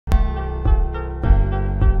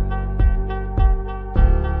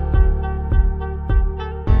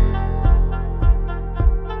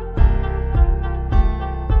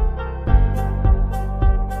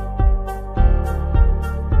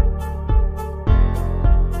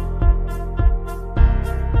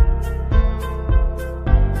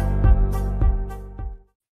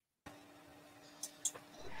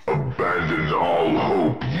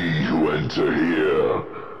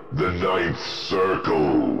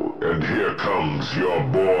And here comes your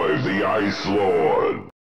boy, the Ice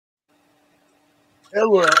Lord.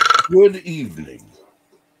 Hello, good evening.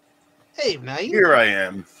 Hey, man. Here I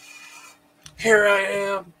am. Here I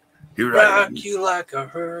am. Here I Rock am. you like a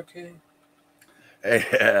hurricane.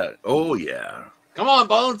 Oh yeah. Come on,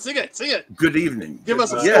 Bones. Sing it. Sing it. Good evening. Give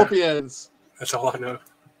us a Yeah. Scorpions. That's all I know.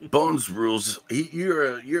 Bones rules.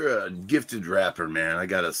 You're a gifted rapper, man. I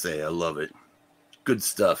gotta say, I love it. Good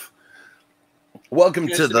stuff. Welcome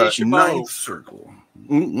Yes, to the it's your ninth Bo. circle.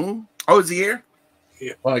 Oh, is he here?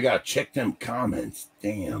 Yeah. Well, I gotta check them comments.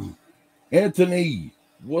 Damn. Anthony,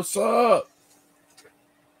 what's up?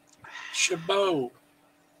 Chabot.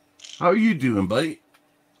 How are you doing, buddy?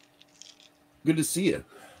 Good to see you.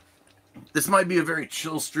 This might be a very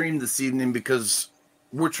chill stream this evening because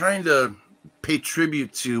we're trying to pay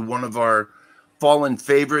tribute to one of our fallen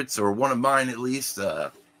favorites, or one of mine at least,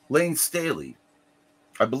 Layne Staley.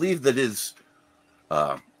 I believe that his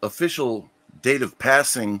official date of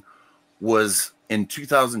passing was in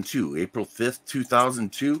 2002, April 5th,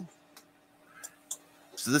 2002.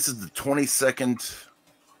 So this is the 22nd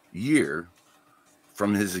year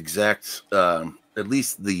from his exact, at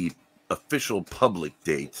least the official public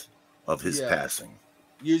date of his passing.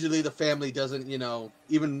 Usually the family doesn't,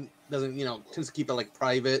 tends to keep it like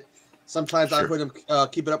private. Sometimes I've heard them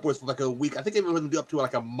keep it up with like a week. I think they've heard them do up to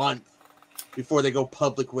like a month before they go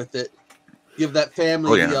public with it. Give that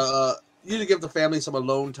family, usually give the family some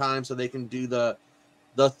alone time so they can do the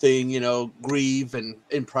thing, grieve and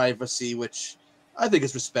in privacy, which I think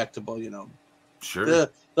is respectable. Sure.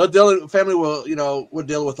 The family will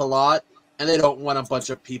deal with a lot, and they don't want a bunch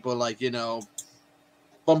of people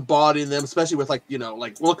bombarding them, especially with look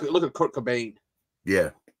at Kurt Cobain. Yeah.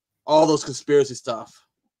 All those conspiracy stuff.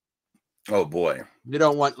 Oh boy. They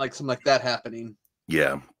don't want something like that happening.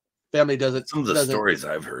 Yeah. Family doesn't. Some of the stories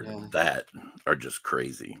I've heard of that are just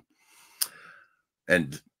crazy.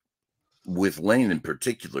 And with Layne in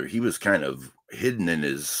particular, he was kind of hidden in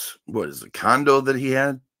his condo that he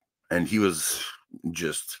had, and he was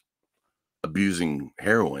just abusing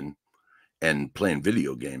heroin and playing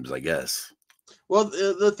video games, I guess. Well,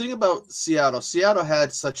 the thing about Seattle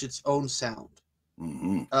had such its own sound.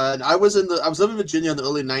 Mm-hmm. And I was living in Virginia in the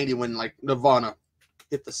early '90s when Nirvana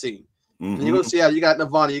hit the scene. Mm-hmm. And you go to Seattle, you got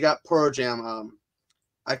Nirvana, you got Pearl Jam,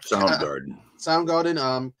 Soundgarden.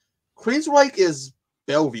 Queensryche is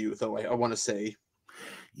Bellevue, though I want to say.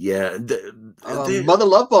 Yeah, Mother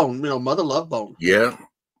Love Bone, Mother Love Bone. Yeah,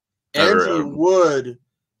 Andrew Wood.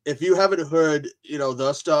 If you haven't heard,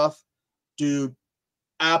 the stuff, dude,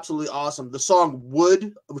 absolutely awesome. The song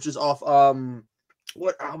 "Wood," which is off,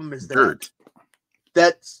 what album is that? Dirt.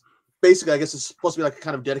 That's basically, I guess, it's supposed to be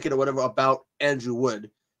kind of dedicated or whatever about Andrew Wood,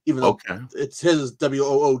 even though it's his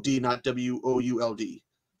WOOD, not WOULD.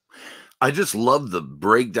 I just love the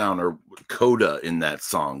breakdown or coda in that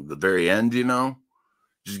song. The very end,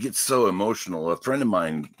 just gets so emotional. A friend of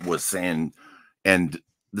mine was saying, and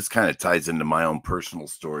this kind of ties into my own personal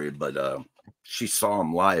story, but she saw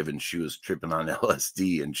him live and she was tripping on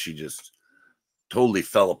LSD, and she just totally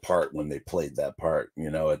fell apart when they played that part,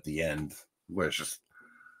 at the end, where it's just,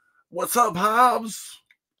 "What's up, Hobbs?"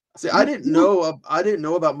 See, I didn't know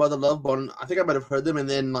about Mother Love Bone. I think I might have heard them, and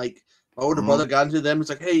then my older brother got into them. It's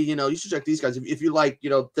like, hey, you should check these guys if you like,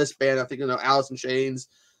 this band. I think Alice in Chains,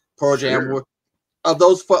 Pearl Jam, of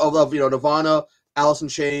those of Nirvana, Alice in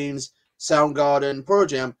Chains, Soundgarden, Pearl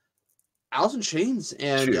Jam. Alice in Chains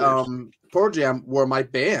and Pearl Jam were my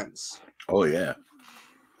bands. Oh yeah,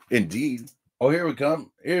 indeed. Oh, here we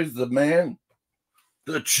come. Here's the man,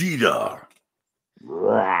 the cheetah.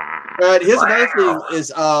 And here's another thing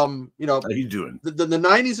is, how you doing? The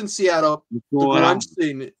 90s in Seattle, the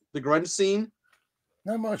grunge scene.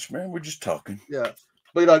 Not much, man. We're just talking. Yeah,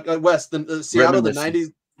 but Wes, the Seattle, the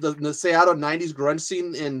 90s, the Seattle 90s grunge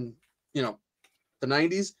scene in the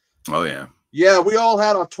 90s. Oh yeah. Yeah, we all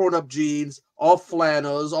had our torn up jeans, all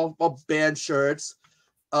flannels, all band shirts,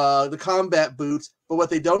 the combat boots. But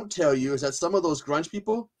what they don't tell you is that some of those grunge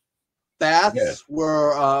people, baths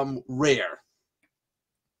were rare.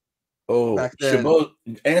 Oh, Chabot,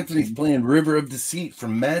 Anthony's playing River of Deceit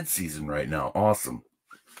from Mad Season right now. Awesome.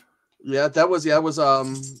 Yeah, that was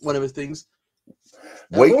one of his things.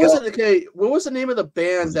 What was the name of the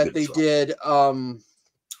band that they did?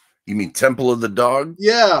 You mean Temple of the Dog?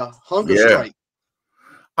 Yeah, Hunger Strike.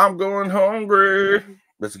 I'm going hungry.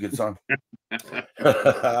 That's a good song.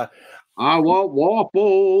 I want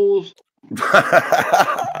waffles.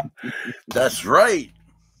 That's right.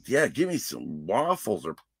 Yeah, give me some waffles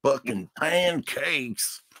or fucking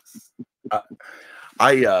pancakes.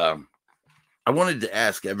 I wanted to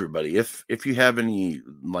ask everybody if you have any,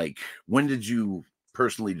 when did you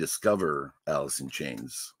personally discover Alice in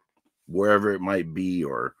Chains, wherever it might be,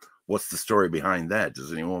 or what's the story behind that?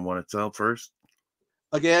 Does anyone want to tell first?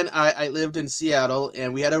 Again, I lived in Seattle,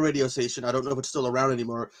 and we had a radio station. I don't know if it's still around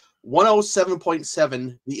anymore.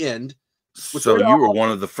 107.7, The End. So you were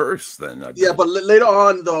one of the first then. Yeah, but later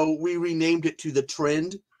on, though, we renamed it to The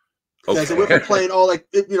Trend. Because it went from playing all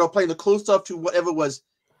playing the cool stuff to whatever was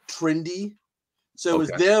trendy. So it was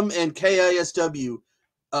them and KISW,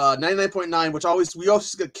 99.9, which we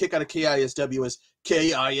always get a kick out of KISW as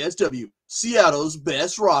KISW, Seattle's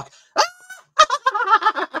best rock.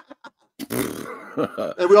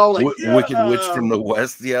 And we all like Wicked Witch from the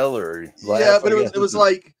West yell or laugh, yeah, but it was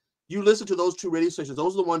like you listen to those two radio stations.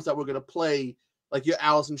 Those are the ones that were gonna play like your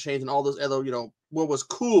Alice in Chains and all those other what was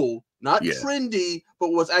cool, not trendy, but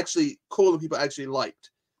was actually cool and people actually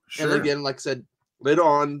liked. Sure. And again, like I said, later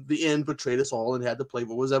on, The End betrayed us all and had to play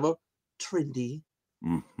what was ever trendy,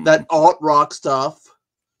 that alt rock stuff.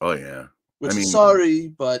 Oh yeah, which sorry,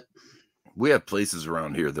 but we have places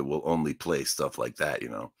around here that will only play stuff like that.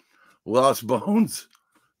 Lost Bones.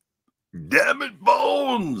 Damn it,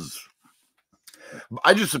 Bones.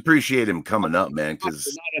 I just appreciate him coming up, man,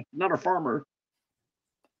 because not a farmer.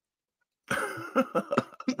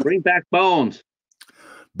 Bring back Bones.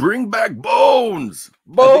 Bring back Bones.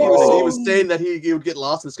 Bones. He was saying that he would get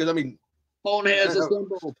lost in this because Boneheads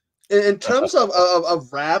assembled. In terms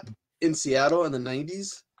of rap in Seattle in the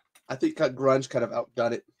 90s, I think grunge kind of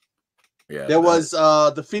outdone it. Yeah. There was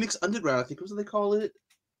the Phoenix Underground, I think was what they call it.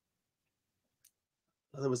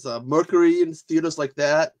 There was Mercury and theaters like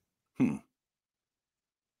that.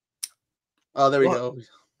 Oh, there we go.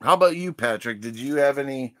 How about you, Patrick? Did you have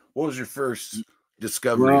any? What was your first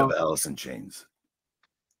discovery of Alice in Chains?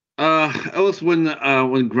 It was when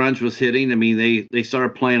grunge was hitting. I mean, they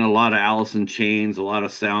started playing a lot of Alice in Chains, a lot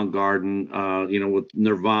of Soundgarden. With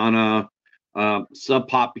Nirvana. Sub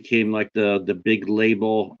Pop became like the big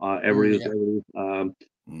label.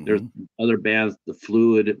 There's other bands. The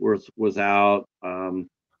Fluid was out.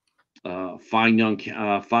 Fine Young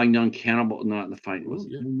Cannibal, not the Fine. Was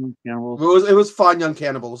it Fine Young Cannibals? It was Fine Young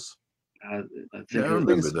Cannibals. I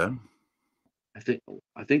remember them. I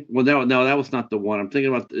think. Well, no, that was not the one. I'm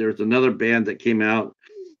thinking about. There's another band that came out.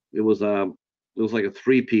 It was like a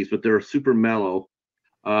 3-piece, but they were super mellow.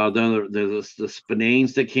 Then there's the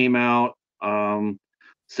Spinanes that came out. 7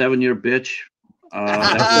 Year Bitch.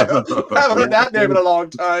 I haven't heard that name in a long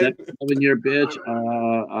time. 7 Year Bitch.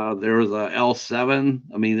 There was a L7.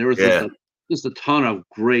 I mean, there was just a ton of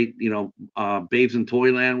great, Babes in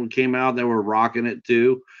Toyland came out. They were rocking it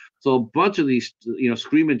too. So a bunch of these,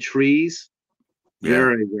 Screaming Trees,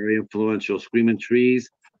 very, very influential. Screaming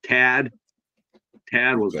Trees. Tad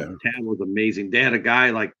was amazing. They had a guy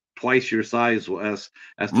like twice your size as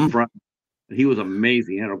the front. He was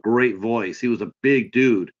amazing. He had a great voice. He was a big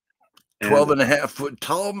dude. 12.5 foot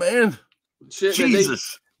tall, man. Shit,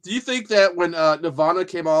 Jesus. Do you think that when Nirvana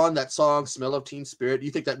came on, that song "Smell of Teen Spirit," do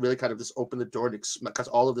you think that really kind of just opened the door because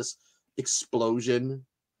all of this explosion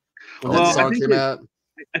when that song came out?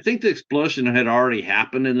 I think the explosion had already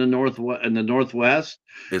happened in the Northwest.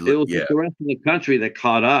 It was the rest of the country that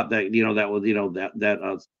caught up.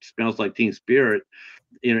 That Smells Like Teen Spirit.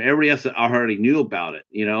 Everybody else already knew about it.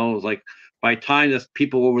 It was like. By the time that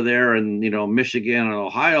people over there in Michigan and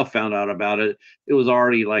Ohio found out about it, it was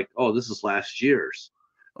already like, oh, this is last year's.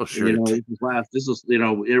 Oh, sure. This is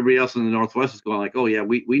everybody else in the Northwest is going like, oh yeah,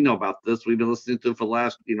 we know about this. We've been listening to it for the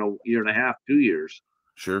last year and a half, 2 years.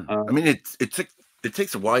 Sure. I mean, it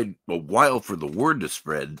takes a while for the word to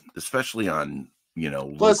spread, especially on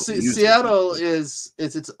Plus, Seattle is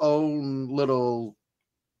its own little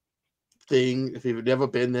thing. If you've never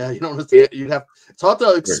been there, you don't understand. It's hard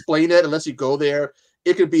to explain it unless you go there.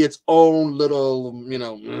 It could be its own little,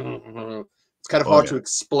 it's kind of hard to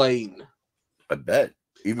explain. I bet.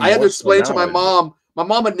 I had to explain to my mom. My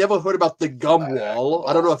mom had never heard about the gum wall.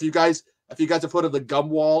 I don't know if you guys have heard of the gum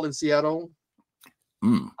wall in Seattle.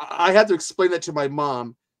 I had to explain that to my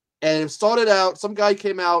mom, and it started out. Some guy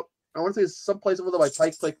came out. I want to say someplace over there by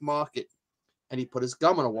Pike Lake Market, and he put his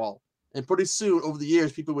gum on a wall. And pretty soon, over the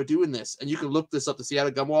years, people were doing this. And you can look this up, the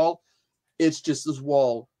Seattle gum wall. It's just this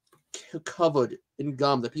wall covered in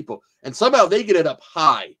gum that people. And somehow they get it up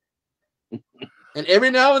high. And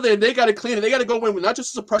every now and then, they got to clean it. They got to go in with not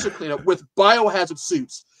just a pressure cleanup, with biohazard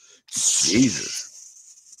suits. Jesus.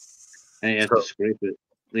 And you have to scrape it.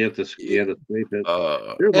 You have to scrape it.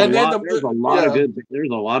 There's a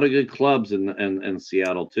lot of good clubs in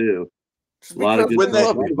Seattle, too. A lot of good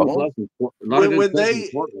clubs.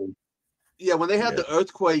 When they had the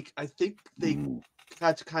earthquake, I think they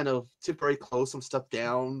had to kind of temporarily close some stuff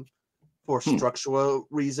down for structural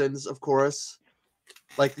reasons, of course.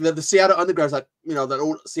 Like the Seattle Underground's like, you know, that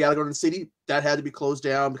old Seattle Garden City, that had to be closed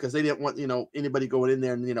down because they didn't want, you know, anybody going in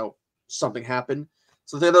there and, you know, something happened.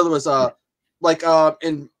 So then there was like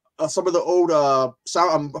in some of the old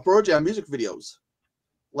sound Pearl Jam music videos.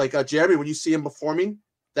 Like Jeremy, when you see him performing,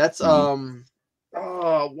 that's I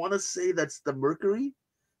want to say that's the Mercury,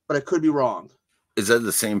 but I could be wrong. Is that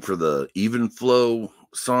the same for the Even Flow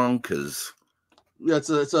song? Because yeah, it's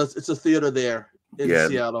a theater there in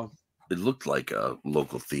Seattle. It looked like a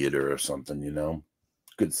local theater or something, you know.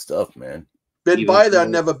 Good stuff, man. Been by there,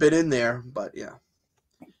 never been in there, but yeah.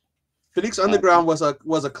 Phoenix Underground was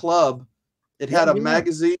a club. It had a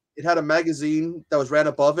magazine. It had a magazine that was right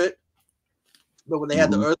above it. But when they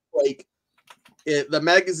had the earthquake, the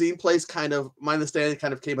magazine place kind of, my understanding,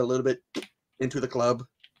 kind of came a little bit into the club.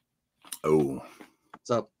 Oh,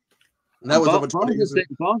 so that was over 20 years ago.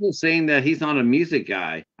 Bones is saying that he's not a music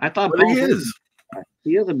guy. I thought he is.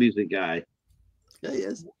 He is a music guy. Yeah, he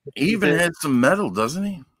is. He even had some metal, doesn't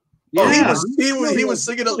he? Yeah, he was singing. He was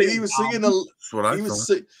singing. That's what I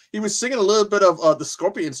thought. He was singing a little bit of the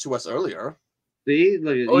Scorpions to us earlier. See,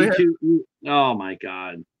 look, oh my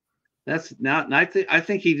God, that's not. I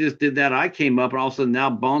think he just did that. I came up, and all of a sudden now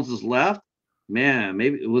Bones is left. Man,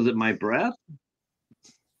 maybe was it my breath?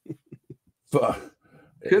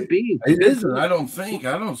 Could be. It isn't. I don't think.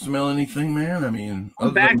 I don't smell anything, man. I mean,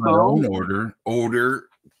 other than my own odor.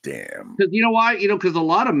 Damn. Because you know why? You know, because a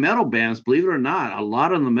lot of metal bands, believe it or not, a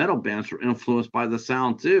lot of the metal bands were influenced by the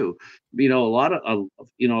sound too. You know, a lot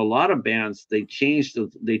of bands they changed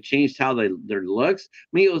how their looks. I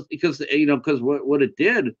mean, it was because what it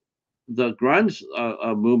did, the grunge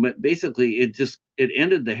movement basically it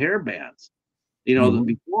ended the hair bands. You know,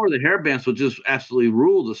 before the hair bands would just absolutely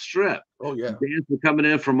rule the strip. Oh yeah, bands were coming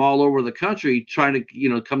in from all over the country trying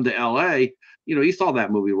to come to L.A. You know, you saw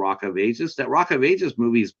that movie Rock of Ages. That Rock of Ages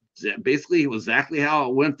movie is basically exactly how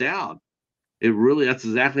it went down. That's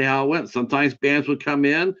exactly how it went. Sometimes bands would come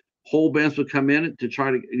in, whole bands would come in to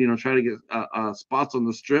try to get spots on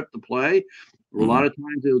the strip to play. A lot of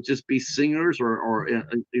times it would just be singers or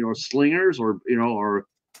slingers or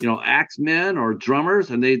axemen or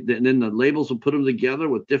drummers, and then the labels would put them together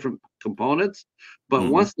with different components. But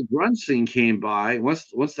once the grunge scene came by,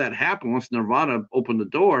 once that happened, once Nirvana opened the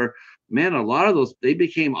door, man, a lot of those they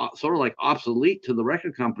became sort of like obsolete to the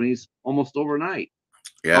record companies almost overnight.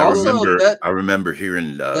 Yeah, I remember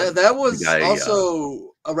hearing that was guy,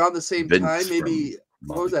 also around the same time. Maybe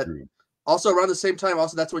what was that? Also around the same time.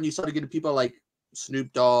 Also, that's when you started getting people like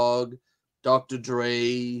Snoop Dogg, Dr.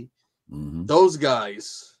 Dre, those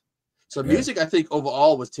guys. So music, I think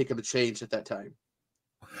overall was taking a change at that time.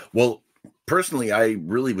 Well, personally, I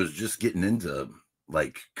really was just getting into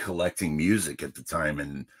like collecting music at the time,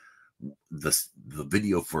 and the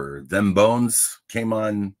video for Them Bones came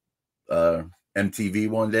on MTV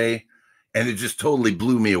one day, and it just totally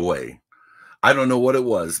blew me away. I don't know what it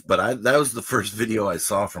was, but that was the first video I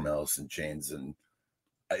saw from Alice in Chains, and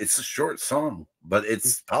it's a short song, but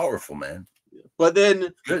it's powerful, man. But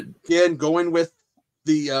then again, going with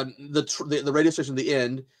the radio station, the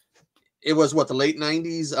end, it was what, the late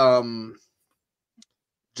 90s.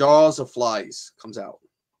 Jaws of Flies comes out.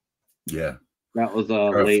 Yeah, that was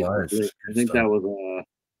late. I think that was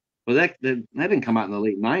but that didn't come out in the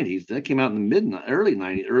late 90s. That came out in the early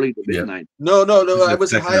 90s, early to mid 90s. No. I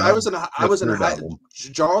was in high.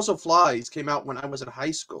 Jaws of Flies came out when I was in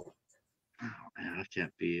high school. Oh man, that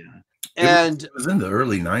can't be. And it was in the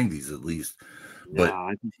early 90s at least. But yeah,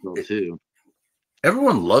 I think so too.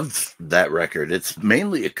 Everyone loved that record. It's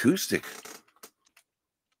mainly acoustic,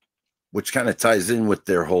 which kind of ties in with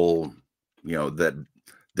their whole, that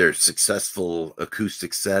their successful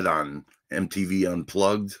acoustic set on MTV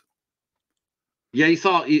Unplugged. Yeah,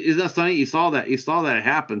 isn't that funny? You saw that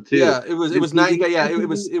happen too. Yeah, it was MTV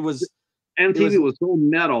was so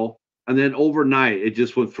metal, and then overnight it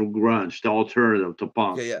just went from grunge to alternative to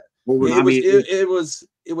punk. Yeah.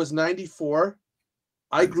 It was 94.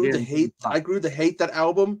 I grew to hate that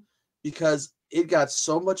album because it got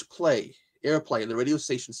so much airplay in the radio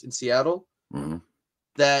stations in Seattle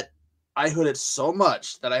that I heard it so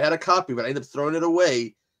much that I had a copy, but I ended up throwing it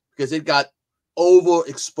away because it got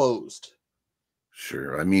overexposed.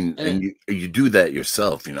 Sure. I mean, and you do that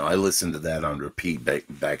yourself. I listened to that on repeat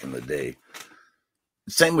back in the day.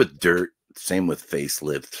 Same with Dirt, same with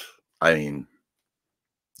Facelift. I mean,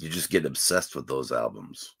 you just get obsessed with those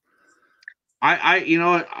albums. I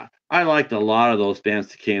liked a lot of those bands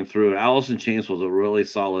that came through. Alice in Chains was a really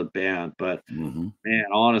solid band, but man,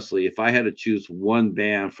 honestly, if I had to choose one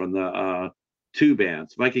band from the two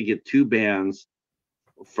bands, if I could get two bands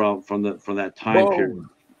from that time period,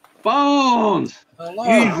 Bones. Hello.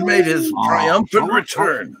 He's made his triumphant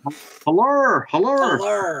return. Hello.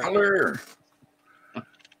 Hello.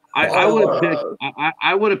 I would have picked.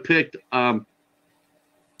 I would have picked.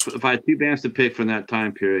 If I had two bands to pick from that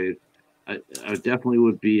time period, I definitely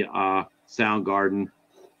would be Soundgarden,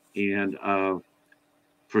 and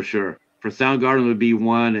for sure, for Soundgarden would be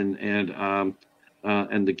one, and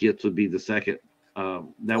the Gits would be the second.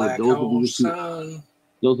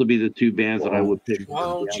 Those would be the two bands that I would pick.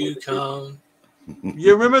 Won't you come?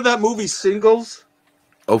 You remember that movie Singles?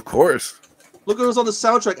 Of course. Look at what's on the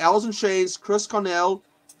soundtrack: Alice in Chains, Chris Cornell,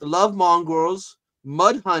 The Love Mongrels,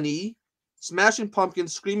 Mudhoney, Smashing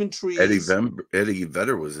Pumpkins, Screaming Trees. Eddie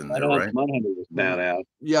Vedder was in there, right? Mudhoney was badass.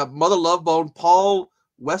 Yeah, Mother Love Bone, Paul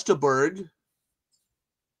Westerberg.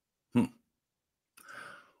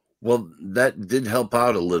 Well, that did help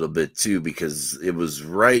out a little bit too, because it was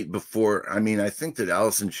right before. I mean, I think that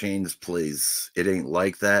Alice in Chains plays "It Ain't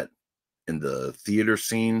Like That" in the theater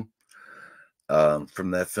scene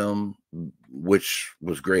from that film, which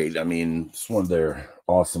was great. I mean, it's one of their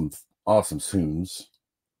awesome tunes.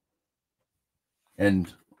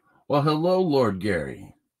 And well, hello, Lord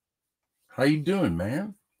Gary. How you doing,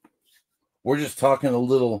 man? We're just talking a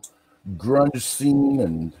little grunge scene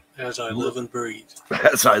and. As I live and breathe.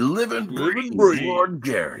 As I live and breathe, Lord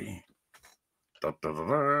Gary. Da, da, da,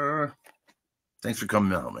 da. Thanks for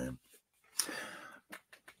coming out, man.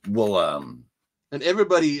 Well, and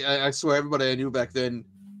everybody, I swear, everybody I knew back then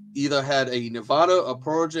either had a Nirvana, a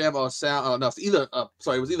Pearl Jam, or Sound. No,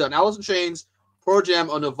 it was either an Alice in Chains, Pearl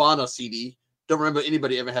Jam, or Nirvana CD. Don't remember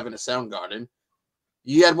anybody ever having a Soundgarden.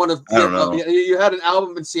 You had one of. I don't know. You had an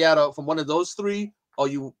album in Seattle from one of those three, or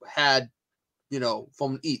you had.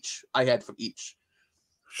 From each. I had from each.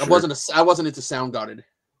 Sure. I wasn't into Soundgarden.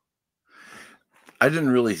 I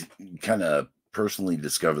didn't really kind of personally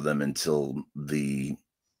discover them until the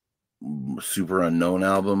Super Unknown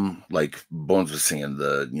album. Like Bones was singing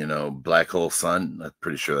the, Black Hole Sun. I'm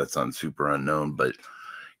pretty sure that's on Super Unknown, but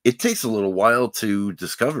it takes a little while to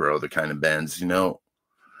discover other kind of bands.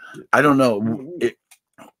 I don't know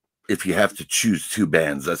if you have to choose two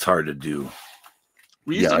bands. That's hard to do.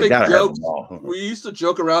 We used to make jokes. We used to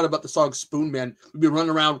joke around about the song Spoon Man. We'd be running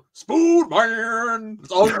around, Spoon Man.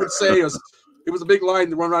 That's all we would say. It was a big line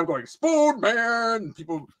to run around going, Spoon Man.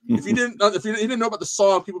 People, if you didn't know about the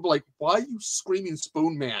song, people would be like, why are you screaming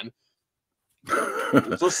Spoon Man?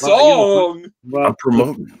 It's a song. I'm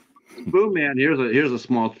promoting. Spoon Man, here's a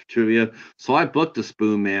small trivia. So I booked a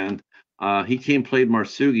Spoon Man. He played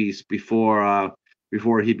Marsugi's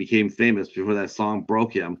before he became famous, before that song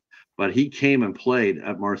broke him. But he came and played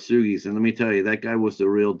at Marsugi's, and let me tell you, that guy was the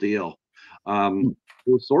real deal. It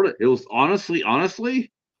was honestly,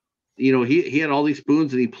 he had all these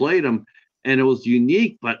spoons and he played them, and it was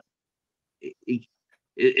unique, but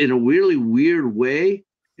in a really weird way,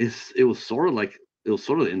 it was sort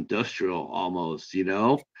of industrial almost,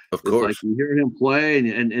 Of course, it's like you hear him play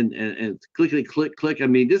and click. I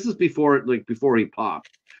mean, this is before he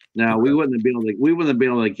popped. Now we wouldn't have been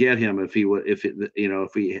able to get him if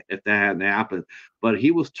that hadn't happened. But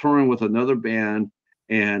he was touring with another band,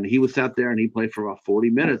 and he was sat there and he played for about 40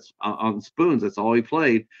 minutes on spoons. That's all he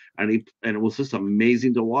played, and it was just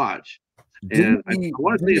amazing to watch. And I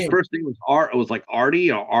want to say his first name was Art. It was like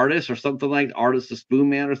Artie or Artist or something like Artist the Spoon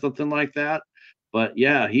Man or something like that. But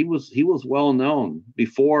yeah, he was well known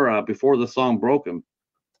before the song broke him.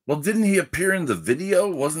 Well, didn't he appear in the video?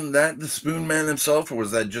 Wasn't that the Spoon Man himself, or was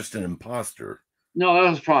that just an imposter? No, that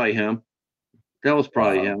was probably him.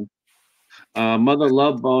 Him. Mother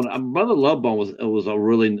Love Bone. Mother Love Bone was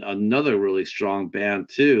another really strong band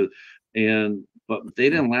too, but they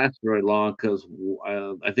didn't last very long because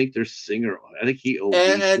I think their singer. I think he OD.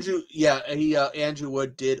 Andrew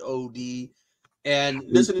Wood did OD, and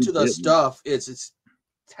listening to the stuff, it's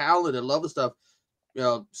talented. I love the stuff.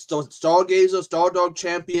 Stargazer, Stardog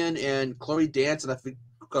Champion, and Chloe Dance, and I think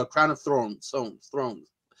Crown of Thorns,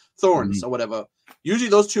 or whatever. Usually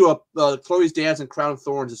those two are Chloe's Dance and Crown of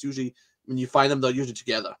Thorns. Is usually when you find them, they're usually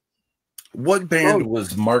together. What band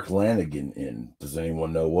was Mark Lanigan in? Does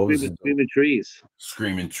anyone know? What was it? Screaming Trees.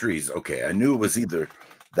 Screaming Trees. Okay, I knew it was either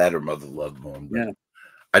that or Mother Love Bone. Yeah.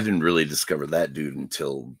 I didn't really discover that dude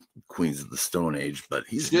until Queens of the Stone Age, but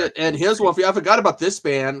he's good. And here's one for you. I forgot about this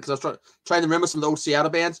band because I was trying to remember some of the old Seattle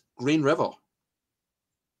bands. Green River.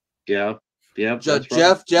 Yeah.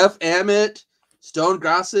 Jeff Ament, Stone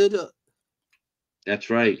Gossard. That's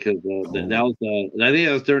right, because that was I think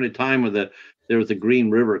that was during the time where there was a Green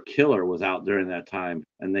River Killer was out during that time,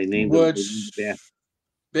 and they named the band.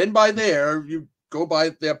 Been by there, you go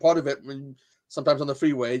by there, part of it. When sometimes on the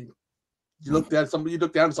freeway. You look down, and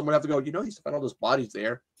someone have to go, you used to find all those bodies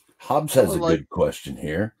there. Hobbs has a good question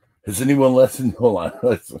here. Has anyone listened? Hold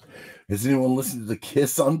on. Has anyone listened to the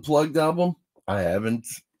Kiss Unplugged album? I haven't.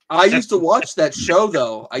 I used to watch that show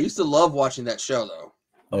though. I used to love watching that show though.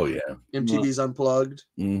 Oh yeah, MTV's Unplugged.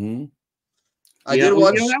 Mm-hmm. I did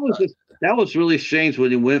watch. That was really strange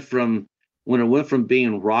when it went from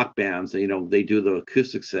being rock bands. You know, they do the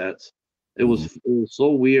acoustic sets. It was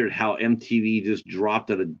so weird how MTV just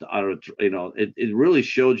dropped it out of, you know, it really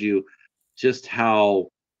showed you just how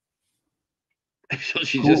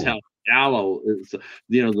just how shallow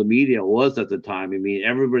you know, the media was at the time. I mean,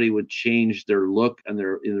 everybody would change their look and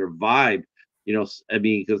their vibe, you know. I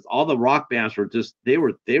mean, because all the rock bands were just they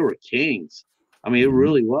were kings. I mean, it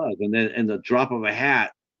really was. And then the drop of a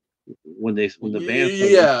hat when the band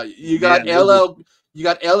started, you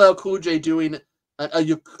got LL Cool J doing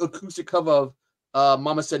a acoustic cover of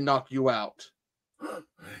Mama Said Knock You Out.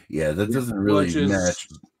 Yeah, that doesn't really match.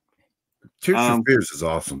 Tears for Fears is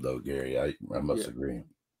awesome though, Gary. I must agree.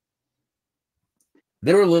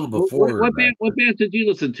 They were a little before. What band did you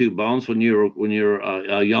listen to, Bones, when you were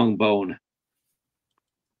a young bone?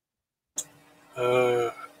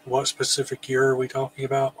 What specific year are we talking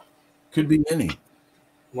about? Could be any.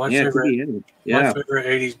 My favorite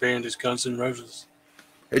 80s band is Guns N' Roses.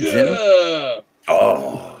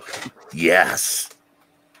 Oh, yes.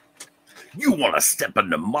 You want to step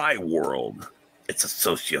into my world. It's a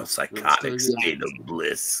socio-psychotic state of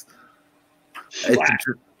bliss.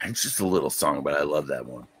 It's just a little song, but I love that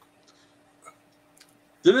one.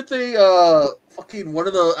 Didn't they fucking one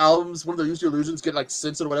of the albums, one of the Use Your Illusions get like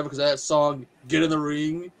censored or whatever because of that song Get in the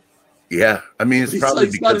Ring? Yeah, I mean it's probably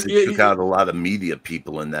because it took out a lot of media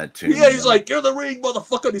people in that too. Yeah, he's like, get in the ring,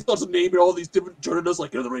 motherfucker. And he starts naming all these different journalists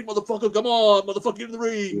like, get in the ring, motherfucker, come on, motherfucker, get in the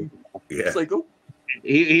ring. Yeah. It's like, oh.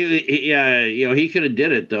 You know, he could have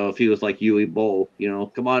did it though if he was like Yui Bowl. You know,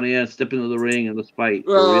 come on in, step into the ring and let's fight.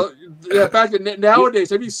 Yeah, back in nowadays,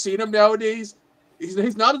 have you seen him nowadays?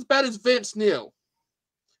 He's not as bad as Vince Neil.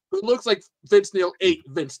 It looks like Vince Neil ate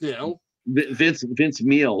Vince Neil. Vince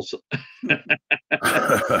Meals.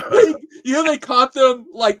 You know, they caught them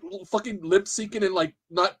like fucking lip syncing and like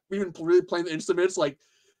not even really playing the instruments. Like,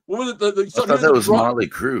 what was it? I thought that was Motley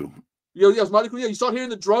Crue. Yeah, it was Motley Crue. Yeah, you start hearing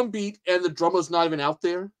the drum beat and the drummer's not even out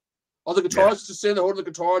there. All the guitarists just sitting there holding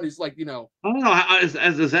the guitar, and he's like, you know. I don't know. Has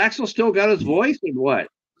Axl still got his voice or what?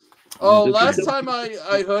 Oh, last time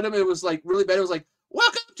I heard him, it was like really bad. It was like,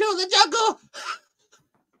 "Welcome to the jungle."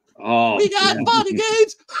 Oh, we got body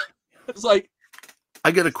gates. It's like,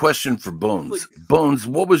 I got a question for Bones. Like, Bones,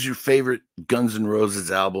 what was your favorite Guns N'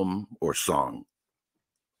 Roses album or song?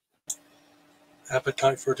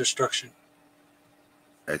 Appetite for Destruction.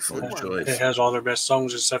 Excellent choice. It has all their best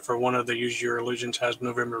songs except for one of the Use Your Illusions has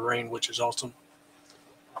November Rain, which is awesome.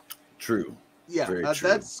 True. Yeah, true.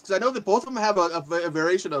 That's because I know that both of them have a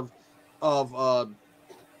variation of was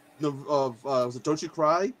it Don't You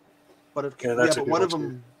Cry? But but one of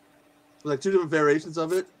them like two different variations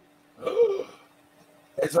of it.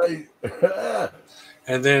 It's like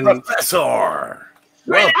and then Professor.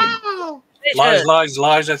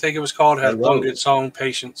 Lies, I think it was called, had one good song,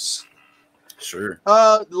 Patience. Sure. It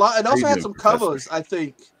also had some covers, I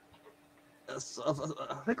think. I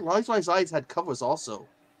think Lies had covers also.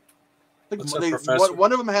 I think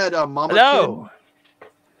one of them had Mama. Hello.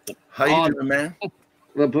 Kid. How you doing, man?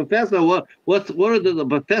 The Professor, what did the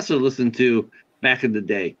Professor listen to back in the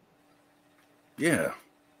day? Yeah.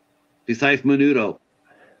 Besides Menudo.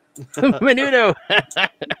 Menudo.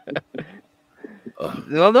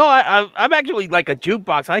 Well, no, I'm actually like a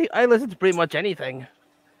jukebox. I listen to pretty much anything.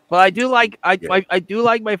 But I do like I do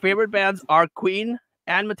like my favorite bands are Queen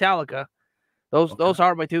and Metallica. Those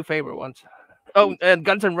are my two favorite ones. Oh, and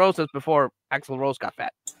Guns N' Roses before Axl Rose got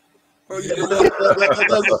fat. Hey,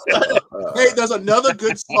 there's another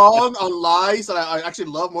good song on Lies that I actually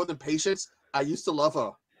love more than Patience. I used to love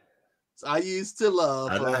her. I used to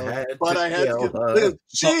love her, but I had to.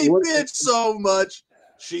 She bitched so much,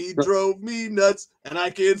 she drove me nuts, and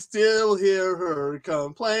I can still hear her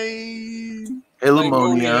complain. Hey,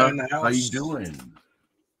 Lamonia, how you doing?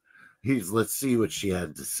 Let's see what she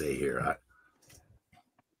had to say here.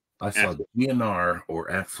 I saw the DNR or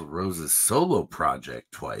Axl Rose's solo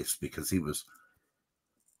project twice because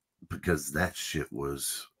that shit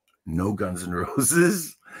was no Guns N'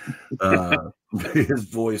 Roses. His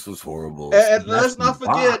voice was horrible. And let's not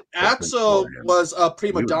forget, Axl was a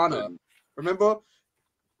prima donna. Remember?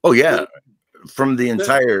 Oh yeah, from the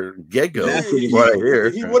entire get-go. Right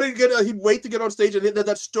here, he wouldn't get. He'd wait to get on stage, and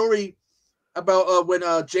that story about when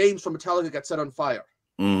James from Metallica got set on fire.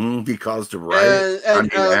 Mm-hmm. He caused a riot.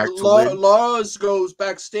 And Lars goes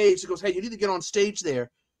backstage. He goes, "Hey, you need to get on stage there."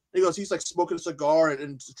 He goes, he's like smoking a cigar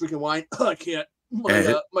and drinking wine. I can't.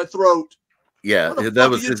 My throat. Yeah, that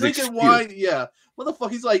was his drinking excuse. wine. Yeah,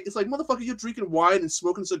 motherfucker. It's like motherfucker. You're drinking wine and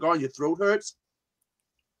smoking a cigar, and your throat hurts.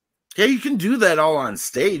 Yeah, you can do that all on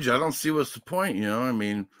stage. I don't see what's the point. I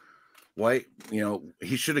mean, why?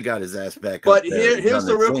 He should have got his ass back. But up there here's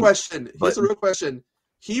the real question. Here's the real question.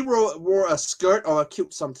 He wore a skirt or a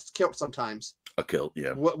kilt sometimes. A kilt,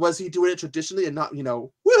 yeah. Was he doing it traditionally and not,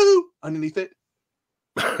 woo underneath it?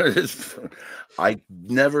 I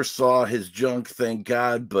never saw his junk, thank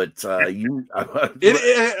God. But all I'm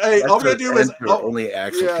gonna do is only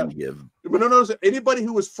Axel can give. But no, anybody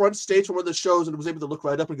who was front stage for one of the shows and was able to look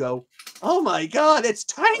right up and go, "Oh my God, it's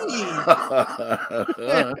tiny!"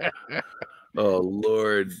 Oh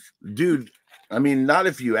Lord, dude. I mean, not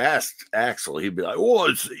if you asked Axel, he'd be like, "Oh,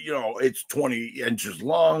 it's 20 inches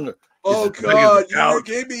long." Oh God, you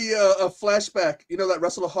gave me a flashback. You know that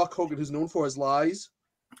wrestler Hulk Hogan, who's known for his lies.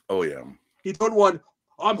 Oh yeah, he told one,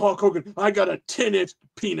 "I'm Hulk Hogan. I got a 10-inch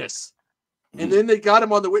penis," and then they got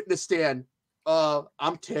him on the witness stand.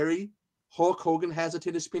 I'm Terry. Hulk Hogan has a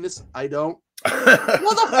 10-inch penis. I don't.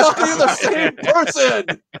 Motherfucker, you're the same person.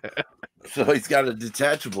 So he's got a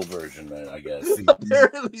detachable version, then I guess.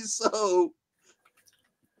 Apparently so.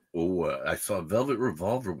 Oh, I saw Velvet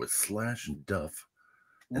Revolver with Slash and Duff,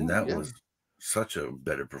 and that was such a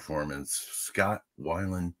better performance. Scott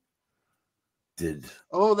Weiland did.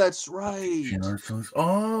 Oh, that's right.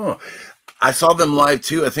 Oh, I saw them live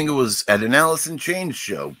too. I think it was at an Alice in Chains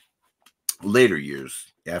show. Later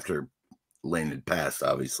years after Layne had passed,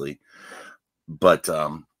 obviously, but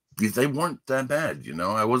they weren't that bad.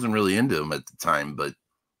 I wasn't really into them at the time, but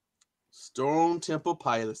Stone Temple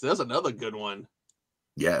Pilots. That's another good one.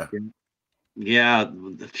 Yeah.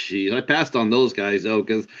 Geez, I passed on those guys though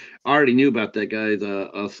because I already knew about that guy.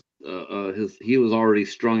 He was already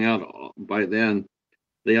strung out by then.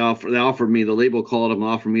 They offered me, the label called him,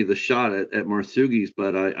 offered me the shot at Marsugi's,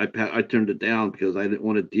 but I turned it down because I didn't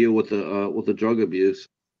want to deal with the drug abuse.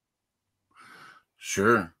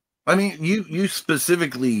 Sure. I mean, you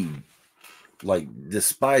specifically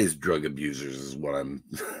despise drug abusers is what I'm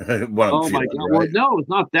oh feeling, my God. Right? Well, no, it's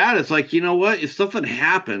not that. It's like, you know what? If something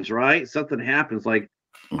happens, right? Something happens. Like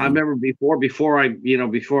I remember before I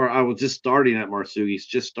was just starting at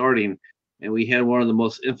Marsugi's, and we had one of the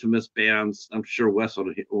most infamous bands. I'm sure Wes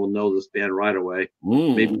will know this band right away.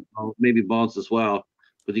 Maybe Bones as well.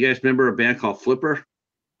 But do you guys remember a band called Flipper?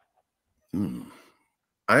 I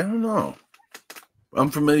don't know.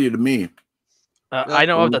 Unfamiliar to me. I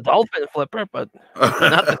know of the Dolphin Flipper, but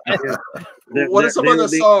not the What are some of the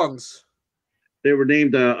songs? They were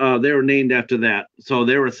named after that. So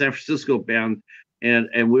they were a San Francisco band, and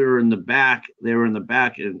we were in the back. They were in the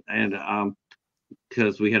back, and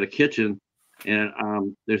because we had a kitchen,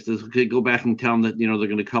 and there's this kid go back and tell them that they're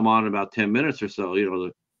going to come on in about 10 minutes or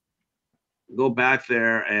so. Go back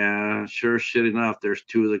there, and sure shit enough, there's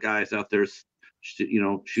two of the guys out there,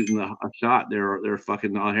 shooting a shot. They're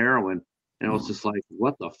fucking on heroin. And it was just like,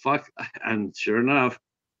 what the fuck? And sure enough,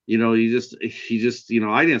 he just,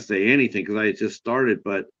 I didn't say anything because I had just started,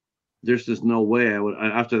 but there's just no way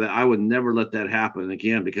after that, I would never let that happen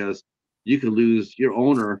again because you could lose your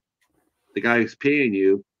owner, the guy who's paying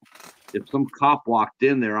you. If some cop walked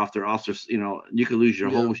in there after officers, you could lose your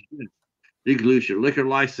whole shit. You could lose your liquor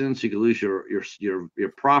license. You could lose your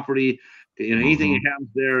property. Anything that happens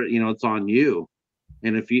there, it's on you.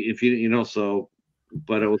 And if you so,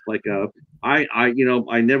 but it was like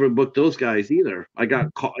I never booked those guys either. I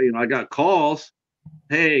got calls.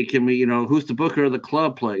 Hey, can we, who's the booker of the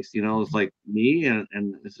club place? It's like me, and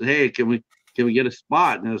it said, hey, can we get a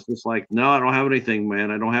spot? And it was just like, no, I don't have anything,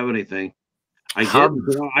 man. I don't have anything. I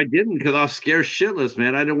didn't because I was scared shitless,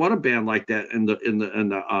 man. I didn't want a band like that in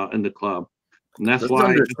the club, and that's why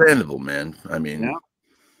understandable, man. I mean,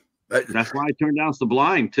 that's why I turned down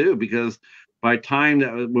Sublime too, because by the time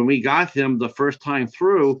when we got him the first time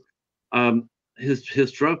through,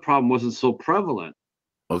 his drug problem wasn't so prevalent.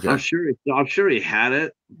 Okay, I'm sure he had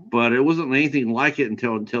it, but it wasn't anything like it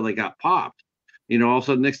until they got popped. All of a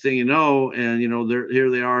sudden, next thing you know, and here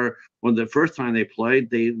they are. When the first time they played,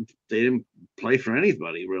 they didn't play for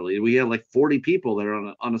anybody really. We had like 40 people there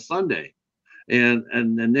on a Sunday, and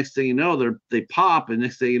the next thing you know, they pop, and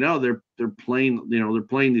next thing you know, they're playing. They're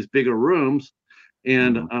playing these bigger rooms,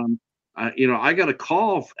 and I got a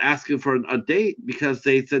call asking for a date because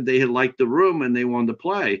they said they had liked the room and they wanted to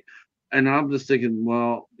play, and I'm just thinking,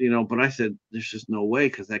 well, but I said there's just no way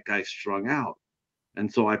because that guy's strung out. And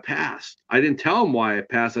so I passed. I didn't tell him why I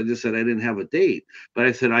passed. I just said I didn't have a date. But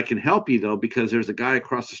I said I can help you though because there's a guy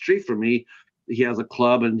across the street from me. He has a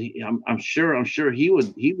club, and I'm sure he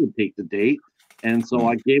would take the date. And so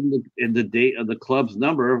I gave him the date of the club's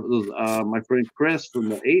number. It was my friend Chris from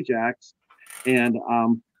the Ajax, and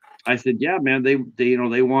I said, "Yeah, man, they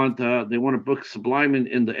want to book Sublime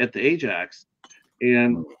at the Ajax."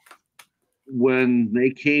 And when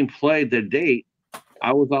they played their date,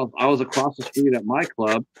 I was across the street at my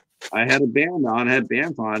club. I had bands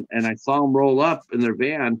on, and I saw them roll up in their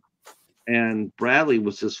van, and Bradley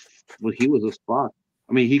was he was a spot.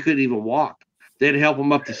 I mean, he couldn't even walk. They had to help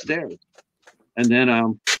him up the stairs. And then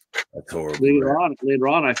that's horrible. Later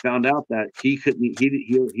on, I found out that he couldn't.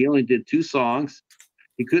 He only did 2 songs.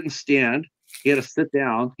 He couldn't stand. He had to sit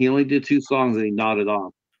down. He only did 2 songs, and he nodded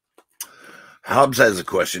off. Hobbs has a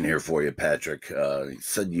question here for you, Patrick. He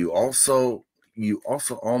said you also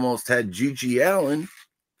almost had Gigi Allen.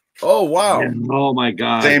 Oh wow! Yeah, oh my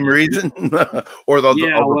God! Same reason, or the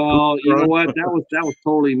well, you know what? That was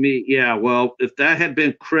totally me. Yeah, well, if that had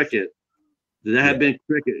been Cricket,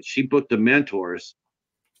 she booked the Mentors,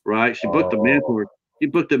 right? She booked the Mentors. She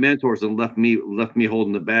booked the Mentors and left me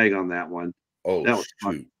holding the bag on that one. Oh, that was shoot.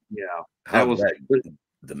 Fun. Yeah, that was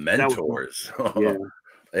the Mentors. Yeah.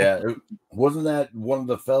 Yeah, wasn't that one of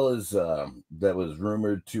the fellas that was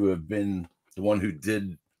rumored to have been the one who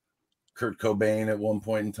did Kurt Cobain at one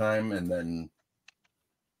point in time? And then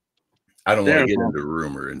I don't want to get into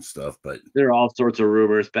rumor and stuff, but there are all sorts of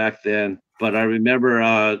rumors back then. But I remember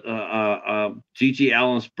Gigi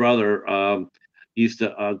Allen's brother used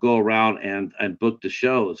to go around and book the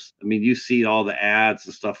shows. I mean, you see all the ads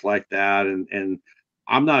and stuff like that, and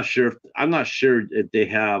I'm not sure if they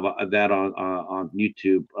have that on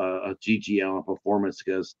YouTube, a Gigi Allen performance,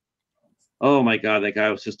 because oh my God, that guy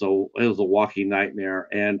was it was a walking nightmare.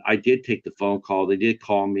 And I did take the phone call. They did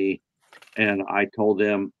call me, and I told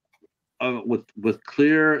them with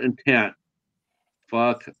clear intent,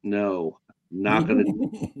 fuck no, not gonna do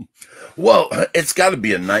it. Well, it's got to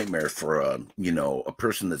be a nightmare for a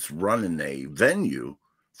person that's running a venue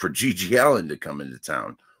for Gigi Allen to come into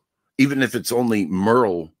town. Even if it's only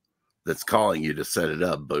Merle that's calling you to set it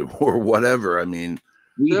up, or whatever. I mean,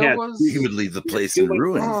 he would leave the place in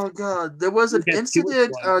ruins. Oh God, there was an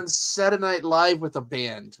incident on Saturday Night Live with a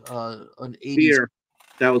band on 80s. Fear.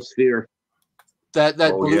 That was Fear. That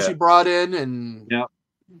Belushi brought in, and yeah,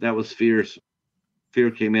 that was Fear's. Fear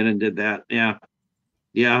came in and did that. Yeah.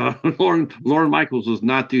 Lauren Michaels was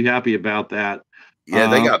not too happy about that. Yeah,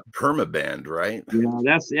 they got permabanned, right? Yeah,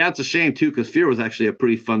 that's a shame too, because Fear was actually a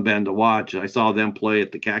pretty fun band to watch. I saw them play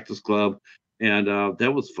at the Cactus Club, and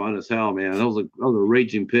that was fun as hell, man. That was a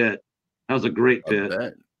raging pit. That was a great pit.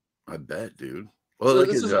 I bet, dude. Well,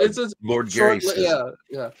 so it's a Lord Gary says.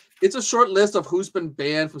 Yeah. It's a short list of who's been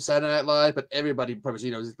banned from Saturday Night Live, but everybody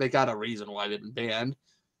probably they got a reason why they've been banned.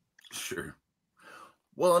 Sure.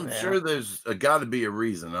 Well, I'm sure there's got to be a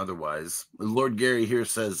reason. Otherwise, Lord Gary here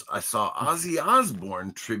says, I saw Ozzy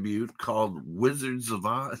Osbourne tribute called Wizards of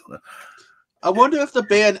Oz. I wonder if the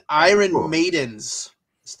band Iron Maiden's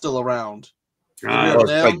still around.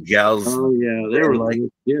 Like gals. Oh yeah, they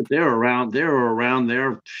were around. They were around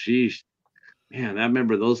there. Sheesh, man, I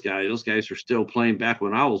remember those guys. Those guys were still playing back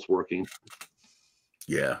when I was working.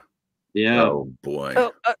 Yeah. Oh boy.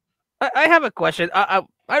 So, I have a question.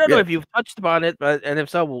 I don't know if you've touched upon it, and if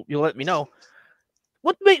so, you'll let me know.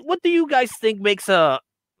 What do you guys think makes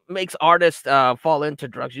artists fall into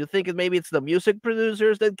drugs? You think maybe it's the music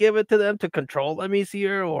producers that give it to them to control them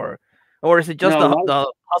easier, or is it just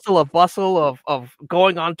the hustle and bustle of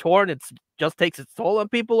going on tour and it's just takes its toll on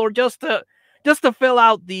people, or just to fill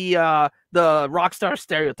out the rock star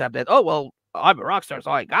stereotype that I'm a rock star so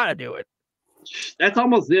I gotta do it. That's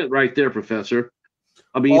almost it right there, Professor.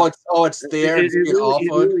 I mean, it's there.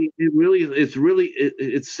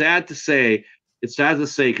 It's sad to say. It's sad to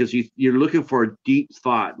say because you're looking for a deep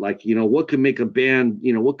thought, like what could make a band,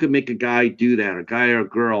 what could make a guy do that, a guy or a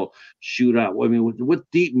girl shoot up. I mean, what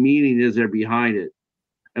deep meaning is there behind it?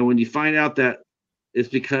 And when you find out that it's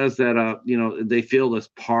because that they feel that's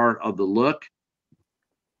part of the look,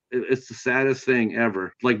 it's the saddest thing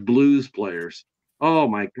ever. Like blues players. Oh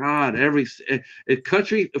my God!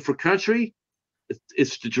 Country.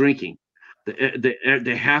 It's the drinking.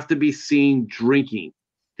 They have to be seen drinking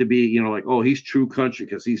to be, like, oh, he's true country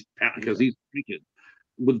because he's drinking.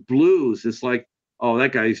 With blues, it's like, oh,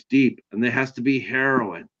 that guy's deep, and there has to be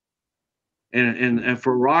heroin. And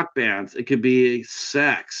for rock bands, it could be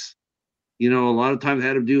sex. A lot of times it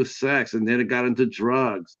had to do with sex, and then it got into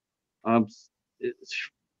drugs. It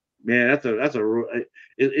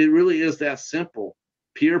really is that simple.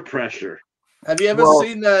 Peer pressure. Have you ever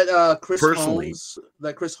seen that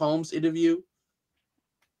Chris Holmes interview?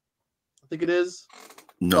 I think it is.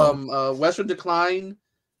 No. Western Decline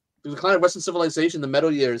of Western Civilization, the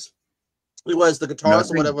Metal Years. He was the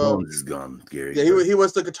guitarist or whatever. Bones is gone, Gary. Yeah, he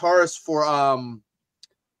was the guitarist for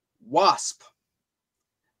Wasp.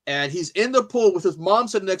 And he's in the pool with his mom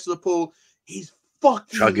sitting next to the pool. He's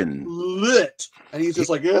fucking chugging lit. And he's just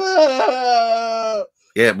like, yeah.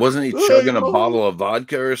 Yeah, wasn't he chugging a bottle of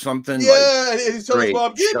vodka or something? Yeah, and he's telling his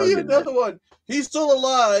mom, give me another it. one. He's still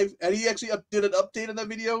alive. And he actually did an update on that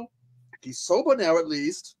video. He's sober now, at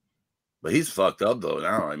least. But he's fucked up, though,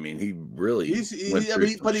 now. I mean, he really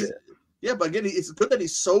but again, it's good that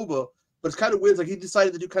he's sober, but it's kind of weird. Like, he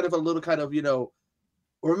decided to do kind of a little kind of,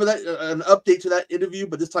 remember that an update to that interview,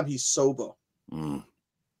 but this time he's sober.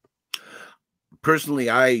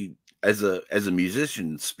 Personally, I as a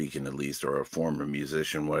musician speaking, at least, or a former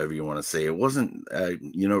musician, whatever you want to say, it wasn't it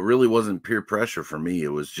really wasn't peer pressure for me. It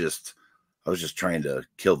was just I was just trying to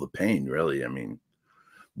kill the pain, really. I mean,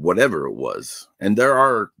 whatever it was. And there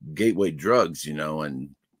are gateway drugs,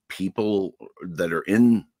 and people that are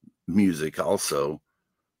in music also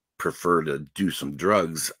prefer to do some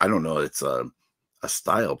drugs. I don't know, it's a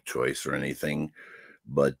style choice or anything,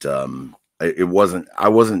 but I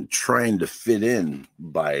wasn't trying to fit in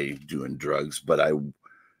by doing drugs, but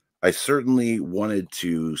I certainly wanted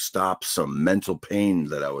to stop some mental pain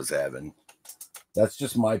that I was having. That's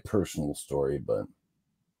just my personal story, but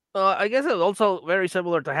I guess it's also very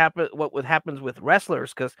similar to what happens with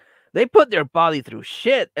wrestlers, because they put their body through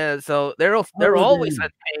shit, and so they're always in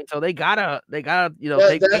pain. So they gotta take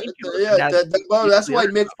painkillers. That's why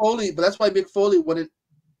Mick Foley. But that's why Mick Foley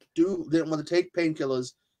didn't want to take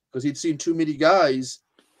painkillers, because he'd seen too many guys.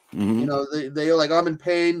 Mm-hmm. They were like, I'm in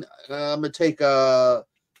pain. I'm gonna take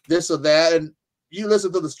this or that. And you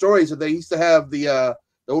listen to the stories that they used to have the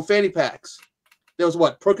old fanny packs. There was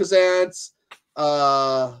Percocets.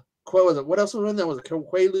 What else was in there? Was it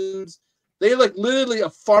Quaaludes? They had like literally a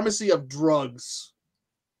pharmacy of drugs,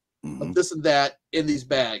 of this and that in these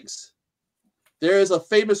bags. There is a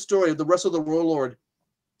famous story of the Wrestle the Warlord.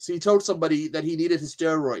 So he told somebody that he needed his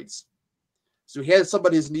steroids. So he handed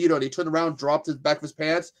somebody his needle, and he turned around, dropped his back of his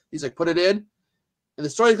pants. He's like, put it in. And the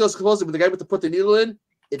story goes closely, when the guy went to put the needle in,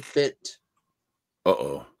 it fit.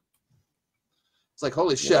 Uh-oh. It's like,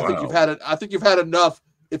 holy shit, wow. I think you've had enough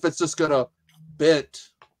if it's just gonna bend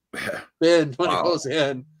when it goes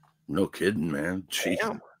in. No kidding, man. Jeez.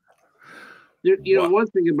 One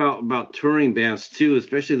thing about touring bands too,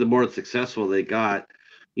 especially the more successful they got,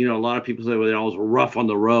 a lot of people say, well, they're always rough on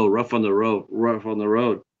the road.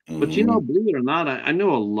 But believe it or not, I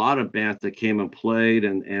know a lot of bands that came and played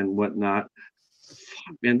and whatnot,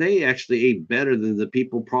 and they actually ate better than the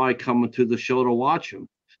people probably coming to the show to watch them.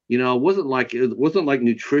 It wasn't like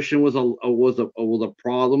nutrition was a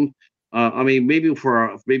problem. I mean, maybe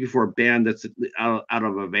for a band that's out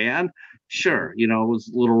of a van, sure, it was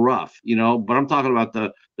a little rough, But I'm talking about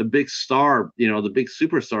the big star, the big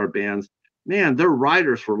superstar bands. Man, their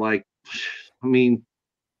riders were like, I mean,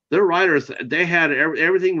 their riders, they had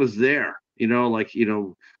everything was there,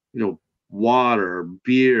 water,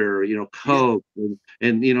 beer, Coke,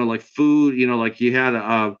 and like food, like you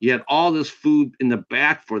had all this food in the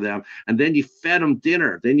back for them, and then you fed them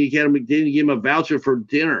dinner. Then you give them a voucher for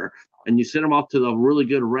dinner, and you send them off to a really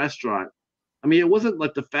good restaurant. I mean, it wasn't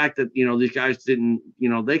like the fact that these guys didn't,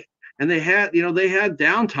 they had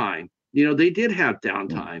downtime. They did have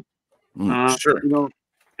downtime. Sure.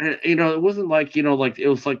 It wasn't like it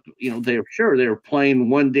was like they were playing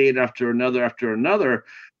one date after another.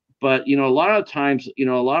 But a lot of times, a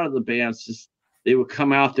lot of the bands just they would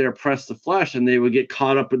come out there, press the flesh, and they would get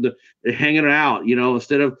caught up in hanging out.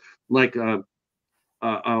 Instead of like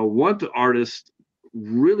one artist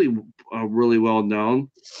really well known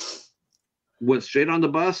went straight on the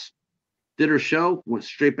bus, did her show, went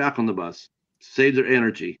straight back on the bus, saved their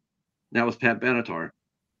energy. That was Pat Benatar.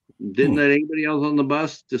 Didn't let anybody else on the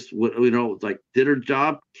bus, just did her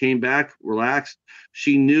job, came back, relaxed.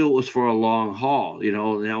 She knew it was for a long haul,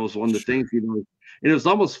 and that was one of the things, and it's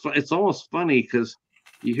almost funny because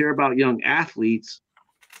you hear about young athletes,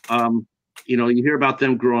 you hear about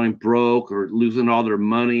them growing broke or losing all their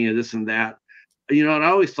money and this and that, and I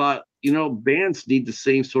always thought, bands need the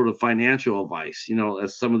same sort of financial advice,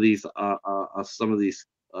 as some of these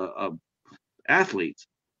athletes.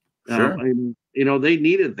 Sure. They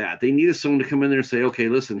needed that. They needed someone to come in there and say, okay,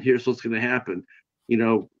 listen, here's what's going to happen.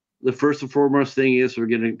 The first and foremost thing is we're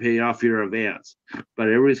going to pay off your advance, but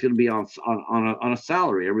everybody's going to be on a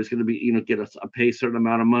salary. Everybody's going to be, get a pay certain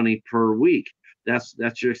amount of money per week. That's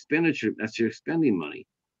your expenditure. That's your spending money.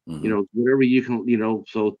 Whatever you can,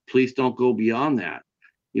 so please don't go beyond that.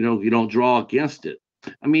 You don't draw against it.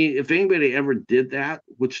 I mean, if anybody ever did that,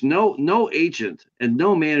 which no agent and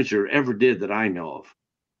no manager ever did that I know of.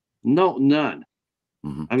 No, none.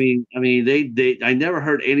 Mhm. I mean, I never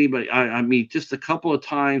heard anybody. I mean, just a couple of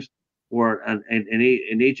times where an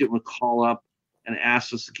agent would call up and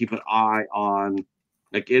ask us to keep an eye on,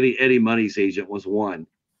 like Eddie Money's agent was one.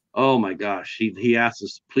 Oh my gosh, he asked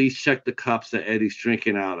us, please check the cups that Eddie's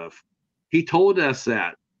drinking out of. He told us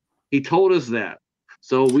that. He told us that.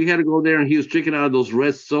 So we had to go there, and he was drinking out of those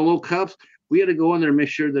red Solo cups. We had to go in there and make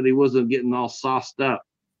sure that he wasn't getting all sauced up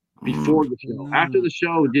before the show. After the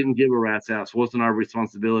show, didn't give a rat's ass. Wasn't our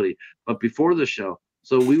responsibility. But before the show,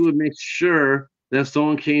 so we would make sure that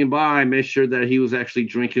someone came by, make sure that he was actually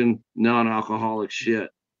drinking non-alcoholic shit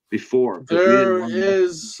before. There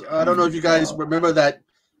is, I don't know if you guys remember that.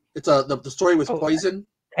 It's the story was Poison.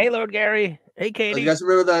 Hey, Lord Gary. Hey, Katie. You guys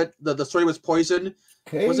remember that the story was Poison?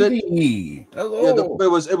 Was it? Hello.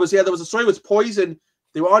 Yeah, there was a story with Poison.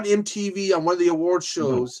 They were on MTV on one of the award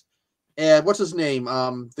shows, and what's his name?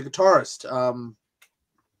 The guitarist.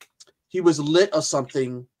 He was lit or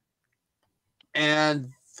something,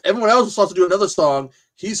 and everyone else was supposed to do another song.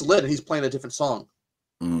 He's lit and he's playing a different song.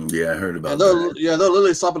 Yeah, I heard about that. Yeah, they're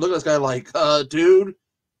literally stopping, looking at this guy like, dude,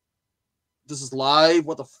 this is live.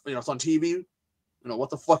 What the, it's on TV. What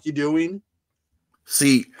the fuck you doing?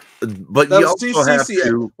 See, but you also have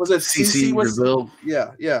to. Was it CC Reveal?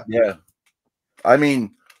 Yeah. I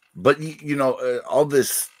mean, but all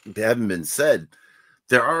this having been said,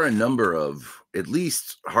 there are a number of at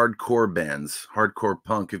least hardcore bands, hardcore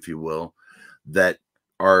punk, if you will, that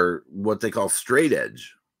are what they call straight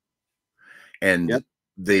edge, and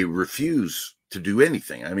they refuse to do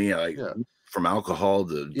anything. I mean, from alcohol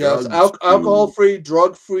to drugs, alcohol free,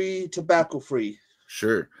 drug free, tobacco free.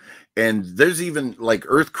 Sure. And there's even like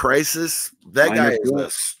Earth Crisis. That guy is a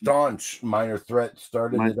staunch Minor Threat,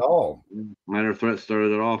 started it all. Minor Threat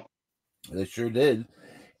started it all. They sure did.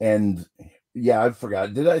 And yeah, I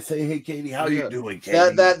forgot. Did I say, hey, Katie, how you doing,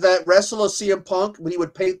 Katie? That wrestler CM Punk, when he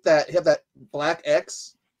would paint have that black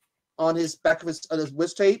X on his back of his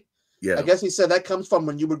wrist tape. Yeah. I guess he said that comes from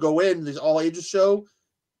when you would go in this all ages show,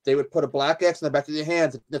 they would put a black X in the back of your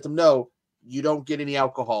hands and let them know you don't get any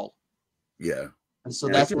alcohol. Yeah. And so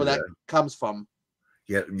that's where that comes from.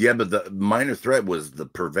 Yeah, but the Minor Threat was the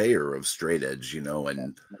purveyor of straight edge,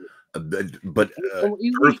 and but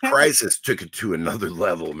Earth Crisis took it to another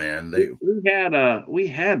level, man. We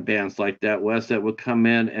had bands like that, Wes, that would come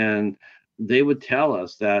in and they would tell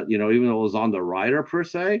us that, even though it was on the rider per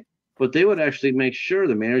se, but they would actually make sure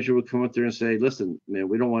the manager would come up there and say, listen, man,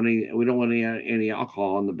 we don't want any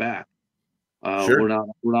alcohol on the back. Sure.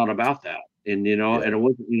 We're not about that. And and it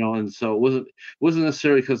wasn't, and so it wasn't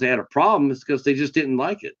necessarily because they had a problem, it's because they just didn't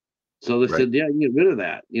like it. So they said, yeah, you get rid of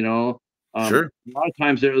that, Sure. A lot of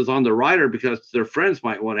times it was on the rider because their friends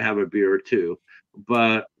might want to have a beer or two.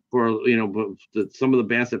 But for some of the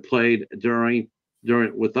bands that played during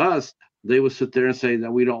with us, they would sit there and say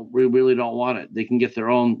that we really don't want it. They can get their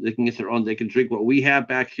own, they can drink what we have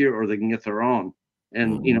back here, or they can get their own.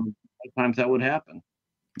 And sometimes that would happen.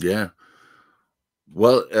 Yeah.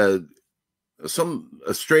 Well,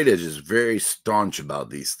 a straight edge is very staunch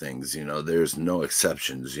about these things. There's no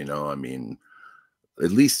exceptions. I mean,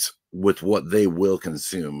 at least with what they will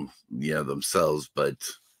consume, themselves. But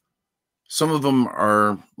some of them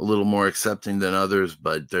are a little more accepting than others.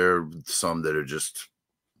 But there are some that are just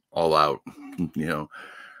all out,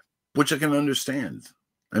 which I can understand.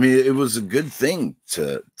 I mean, it was a good thing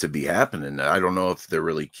to be happening. I don't know if they're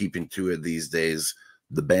really keeping to it these days.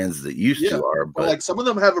 The bands that used to are, but like some of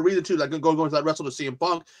them have a reason too. Like going to that wrestler to CM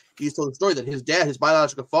Punk, he's told the story that his dad, his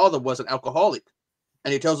biological father, was an alcoholic,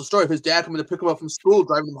 and he tells the story of his dad coming to pick him up from school,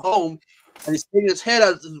 driving him home, and he's taking his head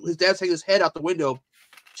out. His dad's taking his head out the window,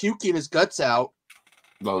 puking his guts out.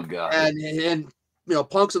 Oh God! And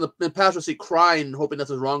Punk's in the passenger seat crying, hoping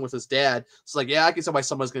nothing's wrong with his dad. It's like, yeah, I can see why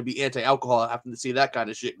someone's going to be anti-alcohol after to see that kind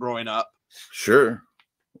of shit growing up. Sure,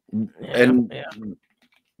 and.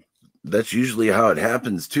 That's usually how it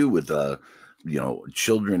happens too with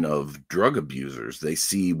children of drug abusers. They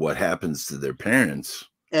see what happens to their parents,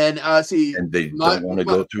 and they don't want to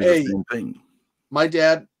go through the same thing. My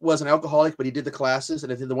dad was an alcoholic, but he did the classes,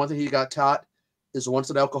 and I think the one thing he got taught is once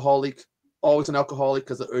an alcoholic, always an alcoholic,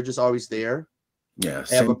 because the urge is always there. Yeah,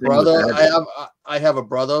 I have a brother. I have a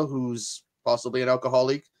brother who's possibly an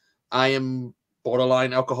alcoholic. I am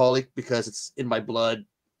borderline alcoholic because it's in my blood.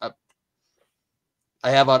 I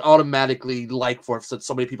have an automatically like for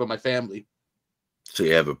so many people in my family. So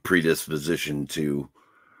you have a predisposition to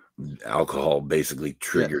alcohol, basically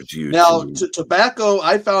triggers you. Now, tobacco,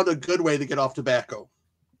 I found a good way to get off tobacco.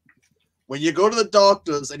 When you go to the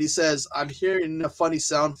doctors and he says, I'm hearing a funny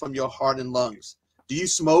sound from your heart and lungs. Do you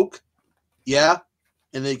smoke? Yeah.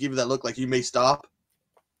 And they give you that look like you may stop.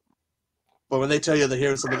 But when they tell you they're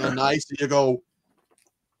hearing something unnice, you go,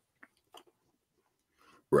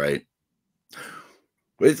 right.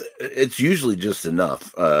 It's usually just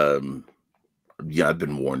enough. Yeah, I've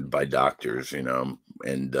been warned by doctors, and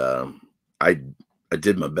I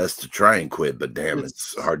did my best to try and quit, but damn,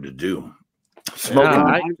 it's hard to do.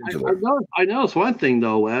 Smoking. I noticed one thing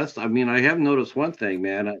though, Wes. I mean, I have noticed one thing,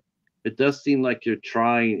 man. It does seem like you're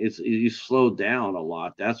trying. You slowed down a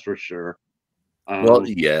lot. That's for sure. Well,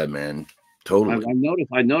 yeah, man, totally.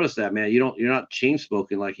 I noticed that, man. You're not chain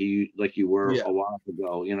smoking like you were a while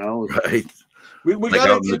ago. Right. We like got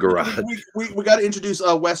out in the garage. We got to introduce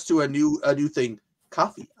Wes to a new thing.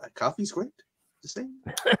 Coffee. Coffee's great. Just saying.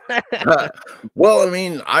 Well, I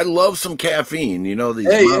mean, I love some caffeine. These.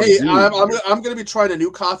 Hey, I'm gonna be trying a new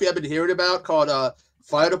coffee I've been hearing about called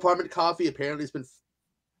Fire Department Coffee. Apparently, it's been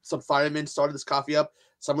some firemen started this coffee up.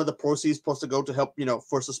 Some of the proceeds supposed to go to help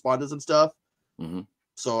first responders and stuff. Mm-hmm.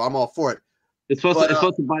 So I'm all for it. It's supposed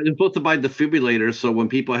to buy defibrillators, so when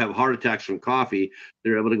people have heart attacks from coffee,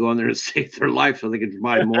 they're able to go in there and save their life, so they can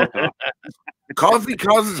buy more coffee. Coffee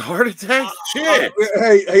causes heart attacks. Shit.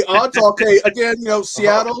 Hey, I'll talk. Hey, again,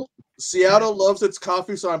 Seattle loves its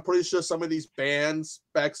coffee, so I'm pretty sure some of these bands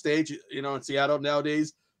backstage, in Seattle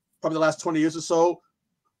nowadays, probably the last 20 years or so,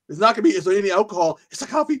 it's not gonna be. Is there any alcohol? It's a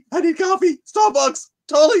coffee. I need coffee. Starbucks.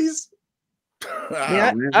 Tully's.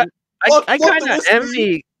 Yeah,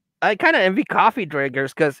 I kind of envy coffee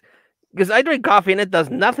drinkers because I drink coffee and it does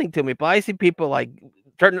nothing to me. But I see people like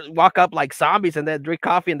walk up like zombies and then drink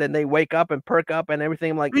coffee and then they wake up and perk up and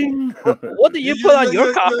everything. I'm like, what do you put on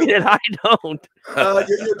your coffee that I don't?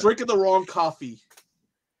 You're drinking the wrong coffee.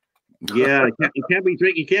 Yeah, you can't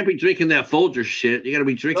be drinking that Folger shit. You got to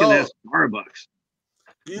be drinking that Starbucks.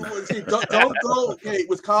 Don't go. Okay,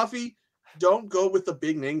 with coffee, don't go with the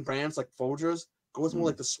big name brands like Folgers. Go with more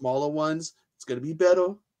like the smaller ones. It's gonna be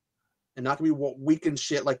better, and not gonna be weak and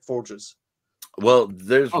shit like Folgers. Well,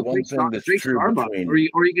 there's one thing that's true between...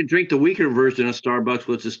 or you can drink the weaker version of Starbucks,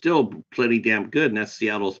 which is still plenty damn good, and that's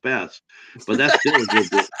Seattle's Best. But that's still a good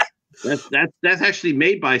deal. That's actually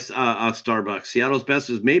made by Starbucks. Seattle's Best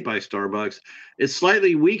is made by Starbucks. It's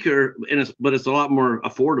slightly weaker, but it's a lot more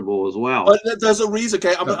affordable as well. But there's a reason.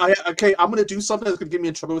 Okay, I'm gonna do something that's gonna get me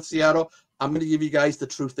in trouble with Seattle. I'm gonna give you guys the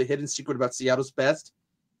truth, the hidden secret about Seattle's Best.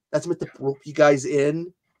 That's meant to rope you guys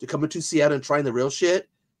in to come into Seattle and trying the real shit.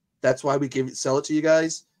 That's why we sell it to you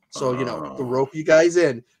guys. So to rope you guys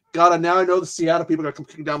in. God, and now I know the Seattle people are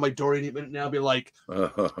kicking down my door any minute now. Be like,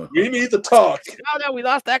 you need to talk. Oh no, we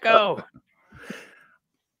lost Echo.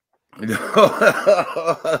 Damn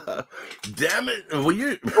it! Well,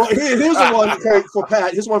 here's the one for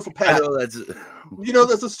Pat. Here's one for Pat. I know that's.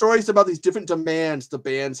 There's the stories about these different demands the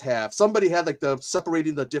bands have. Somebody had like the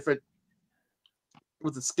separating the different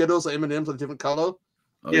with the Skittles or M&Ms of a different color.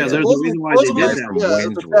 Yeah, there's a reason why they did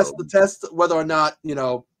that. The test whether or not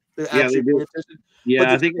they're actually paying attention. Yeah, but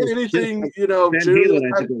I think anything Van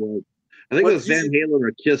Halen. I think it was Van Halen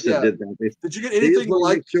or Kiss that did that. Did you get anything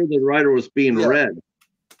like? Make sure the writer was being read.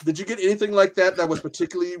 Did you get anything like that was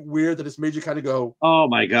particularly weird that has made you kind of go, oh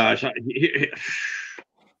my gosh?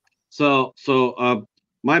 So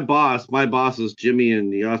my bosses, Jimmy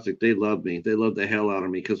and Yosik, they love me. They love the hell out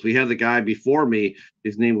of me because we had the guy before me.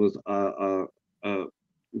 His name was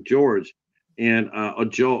George, and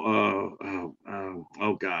Joe.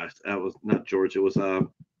 Oh gosh, that was not George. It was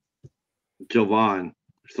Jovan,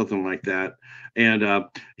 or something like that. And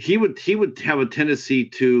he would have a tendency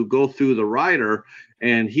to go through the writer,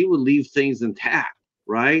 and he would leave things intact,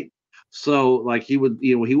 right? So like he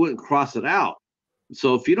wouldn't cross it out.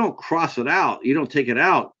 So if you don't cross it out, you don't take it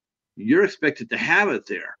out, you're expected to have it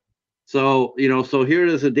there. So, so here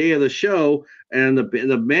is the day of the show, and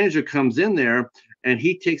the manager comes in there and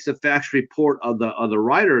he takes a fax report of the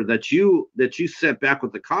writer that you sent back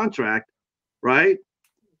with the contract, right?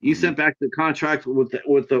 You sent back the contract with half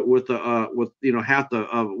with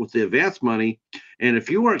the advance money, and if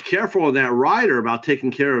you weren't careful with that writer about taking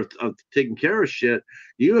care of shit,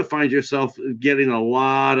 you would find yourself getting a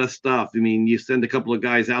lot of stuff. I mean, you send a couple of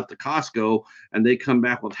guys out to Costco, and they come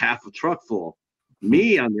back with half a truck full.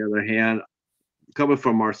 Me, on the other hand, coming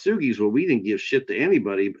from Marsugi's, where we didn't give shit to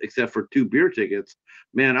anybody except for 2 beer tickets.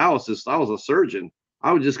 Man, I was a surgeon.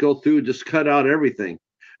 I would just go through, just cut out everything.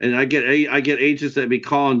 And I get agents that be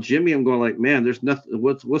calling Jimmy. I'm going like, man, there's nothing.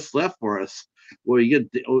 What's left for us? Well, you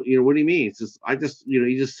get, what do you mean? It's just,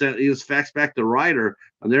 you just fax back the writer,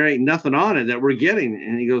 and there ain't nothing on it that we're getting.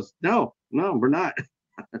 And he goes, no, we're not.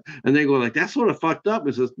 And they go like, that's sort of fucked up.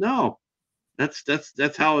 He says, no,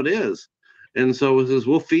 that's how it is. And so it says,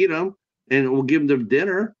 we'll feed them and we'll give them their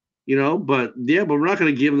dinner, you know. But yeah, but we're not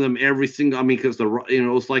going to give them every single. I mean, because it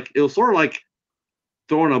was sort of like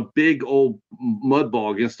throwing a big old mud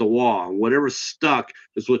ball against the wall. Whatever stuck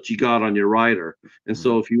is what you got on your rider. And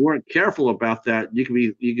so if you weren't careful about that, you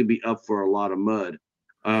could be up for a lot of mud.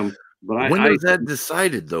 But when was that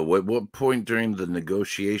decided, though? At what point during the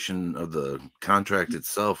negotiation of the contract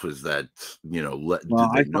itself is that, you know, did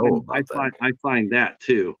they know about that? I find that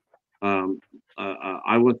too.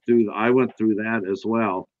 I went through that as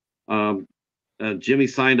well. Jimmy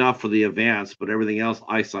signed off for the advance, but everything else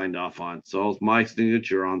I signed off on. So it was my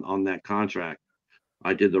signature on that contract.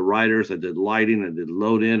 I did the riders, I did lighting, I did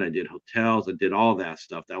load in, I did hotels, I did all that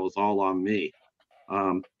stuff. That was all on me.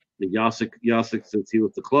 The Yasik, since he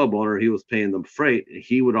was the club owner, he was paying them freight.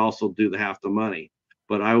 He would also do the half the money,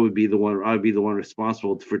 but I would be the one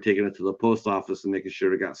responsible for taking it to the post office and making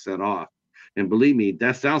sure it got sent off. And believe me,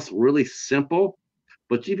 that sounds really simple,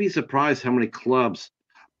 but you'd be surprised how many clubs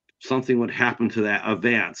something would happen to that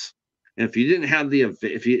advance. And if you didn't have if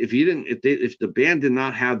the band did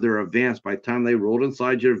not have their advance by the time they rolled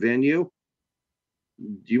inside your venue,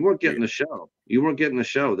 you weren't getting the show. You weren't getting the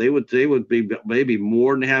show. They would be maybe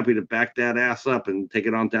more than happy to back that ass up and take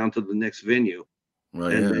it on down to the next venue. Well,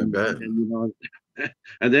 and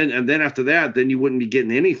then after that, then you wouldn't be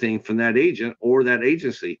getting anything from that agent or that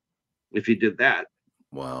agency if you did that.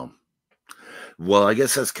 Wow. Well, I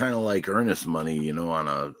guess that's kind of like earnest money, you know, on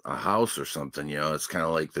a house or something. You know, it's kind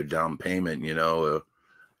of like their down payment. You know,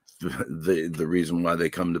 the reason why they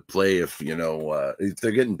come to play, if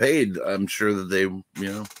they're getting paid, I'm sure that they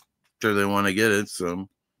want to get it. So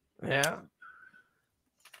yeah.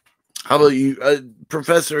 How about you,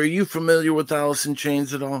 Professor? Are you familiar with Alice in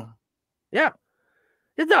Chains at all? Yeah,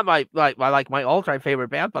 it's not my all-time favorite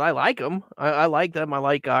band, but I like them. I like them. I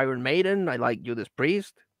like Iron Maiden. I like Judas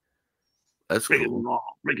Priest. That's cool.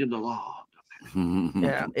 Breaking the law.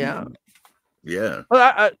 Yeah.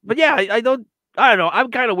 But yeah, I don't know.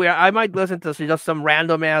 I'm kind of weird. I might listen to just some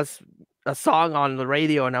random ass a song on the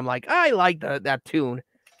radio, and I'm like, I like that tune.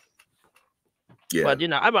 Yeah. But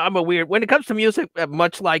I'm a weird when it comes to music.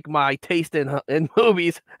 Much like my taste in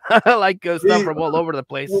movies, I like stuff from all over the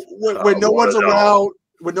place. When no one's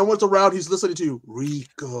around, he's listening to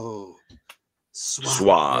Rico.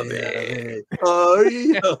 Suave. Like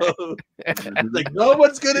no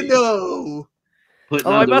one's gonna know.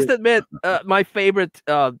 I must admit, my favorite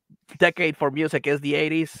decade for music is the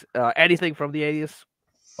 80s. Anything from the 80s.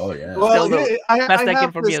 Oh yeah. Well, best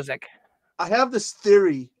decade for music. I have this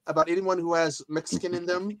theory about anyone who has Mexican in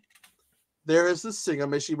them. There is this singer,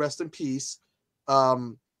 may she rest in peace.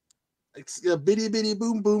 It's Bitty Bitty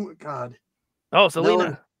Boom Boom. God. Oh,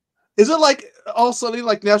 Selena. Is it like all suddenly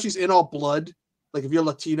like now she's in all blood? Like if you're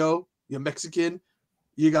Latino, you're Mexican,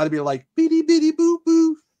 you got to be like bitty bitty boo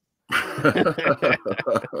boo.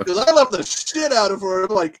 Because I love the shit out of her.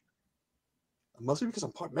 I'm like, it must be because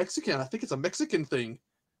I'm part Mexican. I think it's a Mexican thing.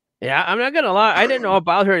 Yeah, I'm not gonna lie. I didn't know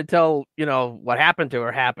about her until what happened to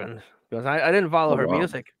her happened because I didn't follow her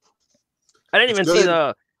music. I didn't even see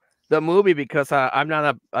the movie because I'm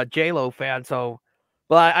not a J-Lo fan. So,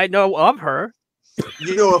 but I know of her.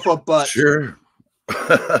 You know of her butt. Sure.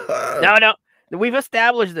 No. We've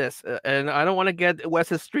established this, and I don't want to get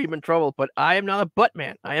Wes's stream in trouble, but I am not a butt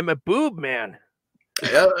man. I am a boob man.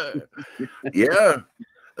 Yeah.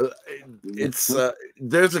 It's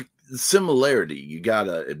there's a similarity. You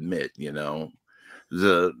gotta admit,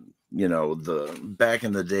 the back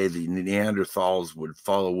in the day, the Neanderthals would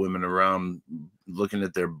follow women around looking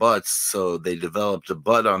at their butts, so they developed a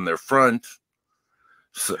butt on their front.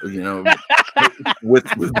 So with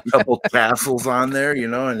a couple tassels on there,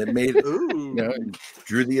 and it made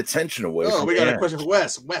drew the attention away. Oh, we got a question for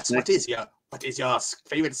Wes. Wes, what is your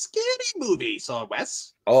favorite scary movie? So,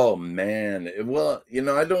 Wes. Oh man, well,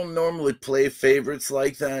 I don't normally play favorites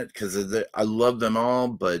like that because I love them all,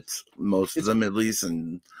 but most of them at least.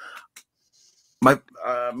 And my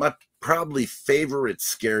probably favorite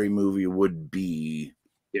scary movie would be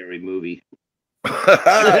Scary Movie.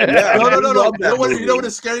 Yeah, no. You know what a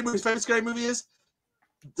scary movie? Favorite scary movie is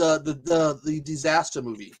the disaster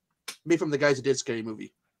movie, made from the guys who did Scary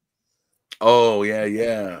Movie. Oh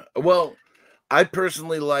yeah. Well, I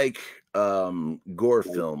personally like gore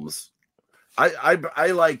films.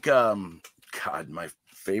 I like God, my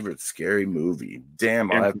favorite scary movie.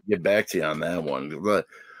 Damn, I'll have to get back to you on that one. But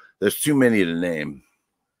there's too many to name.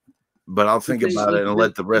 But I'll think about it and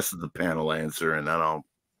let the rest of the panel answer, and then I'll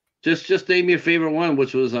just name your favorite one,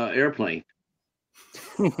 which was Airplane.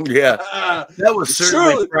 Yeah, that was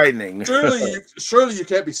certainly frightening. Surely you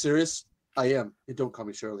can't be serious. I am. And don't call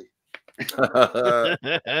me Shirley.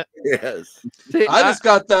 Yes. I just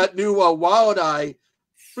got that new Wild Eye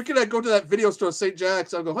Freaking, I go to that video store, St.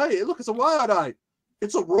 Jack's. I go, hey, look, it's a Wild Eye.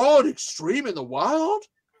 It's a Raw and Extreme in the wild.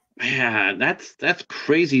 Man, that's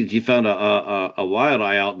crazy that you found a Wild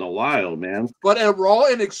Eye out in the wild, man. But a Raw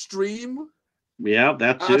and Extreme. Yeah,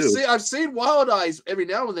 that too. I've seen Wild Eyes every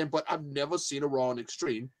now and then, but I've never seen a Raw and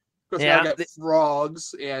Extreme. Because now I got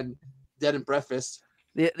Frogs and Dead and Breakfast.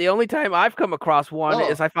 The only time I've come across one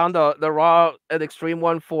is I found the Raw and Extreme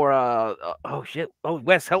one for oh shit. Oh,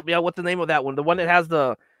 Wes, help me out. What's the name of that one? The one that has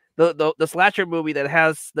the slasher movie that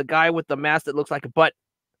has the guy with the mask that looks like a butt.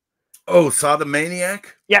 Oh, Saw the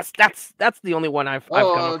Maniac? Yes, that's the only one I've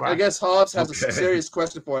come across. I guess Hobbs has a serious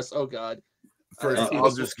question for us. Oh God. First,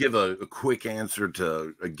 I'll just give a quick answer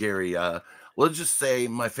to Gary. Let's just say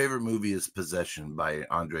my favorite movie is Possession by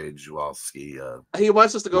Andrei Jawlowski. He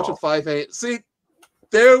wants us to go to 5-8. See,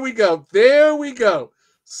 there we go. There we go.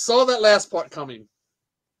 Saw that last part coming.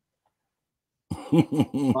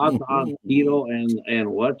 on Tito and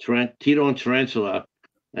what? Tito and Tarantula.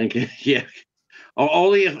 And yeah.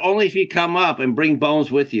 Only if you come up and bring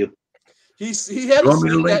Bones with you. He had to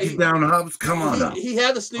sneak that down, Hubs. Come on now. He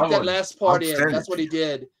had to sneak that last part in. That's what he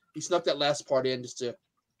did. He snuck that last part in just to.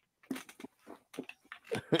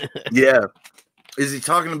 Yeah. Is he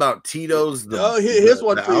talking about Tito's? Here's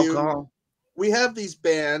one for alcohol? you. We have these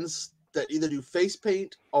bands that either do face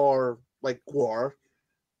paint or like Gwar.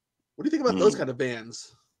 What do you think about those kind of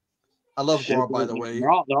bands? I love Gwar, by the way.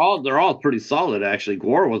 They're all pretty solid, actually.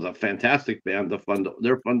 Gwar was a fantastic band. They're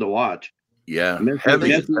fun to watch. Yeah,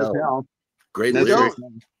 heavy as hell. Great.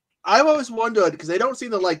 I've always wondered because they don't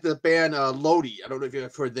seem to like the band Lodi. I don't know if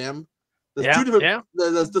you've heard them. There's two different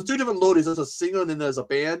Lodis. There's a singer and then there's a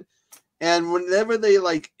band. And whenever they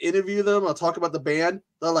like interview them or talk about the band,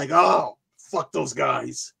 they're like, "Oh, fuck those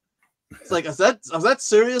guys." It's like, is that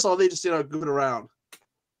serious? Or are they just goofing around?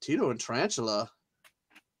 Tito and Tarantula.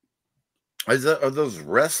 Are those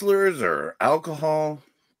wrestlers or alcohol?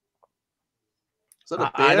 Is that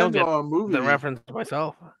a band I don't get or a movie? The reference to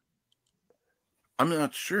myself. I'm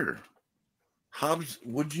not sure. Hobbs,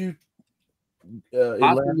 would you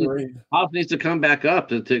elaborate? Hobbs needs to come back up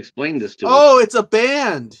to explain this to us. Oh, it's a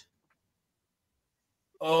band.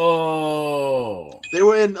 Oh, they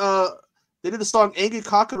were in. They did the song "Angry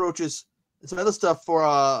Cockroaches" and some other stuff for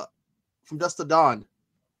from Dust to Dawn.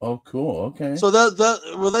 Oh, cool. Okay. So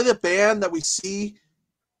were they the band that we see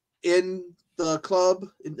in the club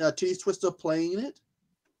in Titty Twister playing it?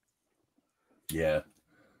 Yeah.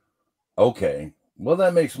 Okay. Well,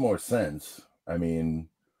 that makes more sense. I mean,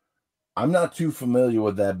 I'm not too familiar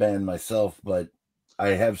with that band myself, but I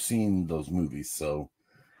have seen those movies, so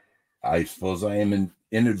I suppose I am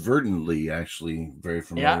inadvertently actually very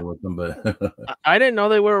familiar with them. But I didn't know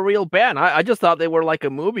they were a real band. I just thought they were like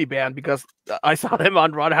a movie band because I saw them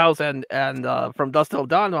on Roadhouse and From Dusk Till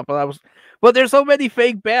Dawn. But there's so many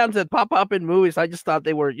fake bands that pop up in movies. I just thought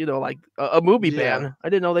they were like a movie band. I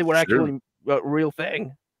didn't know they were actually a real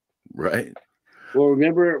thing. Right. Well,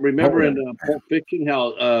 remember in Pulp Fiction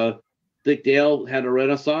how Dick Dale had a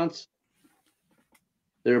renaissance.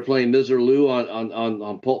 They were playing Ms. Lou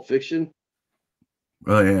on Pulp Fiction.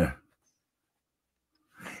 Oh yeah.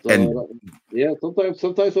 So, and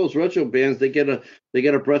sometimes those retro bands they get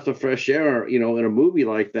a breath of fresh air, in a movie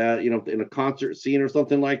like that, in a concert scene or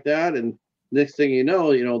something like that, and next thing you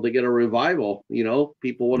know, they get a revival.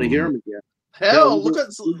 People want to hear them again. Hell, we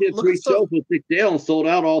did 3 shows with Dick Dale and sold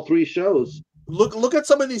out all 3 shows. Look at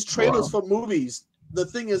some of these trailers for movies. The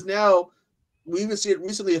thing is now, we even see it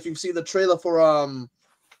recently. If you've seen the trailer for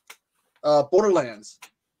Borderlands,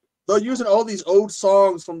 they're using all these old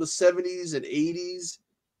songs from the 70s and 80s.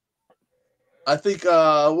 I think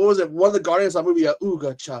what was it? One of the Guardians of the movie,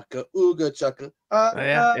 Ooga Chaka, Ooga Chaka.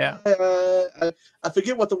 I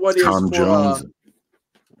forget what the one is. Tom Jones.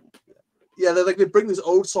 They bring these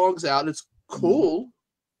old songs out, and it's cool.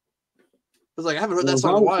 It's like I haven't heard that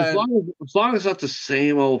song in a while. As long as it's not the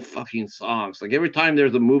same old fucking songs. Like every time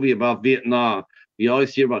there's a movie about Vietnam, you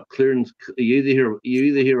always hear about clearance. You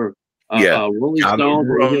either hear Rolling Stones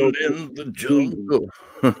or in the jungle.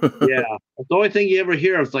 Yeah, that's the only thing you ever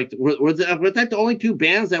hear. It's like were that the only 2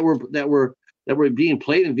 bands that were being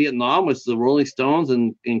played in Vietnam was the Rolling Stones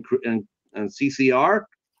and CCR.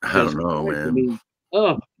 I don't know, man. I mean,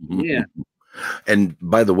 yeah. And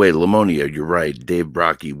by the way, Lamonia, you're right. Dave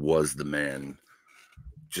Brockie was the man.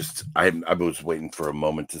 Just I was waiting for a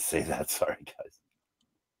moment to say that. Sorry, guys.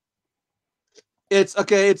 It's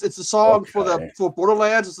okay. It's a song for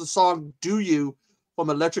Borderlands. It's the song "Do You" from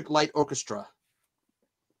Electric Light Orchestra.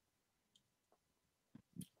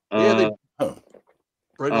 They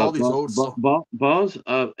bring all these old songs.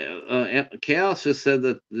 Chaos just said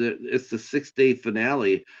that it's the 6-day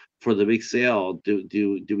finale for the big sale. Do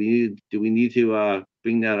we need to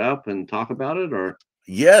bring that up and talk about it, or?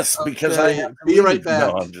 Yes, because I Okay, have to be leave. right back.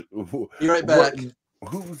 No, I'm just, Be right back.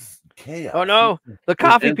 Who's chaos? Oh no, the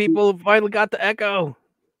coffee And- people finally got the echo.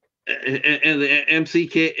 And the MC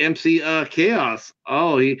Chaos.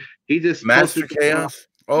 Oh, he just Master posted, Chaos.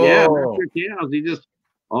 yeah, Oh, Master Chaos. He just,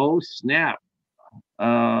 oh snap.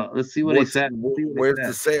 Let's see what he said. Where's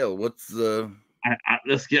the sale? What's the?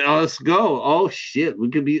 Let's go. Oh shit, we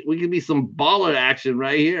could be some baller action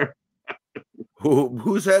right here.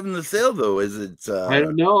 Who's having the sale though? Is it? I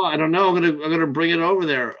don't know. I'm gonna bring it over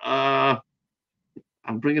there. I'm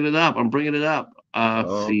bringing it up. See.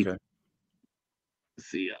 Okay.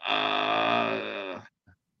 See.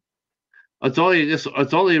 It's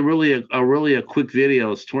only really a quick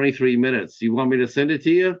video. It's 23 minutes. You want me to send it to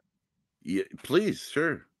you? Yeah, please,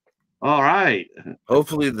 sure. All right.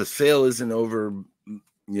 Hopefully the sale isn't over,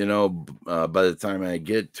 by the time I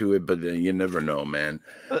get to it, but you never know, man.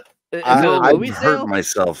 I've hurt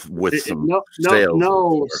myself with some sales.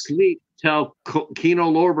 No, sleep till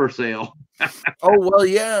Kino Lorber sale. Oh, well,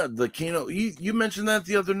 yeah, the Kino. You mentioned that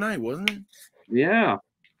the other night, wasn't it? Yeah.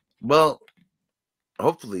 Well,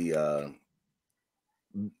 hopefully, I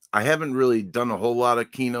haven't really done a whole lot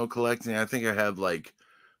of Kino collecting. I think I have like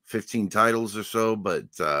 15 titles or so, but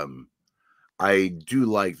I do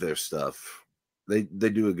like their stuff. They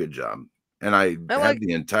do a good job, and I have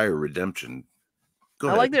the entire Redemption.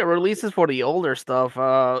 I like their releases for the older stuff.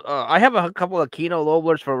 I have a couple of Kino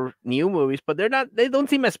Loblers for new movies, but they don't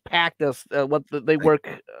seem as packed as what they work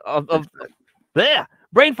of. Yeah,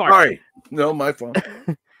 brain fart. Sorry, no, my fault.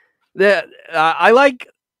 I like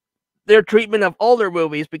their treatment of older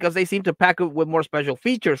movies because they seem to pack it with more special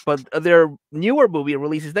features, but their newer movie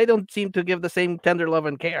releases, they don't seem to give the same tender love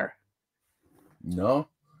and care. No,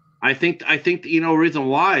 I think reason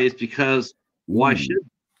why is because why should,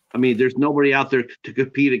 I mean, there's nobody out there to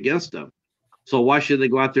compete against them. So why should they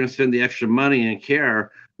go out there and spend the extra money and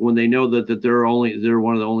care when they know that they're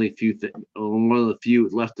one of the few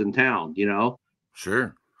left in town,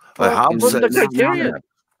 Sure.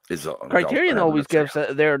 Criterion always gives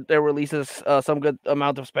their releases some good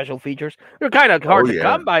amount of special features. They're kind of hard to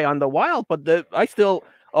come by on the wild, but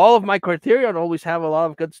all of my Criterion always have a lot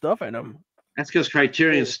of good stuff in them. That's because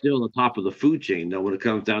Criterion is still on the top of the food chain, though, when it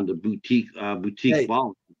comes down to boutique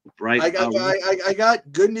volume, right? I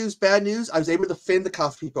got good news, bad news. I was able to fend the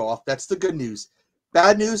coffee people off. That's the good news.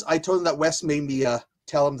 Bad news, I told them that Wes made me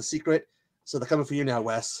tell them the secret, so they're coming for you now,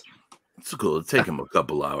 Wes. It's cool. It'll take them a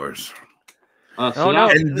couple hours.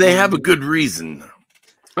 And they have a good reason.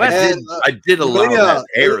 I did allow that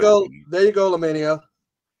there you go, Lamania.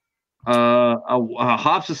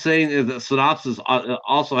 Hops is saying that Synopsis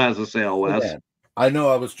also has a sale, Wes. Yeah. I know.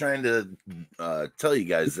 I was trying to tell you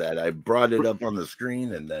guys that. I brought it up on the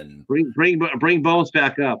screen, and then bring Bones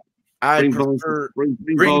back up. Bring Bones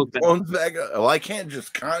back up. Well, I can't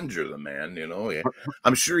just conjure the man,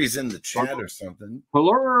 I'm sure he's in the chat or something.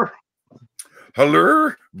 Hello,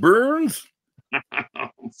 Burns.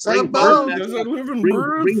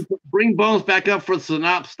 Bring Bones back up for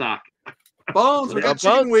Synopsis stock. Bones, we got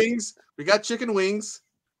chicken wings. We got chicken wings.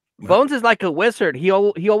 Bones is like a wizard. He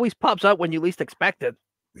always pops up when you least expect it.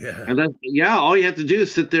 Yeah. And all you have to do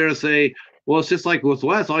is sit there and say, well, it's just like with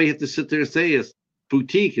Wes. All you have to sit there and say is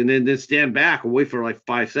boutique, and then stand back and wait for like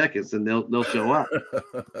 5 seconds, and they'll show up.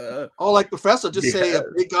 Oh, like Professor, just say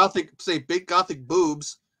big gothic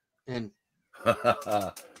boobs, and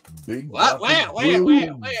big what? Where?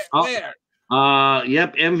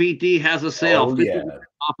 Yep, MVD has a sale. Oh, yeah.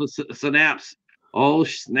 Off of Synapse. Oh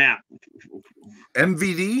snap!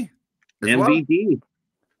 MVD. MVD.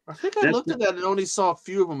 I think I looked at that and only saw a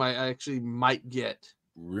few of them I actually might get.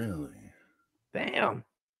 Really? Damn.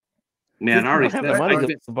 Man, I already have the money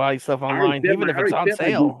to buy stuff online, even if it's on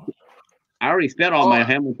sale. I already spent all my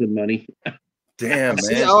Hamilton money. Damn,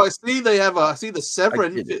 man. I see they have the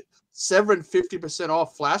Severin 50%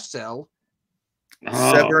 off flash sale.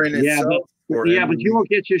 Severin itself. But you won't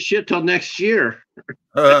get your shit till next year.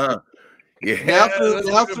 Yeah.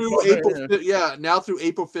 Now through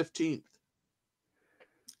April 15th.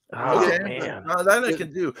 Oh, okay, man. That I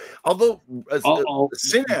can do. Although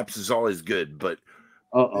Synapse is always good, but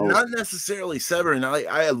not necessarily Severin.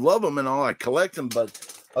 I love them and all. I collect them, but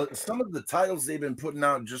some of the titles they've been putting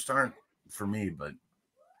out just aren't for me. But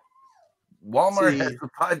Walmart has the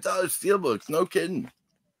 $5 steelbooks. No kidding.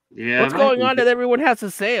 Yeah. What's going on that everyone has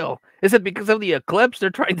a sale? Is it because of the eclipse? They're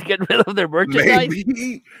trying to get rid of their merchandise?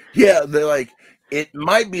 Maybe. Yeah, they're like, it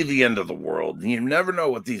might be the end of the world. You never know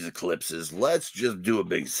what these eclipses. Let's just do a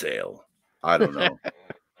big sale. I don't know.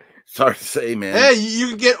 It's hard to say, man. Hey, you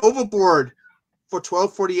can get Overboard for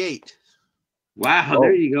 $12.48. Wow,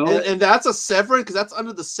 there you go. And that's a Severin because that's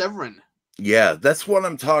under the Severin. Yeah, that's what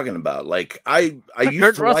I'm talking about. Like I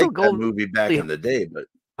used to like that movie back in the day, but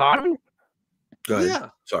go ahead. Yeah.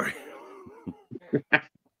 Sorry.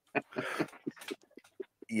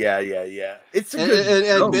 Yeah. It's a good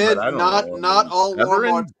film, Ben, but I don't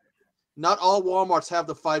know. Not all Walmarts have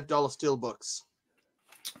the $5 steel books.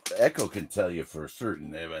 Echo can tell you for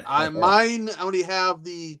certain. Mine only have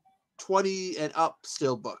the 20 and up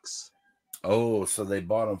steel books. Oh, so they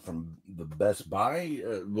bought them from the Best Buy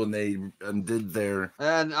when they did their.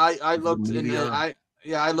 And I looked I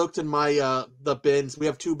looked in my the bins. We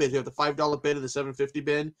have two bins. We have the $5 bin and the $7.50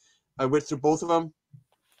 bin. I went through both of them.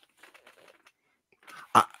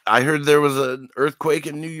 I heard there was an earthquake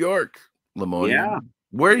in New York, Lamonia. Yeah.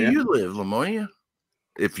 Where do you live, Lamonia?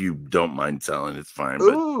 If you don't mind telling, it's fine.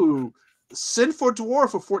 Ooh, Sinful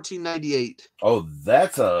Dwarf for $14.98. Oh,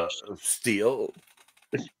 that's a steal.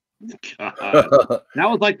 That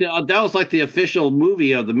was like the official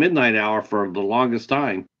movie of the midnight hour for the longest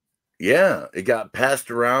time. Yeah, it got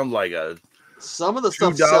passed around like a some of the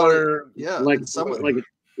stuff $2. Yeah, like a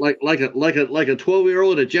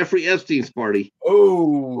 12-year-old at Jeffrey Epstein's party.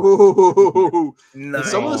 Oh,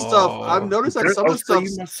 nice. Some of the stuff I've noticed that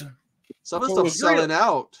some of the stuff selling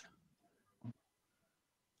out.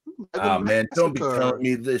 Oh man, don't be telling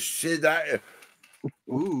me this shit.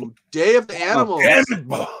 Ooh, Day of the Animals.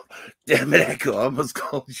 Damn it, Echo. I almost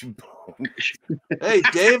called you Bone. Hey,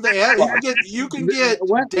 Day of the Animals. You can get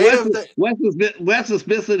Wes is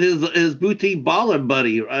missing his boutique baller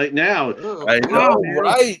buddy right now. I know,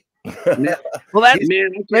 right? Well, that's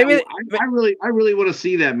maybe. I really want to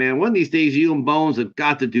see that, man. One of these days, you and Bones have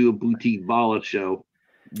got to do a boutique baller show.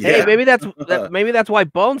 Yeah. Hey, maybe that's why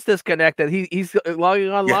Bones disconnected. He's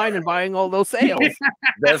logging online and buying all those sales.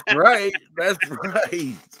 That's right. That's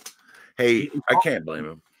right. Hey, I can't blame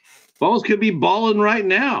him. Bones could be balling right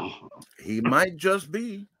now. He might just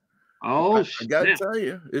be. Oh, I gotta tell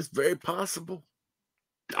you, it's very possible.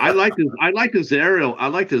 I like this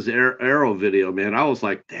arrow video, man. I was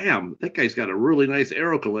like, damn, that guy's got a really nice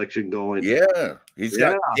arrow collection going. Yeah, he's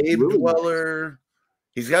got Cave Dweller.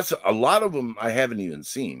 He's got a lot of them I haven't even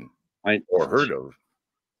seen or heard of.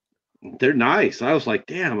 They're nice. I was like,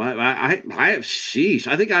 damn, I have sheesh.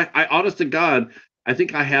 I think I honest to God, I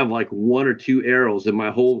think I have like one or two arrows in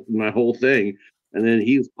my whole thing. And then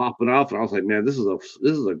he was popping off, and I was like, man, this is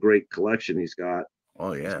a great collection he's got.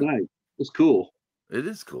 Oh yeah. It's nice. It's cool. It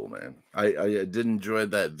is cool, man. I did enjoy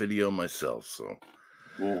that video myself, so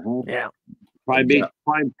yeah. Probably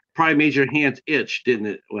made your hands itch, didn't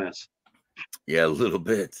it, Wes? Yeah, a little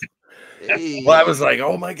bit. Hey. Well, I was like,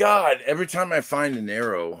 oh my God. Every time I find an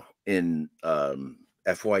arrow in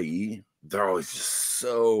FYE, they're always just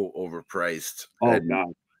so overpriced. Oh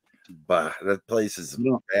God. But that place is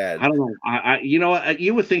bad. I don't know. You know what?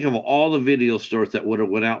 You would think of all the video stores that would have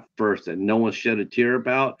went out first and no one shed a tear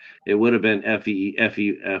about. It would have been FYE.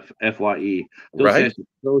 Those guys are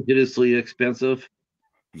so hideously expensive.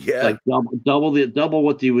 Yeah, like double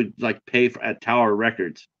what you would like pay for at Tower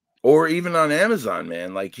Records, or even on Amazon,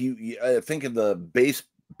 man. Like you I think of the base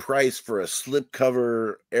price for a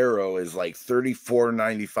slipcover arrow is like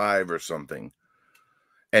 $34.95 or something,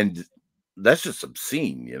 and that's just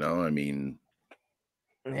obscene, you know. I mean,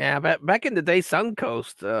 yeah, back in the day,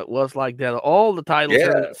 Suncoast was like that. All the titles in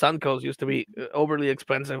Suncoast used to be overly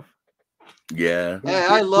expensive. Yeah, hey,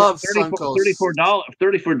 I love Suncoast.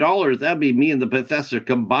 $34. That'd be me and the Bethesda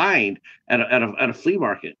combined at a flea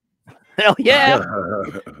market. Hell yeah,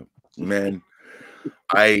 man.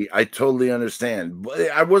 I totally understand.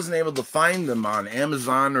 But I wasn't able to find them on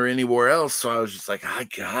Amazon or anywhere else, so I was just like, I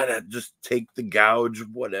gotta just take the gouge,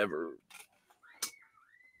 whatever.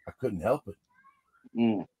 I couldn't help it.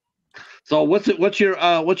 Mm. So what's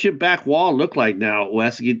your back wall look like now,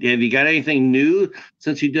 Wes? Have you got anything new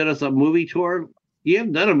since you did us a movie tour? You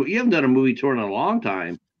haven't done a movie tour in a long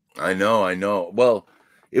time. I know. Well,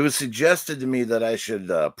 it was suggested to me that I should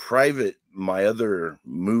private my other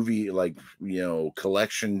movie, like, you know,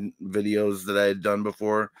 collection videos that I had done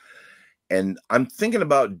before, and I'm thinking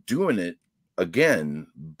about doing it again,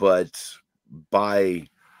 but by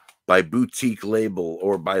boutique label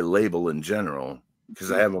or by label in general,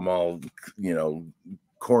 because I have them all, you know,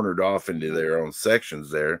 cornered off into their own sections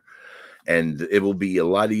there, and it will be a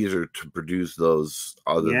lot easier to produce those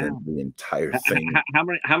other than the entire thing.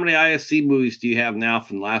 How many ISC movies do you have now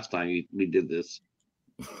from last time we did this?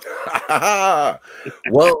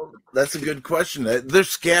 Well, that's a good question. They're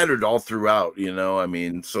scattered all throughout, you know. I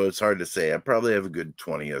mean, so it's hard to say. I probably have a good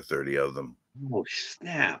 20 or 30 of them. Oh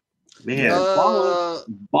snap, man!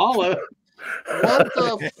 Baller. What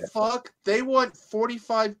the fuck? They want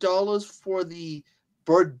 $45 for the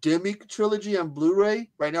Birdemic trilogy on Blu-ray.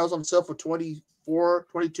 Right now it's on sale for $22.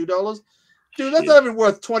 Dude, that's not even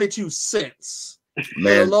worth 22 cents. Man,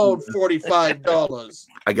 let alone $45.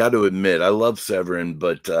 I got to admit, I love Severin,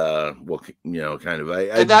 but well, you know, kind of.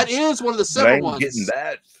 And that is one of the Severin ones. Getting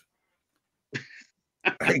that.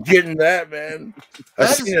 I ain't getting that, man.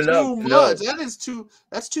 That is too much.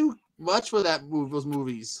 That's too much for that those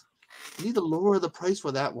movies. You need to lower the price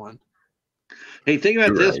for that one. Hey, think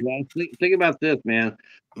about this, man. Think about this, man.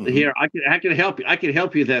 Here, I can help you. I can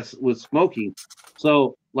help you with smoking.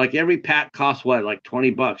 So, like every pack costs what, like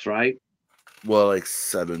 $20, right? Well, like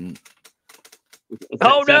 7.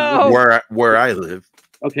 Oh no! Where I live.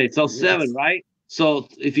 Okay, so 7, right? So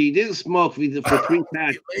if you didn't smoke for 3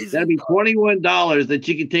 packs, that'd be $21 that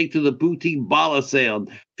you can take to the boutique Bala sale,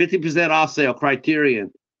 50% off sale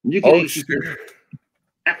Criterion. You can sure.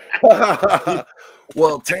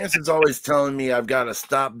 Well, Terrence is always telling me I've got to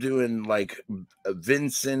stop doing like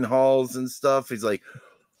Vincent hauls and stuff. He's like,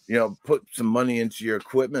 you know, put some money into your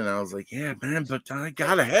equipment. And I was like, yeah, man, but I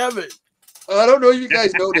gotta have it. I don't know if you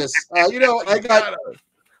guys know this. You know, I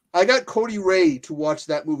got Cody Ray to watch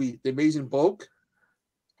that movie, The Amazing Bulk.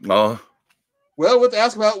 Oh, well, what the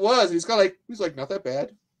ask about was he's like not that bad.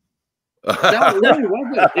 That really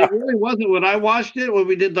wasn't. It really wasn't when I watched it when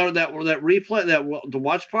we did that replay the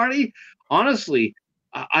watch party. Honestly,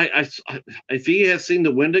 if he has seen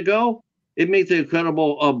the Wendigo, it made the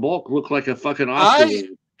Incredible Bulk look like a fucking Oscar movie.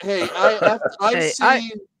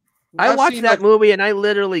 I watched that movie and I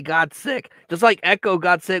literally got sick. Just like Echo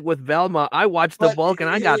got sick with Velma, I watched The Bulk and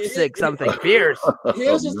I got sick. Something fierce.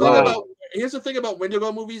 Here's the thing about Wendigo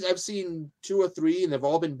movies. I've seen 2 or 3 and they've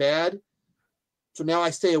all been bad. So now I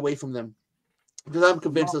stay away from them because I'm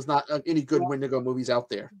convinced there's not any good Wendigo movies out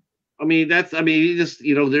there. I mean, there's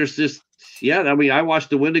just, I mean, I watched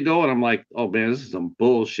the Wendigo and I'm like, oh man, this is some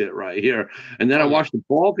bullshit right here. And then I watched the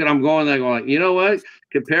Bulk and I'm going, you know what?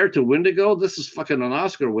 Compared to Wendigo, this is fucking an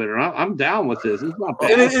Oscar winner. I'm down with this. It's not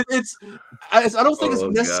bad. I don't think it's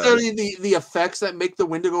necessarily the effects that make the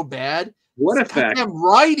Wendigo bad. What effects?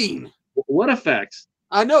 Writing. What effects?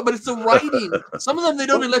 I know, but it's the writing. Some of them they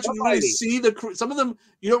don't even let you really see some of them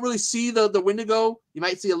you don't really see the Wendigo. You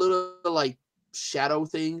might see a little like shadow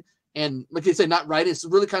thing, and like you say, not writing. It's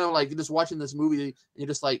really kind of like you're just watching this movie and you're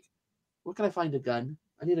just like, where can I find a gun?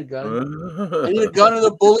 I need a gun. I need a gun and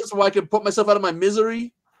a bullet so I can put myself out of my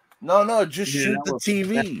misery. No, just shoot the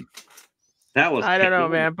TV. That was I don't know,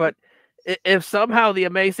 man, but if somehow The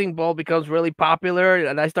Amazing Bulk becomes really popular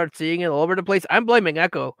and I start seeing it all over the place, I'm blaming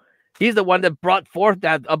Echo. He's the one that brought forth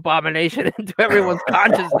that abomination into everyone's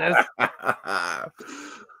consciousness. I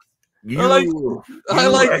like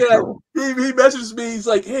that. He messages me. He's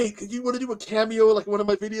like, "Hey, could you want to do a cameo like one of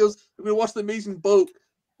my videos? I'm gonna watch The Amazing Bulk."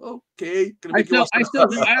 Okay. I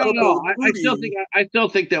don't know. I still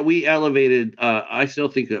think that we elevated. I still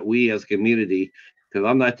think that we as a community, because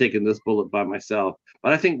I'm not taking this bullet by myself,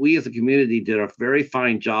 but I think we as a community did a very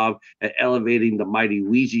fine job at elevating the mighty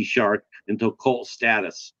Ouija shark into cult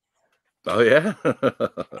status. Oh yeah.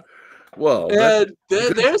 Well, and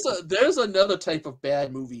there's another type of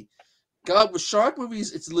bad movie. God, with shark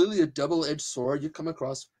movies, it's literally a double-edged sword. You come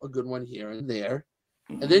across a good one here and there,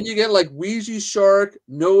 and then you get like Ouija shark,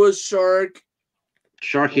 Noah's shark,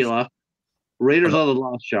 Sharkula, Raiders of the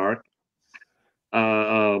Lost Shark.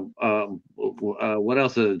 What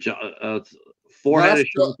else? Four-headed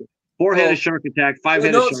shark. Four-headed shark attack.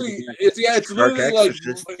 Five-headed shark attack. It's literally like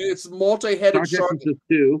it's multi-headed shark.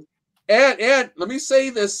 Too. And let me say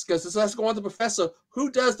this because this has to go on to the professor.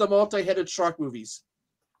 Who does the multi-headed shark movies?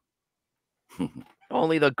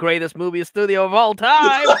 Only the greatest movie studio of all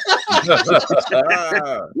time.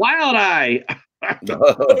 Wild Eye.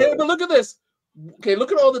 Okay, but look at this. Okay,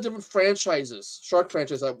 look at all the different franchises, shark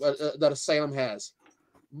franchises that Asylum has.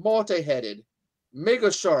 Multi-headed,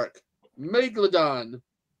 Mega Shark, Megalodon.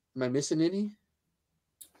 Am I missing any?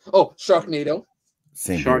 Oh, Sharknado.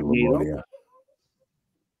 Sharknado. Yeah.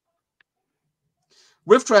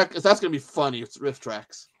 Riff Track, that's going to be funny. It's Riff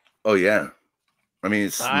Tracks. Oh, yeah. I mean,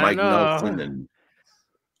 it's Mike Nelson and...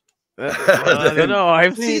 I don't know.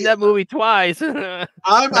 I've seen that movie twice. I'm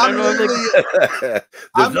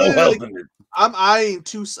eyeing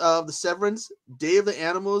 2 of the Severance, Day of the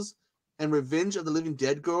Animals, and Revenge of the Living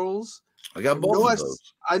Dead Girls. I got both of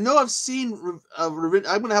those. I know I've seen Revenge.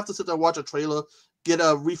 I'm going to have to sit there and watch a trailer, get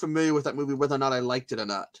re-familiar with that movie, whether or not I liked it or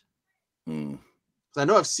not. I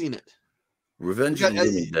know I've seen it. Revenge of the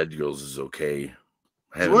Living Dead Girls is okay.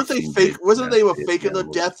 Weren't they fake? Wasn't they were faking the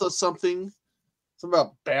death or something? Something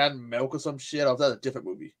about bad milk or some shit. Or was that a different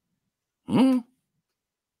movie?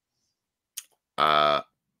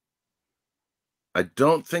 I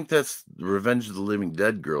don't think that's Revenge of the Living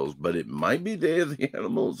Dead girls, but it might be Day of the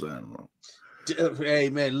Animals. I don't know. Hey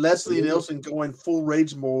man, Leslie Nielsen going full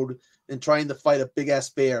rage mode and trying to fight a big ass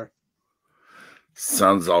bear.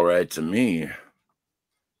 Sounds all right to me.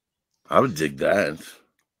 I would dig that.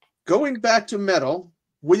 Going back to metal,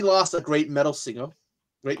 we lost a great metal singer,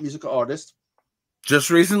 great musical artist. Just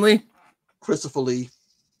recently? Christopher Lee.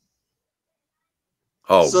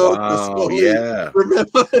 Oh, so wow. Yeah.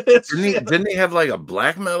 Remember didn't he have like a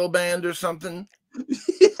black metal band or something?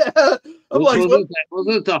 Yeah. Wasn't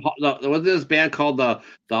this band called the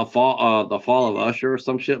Fall of Usher or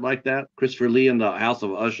some shit like that? Christopher Lee and the House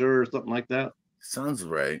of Usher or something like that? Sounds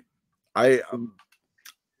right.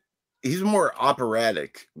 He's more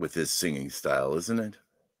operatic with his singing style, isn't it?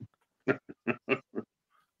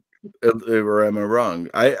 Or am I wrong?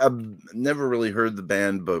 I've never really heard the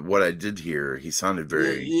band, but what I did hear, he sounded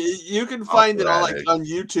very. You can find operatic. It on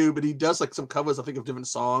YouTube, and he does like some covers, I think, of different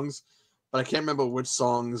songs, but I can't remember which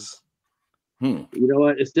songs. You know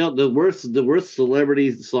what? It's still the worst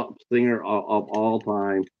celebrity singer of all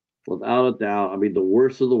time, without a doubt. I mean, the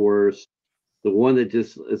worst of the worst. The one that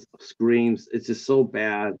just screams. It's just so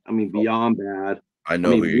bad. I mean, beyond bad. I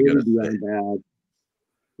know who you're really gonna say. Bad.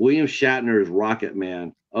 William Shatner is Rocket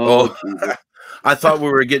Man. I thought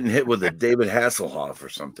we were getting hit with a David Hasselhoff or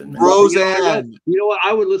something. Man. Roseanne. You know what?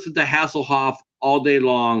 I would listen to Hasselhoff all day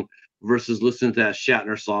long versus listening to that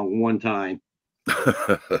Shatner song one time.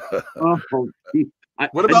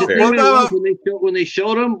 What about when they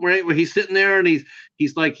showed him right where he's sitting there and he's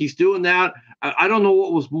doing that? I don't know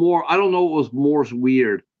what was more. I don't know what was more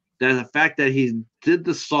weird, that the fact that he did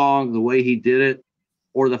the song the way he did it,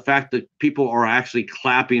 or the fact that people are actually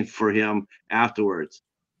clapping for him afterwards.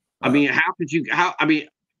 I mean, could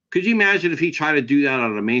you imagine if he tried to do that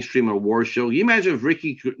on a mainstream award show? Can you imagine if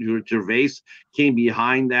Ricky Gervais came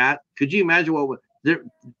behind that? Could you imagine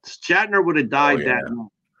Shatner would have died that night?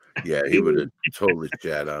 Yeah, he would have totally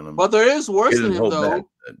shat on him. But there is worse than him, though.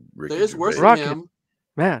 There is worse than him.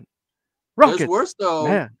 Man. There's worse, though.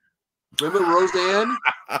 Man. Remember Roseanne?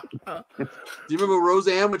 Do you remember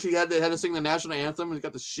Roseanne when she had to sing the national anthem and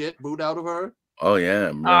got the shit booed out of her? Oh,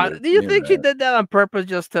 yeah. Do you think she did that on purpose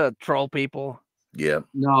just to troll people? Yeah.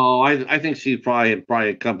 No, I think she probably had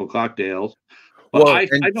a couple cocktails. But well, I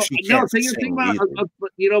don't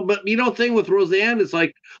thing with Roseanne is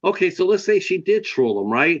like, okay, so let's say she did troll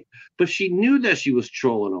him, right? But she knew that she was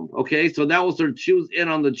trolling him. Okay, so that was she was in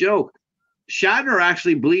on the joke. Shatner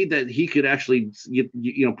actually believed that he could actually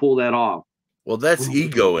pull that off. Well, that's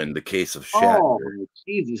ego in the case of Shatner. Oh,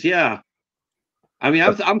 Jesus, yeah. I mean,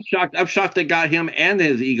 I'm shocked. I'm shocked they got him and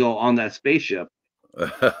his ego on that spaceship. Yeah,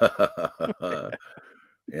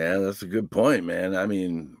 that's a good point, man. I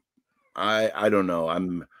mean, I don't know.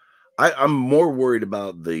 I'm more worried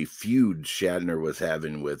about the feud Shatner was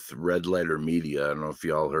having with Red Letter Media. I don't know if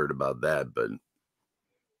y'all heard about that, but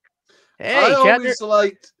hey,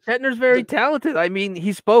 Shatner's very talented. I mean,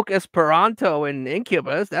 he spoke Esperanto in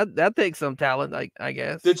Incubus. That takes some talent, I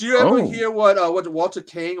guess. Did you ever hear what Walter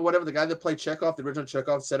King or whatever, the guy that played Chekhov, the original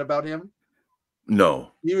Chekhov, said about him?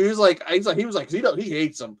 No. He was like he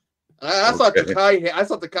hates him. I thought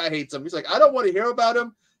the guy hates him. He's like, I don't want to hear about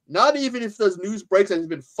him. Not even if there's news breaks that he's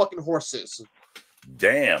been fucking horses.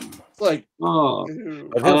 Damn. It's like, I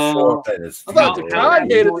thought the guy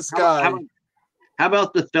hated this guy. How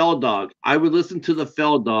about the Fell Dog? I would listen to the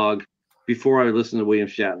Fell Dog before I listen to William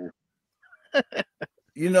Shatner.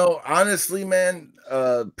 Honestly, man,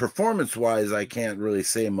 performance-wise, I can't really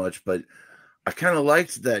say much, but I kind of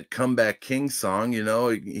liked that Comeback King song. He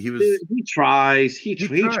tries. He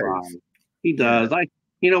tries. He does.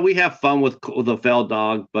 We have fun with the Fell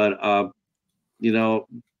Dog, but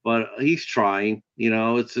but he's trying.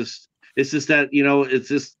 It's just that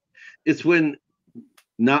it's when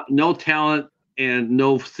no talent and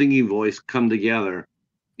no singing voice come together.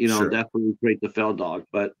 Sure. That's when we create the Fell Dog.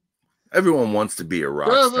 But everyone wants to be a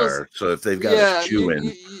rock star, so if they've got a shoe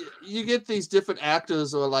in, you get these different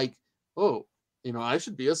actors who are like, oh, I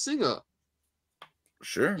should be a singer.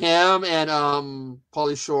 Sure. Him and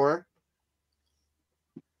Pauly Shore.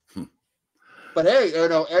 But hey,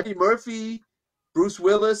 Eddie Murphy, Bruce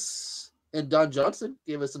Willis, and Don Johnson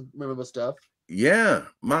gave us some memorable stuff. Yeah,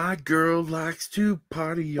 my girl likes to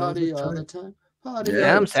party all the time.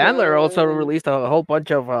 Adam Sandler also released a whole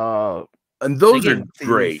bunch of and those are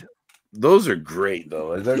great. Those are great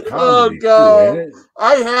though. Oh god, too,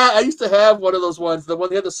 I used to have one of those ones. The one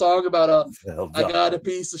that had the song about I got a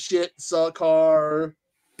piece of shit car.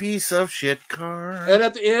 Piece of shit car. And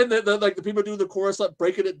at the end, the people do the chorus, like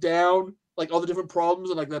breaking it down, like all the different problems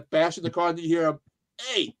and like that bashing the car, and you hear them,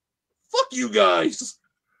 hey, Fuck you guys.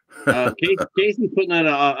 Casey's putting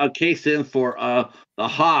out a case in for the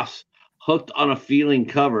Hoffs hooked on a feeling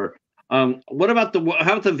cover. What about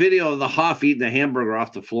how about the video of the Hoff eating the hamburger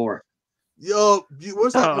off the floor? Yo,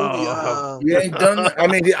 where's that movie? You ain't done that. I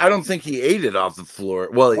mean, I don't think he ate it off the floor.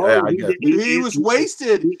 Well, I guess he was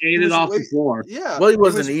wasted. He ate it off the floor. Yeah. Well, he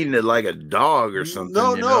wasn't eating it like a dog or something.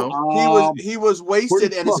 No. He was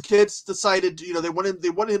wasted, and his kids decided, they wanted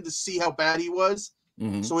him to see how bad he was.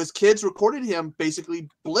 Mm-hmm. So his kids recorded him basically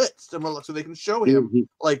blitzed him so they can show him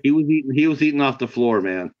he was eating off the floor,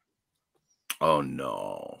 man. Oh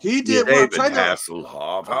no, he did. David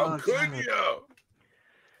Hasselhoff, how could you?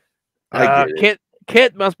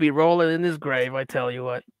 Kit must be rolling in his grave. I tell you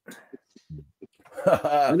what.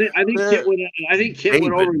 I think Kit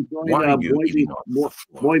would over enjoy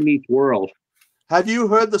Boy Meets World. Have you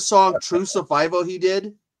heard the song "True Survival"? He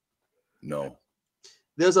did. No.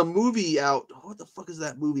 There's a movie out. What the fuck is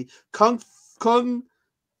that movie? Kung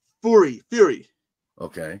Fury.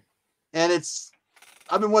 Okay. And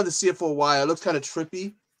I've been wanting to see it for a while. It looks kind of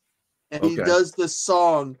trippy. And he does this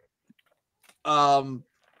song called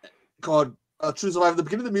True Survival. The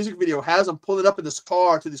beginning of the music video has him pulling up in this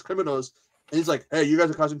car to these criminals. And he's like, hey, you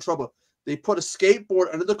guys are causing trouble. They put a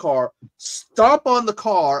skateboard under the car, stomp on the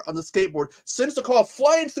car on the skateboard, sends the car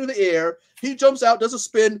flying through the air. He jumps out, does a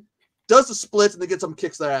spin, does the splits, and then gets them,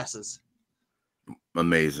 kicks their asses.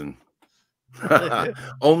 Amazing.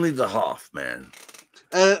 Only the Hoff, man.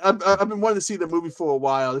 And I've been wanting to see the movie for a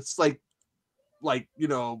while. It's like one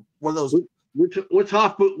of those. Which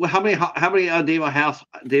Hoff? How many David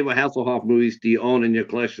Hasselhoff movies do you own in your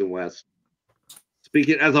collection, Wes?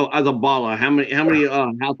 Speaking as a baller, how many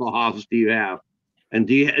Hasselhoffs do you have? And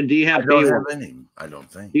do you have? I don't have any. I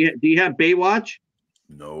don't think. Do you have Baywatch?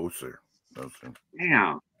 No, sir. No, sir.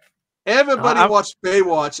 Yeah. Everybody watched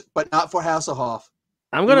Baywatch, but not for Hasselhoff.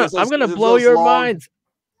 I'm gonna blow your minds.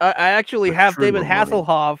 I actually have David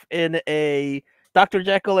Hasselhoff in a Dr.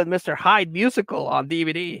 Jekyll and Mr. Hyde musical on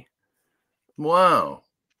DVD. Wow.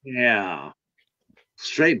 Yeah. That's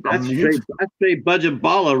straight budget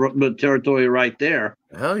baller territory right there.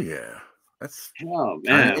 Hell yeah. That's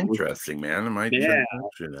interesting, man. I might I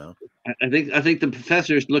think the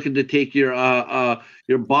professor's looking to take your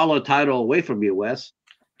baller title away from you, Wes.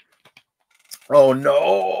 Oh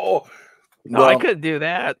no. No, I couldn't do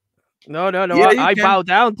that. No. Yeah, I bow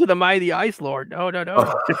down to the mighty Ice Lord. No.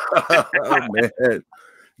 Oh, man.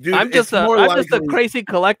 Dude, I'm just a crazy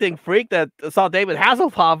collecting freak that saw David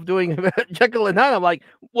Hasselhoff doing Jekyll and Hyde. I'm like,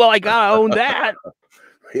 well, I gotta own that.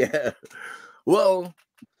 Yeah. Well,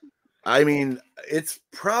 I mean, it's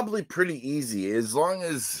probably pretty easy as long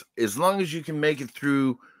as you can make it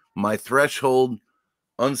through my threshold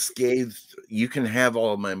unscathed. You can have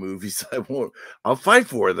all of my movies. I'll fight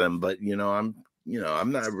for them, but I'm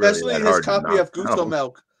not really. Especially his copy of Goose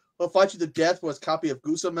Milk. He'll fight you to death with his copy of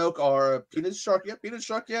Goose Milk or Peanut Shark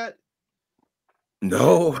yet?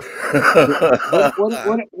 No.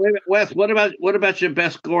 Wes, what about your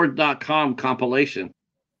bestgore.com compilation?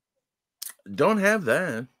 Don't have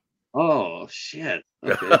that. Oh shit.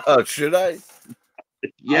 Okay. Should I?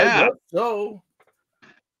 Yeah. I so.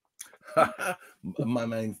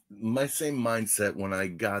 my same mindset when I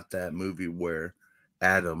got that movie where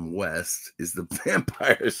Adam West is the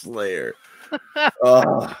vampire slayer.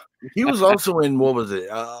 He was also in, what was it?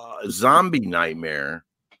 Zombie Nightmare.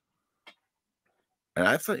 And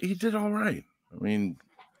I thought he did all right. I mean,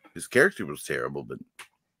 his character was terrible, but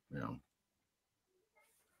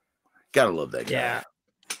gotta love that guy. Yeah.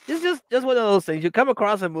 It's just one of those things. You come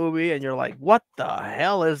across a movie and you're like, what the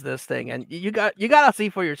hell is this thing? And you gotta see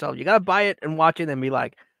for yourself. You gotta buy it and watch it and be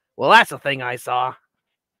like, well, that's the thing I saw.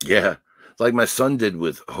 Yeah. Like my son did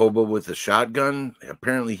with Hobo with a Shotgun.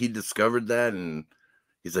 Apparently he discovered that and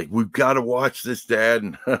he's like, we've got to watch this, Dad.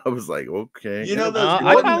 And I was like, okay.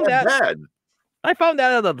 I found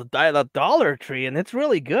that at the Dollar Tree, and it's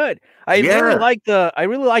really good. I really like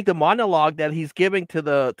the monologue that he's giving to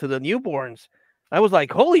the newborns. I was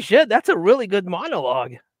like, holy shit, that's a really good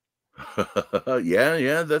monologue.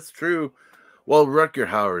 Yeah, that's true. Well, Rutger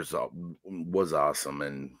Hauer was awesome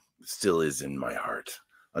and still is in my heart.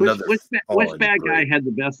 Which bad guy had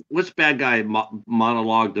the best? Which bad guy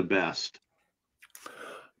monologued the best?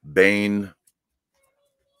 Bane.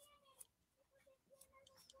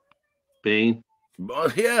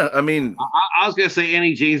 Yeah, I mean, I was gonna say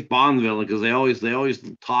any James Bond villain because they always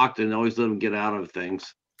talked and always let him get out of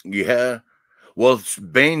things. Yeah, well,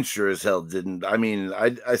 Bane sure as hell didn't. I mean,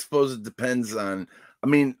 I suppose it depends on. I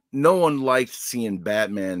mean, no one liked seeing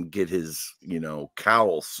Batman get his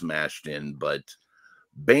cowl smashed in, but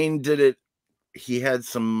Bane did it. He had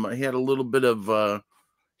a little bit of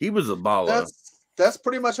He was a baller. That's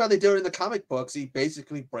pretty much how they do it in the comic books. He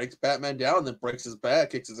basically breaks Batman down and then breaks his back,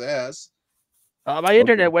 kicks his ass. My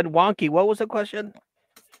internet went wonky. What was the question?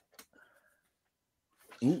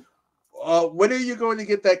 When are you going to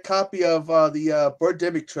get that copy of the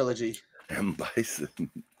Birdemic trilogy? M. Bison.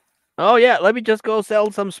 Oh yeah, let me just go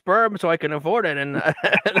sell some sperm so I can afford it, and,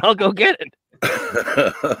 and I'll go get it.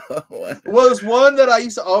 Well, there's one that I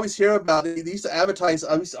used to always hear about. They used to advertise.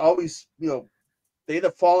 I used to always, they ended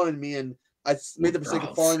up following me, and I made the mistake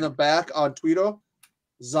of following them back on Twitter.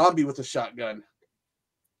 Zombie with a shotgun.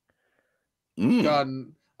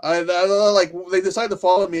 Gun. I like they decided to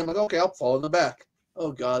follow me. I'm like, okay, I'll follow them back.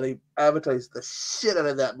 Oh god, they advertised the shit out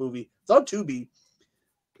of that movie. It's on Tubi.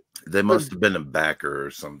 They must have been a backer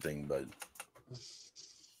or something, but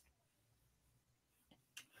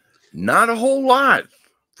not a whole lot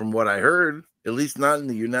from what I heard, at least not in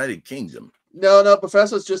the United Kingdom. No,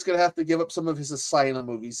 Professor's just going to have to give up some of his asylum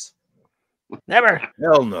movies. Never.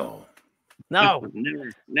 Hell no. No.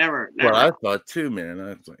 Never. Well, I thought too, man. I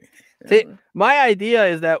was like, see, my idea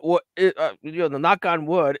is that the knock on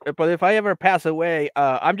wood, but if I ever pass away,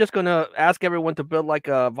 I'm just going to ask everyone to build like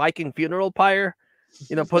a Viking funeral pyre.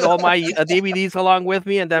 Put all my DVDs along with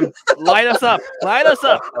me, and then light us up. Light us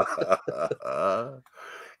up.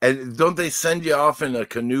 And don't they send you off in a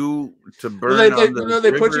canoe to burn?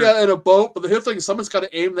 They put you out in a boat, but the thing is, someone's got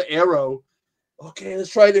to aim the arrow. Okay, let's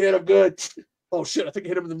try to hit him good. Oh shit! I think I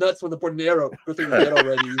hit him in the nuts when they put an arrow. Good thing we're dead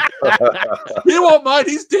already. He won't mind.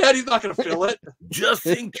 He's dead. He's not going to feel it. Just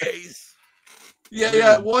in case.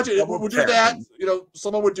 Yeah. Watch it. We'll do that.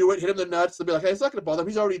 Someone would do it. Hit him in the nuts. They'll be like, "Hey, it's not going to bother him.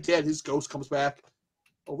 He's already dead." His ghost comes back.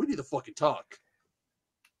 Oh, we need to fucking talk.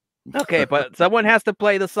 Okay, but someone has to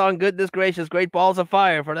play the song "Goodness Gracious, Great Balls of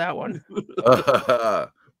Fire" for that one.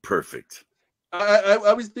 Perfect.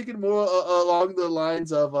 I was thinking more along the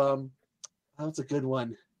lines of that's a good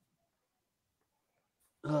one.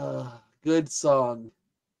 Good song.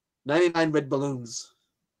 99 Red Balloons.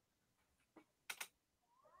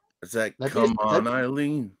 Is that Come On,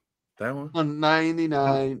 Eileen? That one? On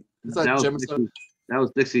 99. That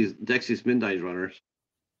was Dixie's Midnight Runners.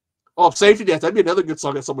 Oh, Safety Net. That'd be another good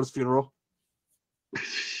song at someone's funeral.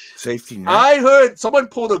 Safety Net. I heard someone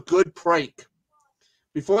pulled a good prank.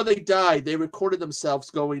 Before they died, they recorded themselves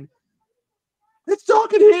going, "It's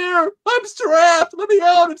dark in here. I'm strapped. Let me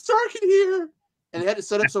out. It's dark in here." And they had to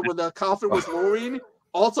set up so when the coffin was lowering,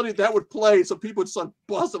 all of a sudden that would play, so people would start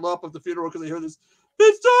busting up at the funeral because they heard this.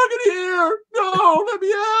 "It's dark in here. No, let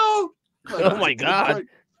me out." Like, oh my god,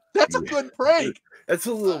 that's a good prank. That's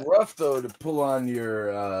a little rough though to pull on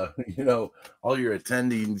your, all your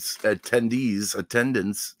attendance at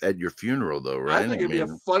your funeral though, right? I think it'd be a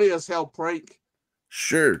funny as hell prank.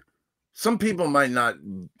 Sure, some people might not,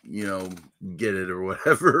 get it or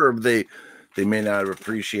whatever, or they may not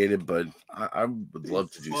appreciate it, but I would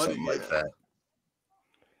love to do something like that.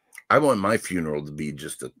 I want my funeral to be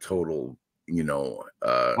just a total,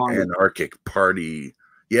 anarchic party.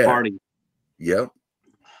 Yeah. Party. Yep.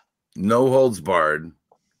 No holds barred.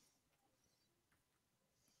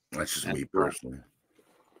 That's just me personally.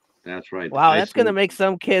 That's right. Wow, that's going to make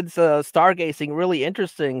some kids stargazing really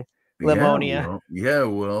interesting. Limonia. Yeah,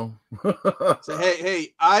 well. So,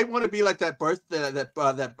 hey, I want to be like that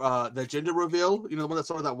that gender reveal. The one that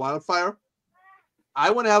started that wildfire. I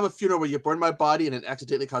want to have a funeral where you burn my body and it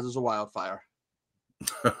accidentally causes a wildfire.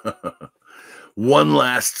 One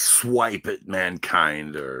last swipe at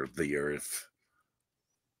mankind or the earth.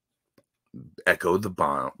 Echo the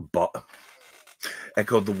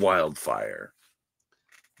wildfire.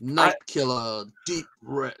 Night Killer, deep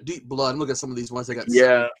blood. Look at some of these ones I got.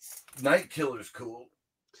 Yeah, Night Killer's cool.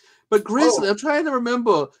 But Grizzly, I'm trying to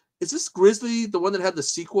remember. Is this Grizzly the one that had the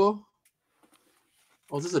sequel?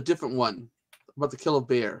 Or is this a different one about the killer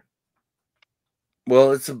bear?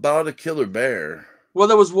 Well, it's about a killer bear. Well,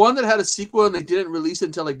 there was one that had a sequel and they didn't release it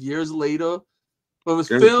until like years later. But it was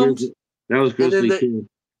filmed. That was Grizzly too.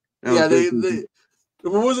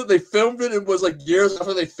 What was it? They filmed it. It was like years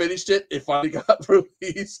after they finished it. It finally got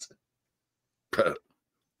released.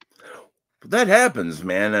 That happens,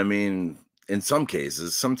 man. I mean, in some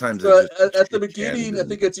cases, sometimes. But at the beginning, I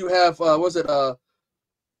think you have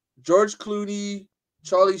George Clooney,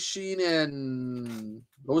 Charlie Sheen, and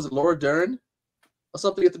Laura Dern, or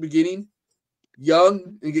something at the beginning.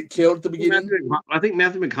 Young and get killed at the beginning. I think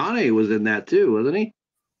Matthew McConaughey was in that too, wasn't he?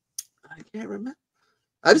 I can't remember.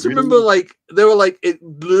 I just remember they were it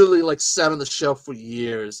literally sat on the shelf for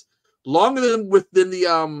years, longer than within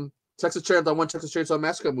the Texas Chainsaw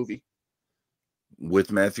Massacre movie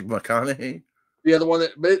with Matthew McConaughey. Yeah, the one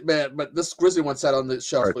but this Grizzly one sat on the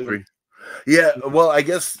shelf. Yeah, well, I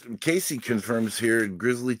guess Casey confirms here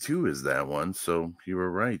Grizzly 2 is that one, so you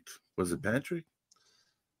were right. Was it Patrick?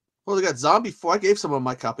 Well, they got Zombie 4. I gave someone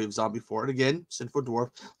my copy of Zombie 4. And again, Sinful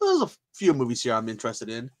Dwarf. There's a few movies here I'm interested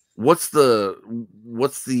in. What's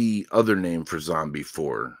the other name for Zombie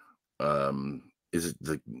 4? Is it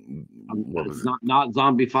the what was it? Not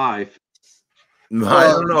Zombie 5? No, I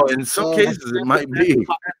don't know. In some cases, it might be.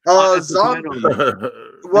 Zombie.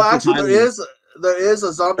 Well, actually, there is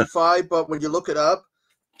a Zombie 5, but when you look it up,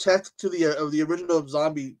 text to the original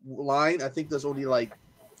Zombie line, I think there's only like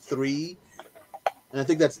 3, and I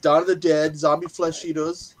think that's Dawn of the Dead, Zombie Flesh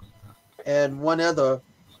Eaters, and one other.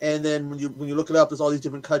 And then when you look it up, there's all these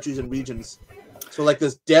different countries and regions. So like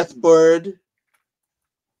this Deathbird.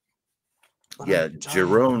 Yeah,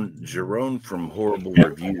 Jerome from Horrible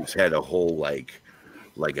Reviews had a whole like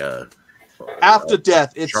a After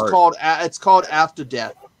Death. It's chart. called After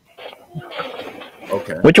Death.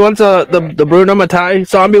 Okay. Which one's the Bruno Mattei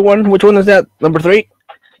zombie one? Which one is that? Number 3?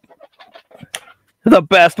 The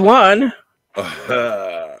best one.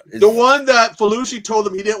 The one that Felucci told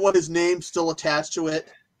him he didn't want his name still attached to it.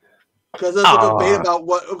 Because there's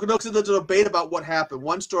a debate about what happened.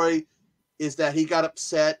 One story is that he got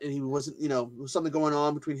upset and he wasn't, there was something going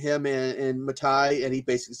on between him and Mattei, and he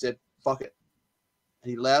basically said, fuck it. And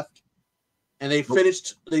he left. And they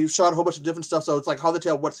shot a whole bunch of different stuff, so it's like hard to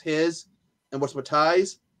tell what's his and what's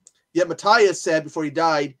Mattei's. Yet Mattei has said before he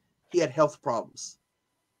died, he had health problems.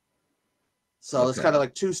 So it's kind of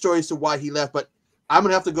like 2 stories to why he left, but I'm going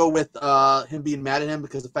to have to go with him being mad at him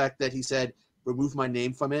because of the fact that he said, remove my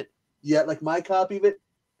name from it. Yet, like my copy of it,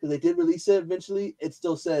 because they did release it eventually, it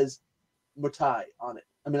still says Mattei on it.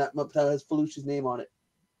 I mean, Mattei has Felucci's name on it.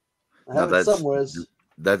 I have it somewhere.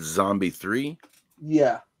 That's Zombie 3?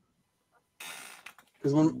 Yeah.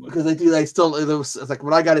 Because it's like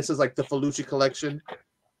when I got it, says like the Felucci collection.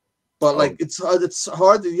 But like it's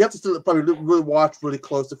hard. You have to still probably really watch really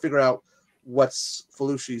close to figure out what's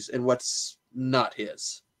Felucci's and what's not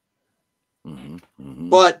his. Mm-hmm, mm-hmm.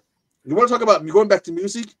 But you want to talk about going back to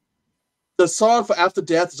music? The song for After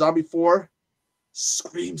Death, Zombie 4,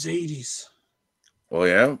 screams 80s. Oh,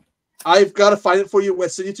 yeah? I've got to find it for you,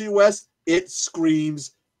 West. Send it to you, West. It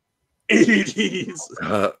screams 80s.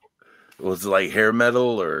 Was it like hair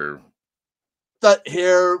metal or? That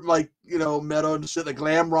hair, like, metal and shit, the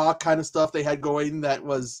glam rock kind of stuff they had going that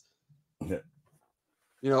was,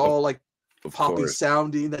 all like poppy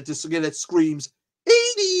sounding that just, again, it screams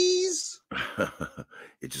 80s.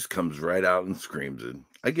 It just comes right out and screams it.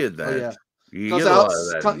 I get that. Oh, yeah. You comes get out, a lot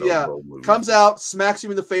of that comes out, smacks you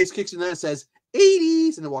in the face, kicks you in there, and says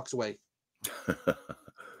 80s, and then walks away.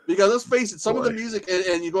 Because let's face it, some of the music,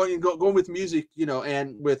 and you're going with music,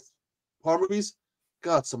 and with horror movies,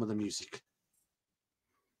 God, some of the music.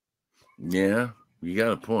 Yeah, you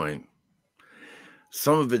got a point.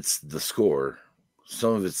 Some of it's the score,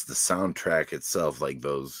 some of it's the soundtrack itself, like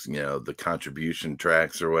those, the contribution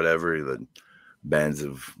tracks or whatever that bands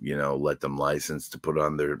have, let them license to put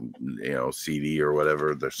on their, CD or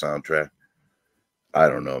whatever, their soundtrack. I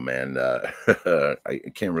don't know, man. I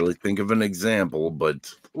can't really think of an example,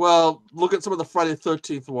 but well, look at some of the Friday the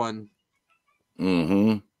 13th one.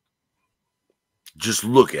 Mm-hmm. Just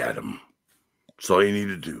look at them. That's all you need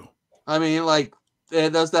to do. I mean, like,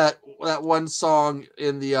 it does that one song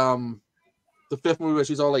in the 5th movie where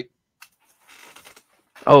she's all like,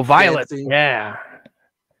 oh, Violet, dancing. Yeah.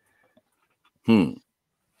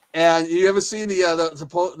 And you ever seen they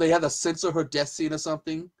had to censor her death scene or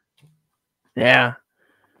something? Yeah.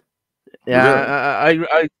 I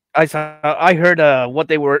heard what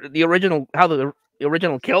they were how the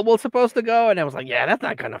original kill was supposed to go, and I was like, yeah, that's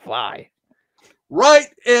not gonna fly. Right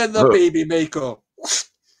in the baby maker.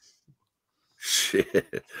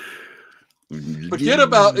 Shit. Forget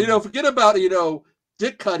about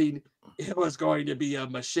dick cutting. It was going to be a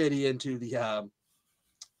machete into the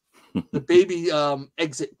baby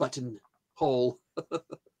exit button hole.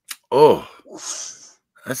 Oh,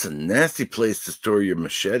 that's a nasty place to store your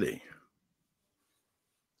machete.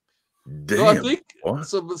 Damn. So I think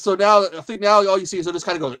so now I think now all you see is they're just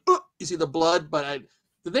kind of going. You see the blood, but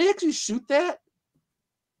did they actually shoot that?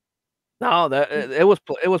 No, it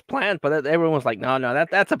was planned, but everyone was like, no,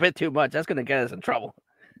 that's a bit too much. That's gonna get us in trouble.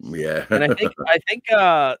 Yeah, and I think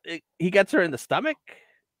he gets her in the stomach,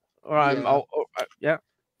 or yeah.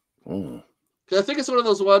 Because I think it's one of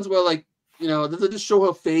those ones where, like, they just show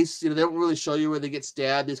her face. They don't really show you where they get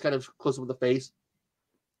stabbed. It's kind of close up with the face.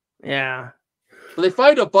 Yeah. But they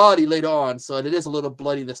find a body later on, so it is a little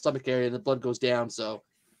bloody in the stomach area, and the blood goes down. So.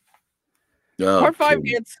 Part 5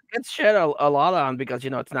 gets shed a lot on because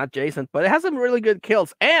it's not Jason, but it has some really good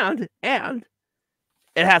kills, and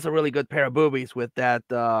it has a really good pair of boobies with that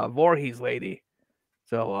Voorhees lady.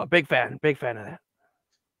 So big fan of that.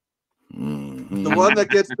 The one that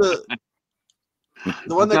gets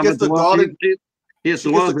the golden. Yes,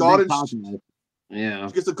 the one with the big top. Yeah.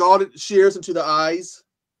 She gets the golden shears into the eyes.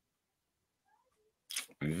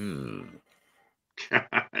 You're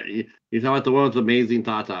talking about the one with amazing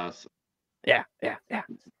tatas. Yeah.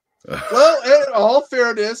 Well, in all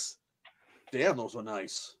fairness, damn, those are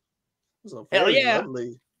nice. Those are very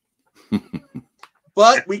lovely.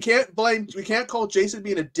 But we can't call Jason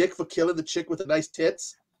being a dick for killing the chick with the nice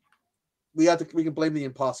tits. We can blame the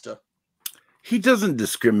imposter. He doesn't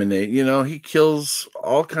discriminate, he kills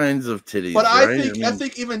all kinds of titties. But I right?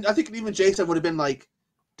 think even Jason would have been like,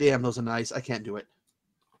 damn, those are nice. I can't do it.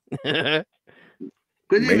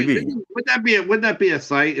 Maybe. Wouldn't that be a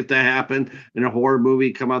sight if that happened in a horror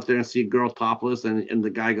movie? Come out there and see a girl topless, and the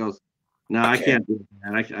guy goes, "No, I can't do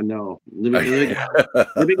that. I know. Let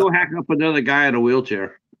me go hack up another guy in a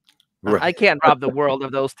wheelchair." Right. I can't rob the world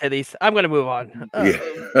of those titties. I'm gonna move on. See,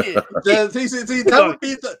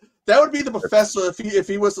 that would be the professor if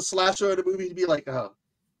he was the slasher in the movie. He'd be like, oh,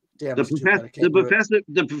 damn.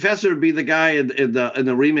 The professor would be the guy in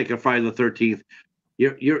the remake of Friday the 13th.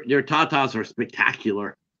 Your tatas are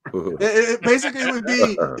spectacular. It basically would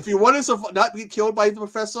be, if you wanted to not be killed by the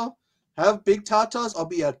professor, have big tatas or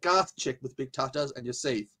be a goth chick with big tatas, and you're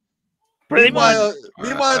safe. Meanwhile,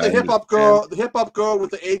 the hip hop girl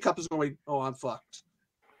with the A cup is going, "Oh, I'm fucked."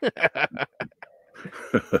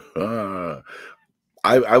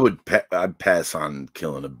 I'd pass on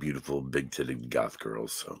killing a beautiful big titted goth girl.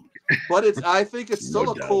 So, but I think it's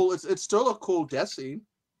still it's still a cool death scene.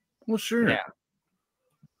 Well, sure. Yeah.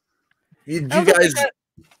 You guys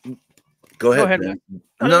go ahead. Man.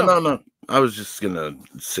 No. I was just gonna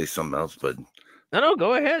say something else, but no,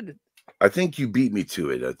 go ahead. I think you beat me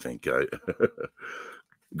to it. I think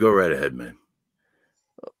go right ahead, man.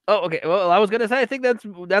 Oh, okay. Well, I was gonna say I think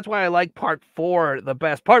that's why I like part 4 the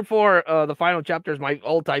best. Part 4, the final chapter, is my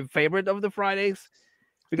all-time favorite of the Fridays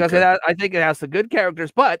because I think it has the good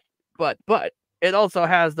characters, but it also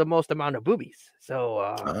has the most amount of boobies.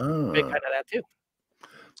 So big fan of that too.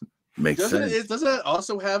 Makes sense. Doesn't it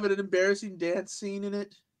also have an embarrassing dance scene in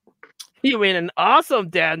it? You mean an awesome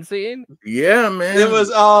dance scene? Yeah, man. It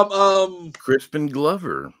was Crispin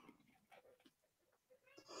Glover.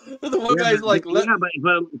 The one guy's like, but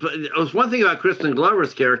it was one thing about Crispin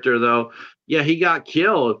Glover's character, though. Yeah, he got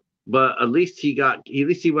killed, but at least he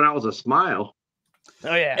went out with a smile.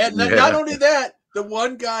 Oh yeah, and not only that, the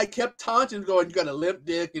one guy kept taunting, going, "You got a limp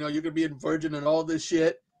dick, you're gonna be a virgin and all this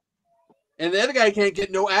shit." And the other guy can't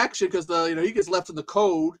get no action because he gets left in the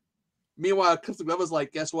cold. Meanwhile, Crispin Glover's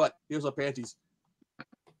like, "Guess what? Here's our panties.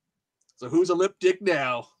 So who's a limp dick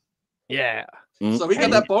now?" Yeah. So he got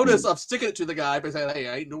that bonus of sticking it to the guy by saying, "Hey,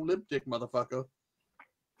 I ain't no limp dick, motherfucker."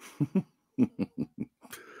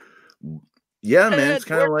 Yeah, man, it's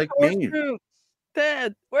kind of like me.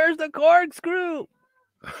 Ted, where's the corkscrew?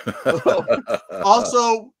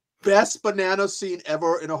 Also, best banana scene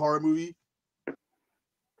ever in a horror movie.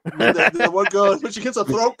 The one girl, when she gets a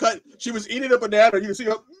throat cut, she was eating a banana. You can see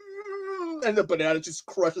her, and the banana just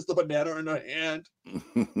crushes the banana in her hand.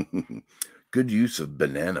 Good use of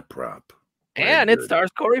banana prop. And it stars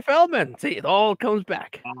Corey Feldman. See, it all comes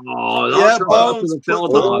back. Oh, yeah, Bones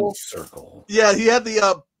full circle. Yeah, he had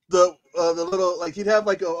the little, like, he'd have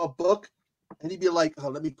like a book, and he'd be like, "Oh,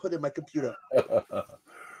 let me put it in my computer."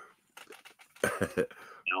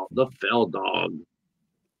 The Fell Dog.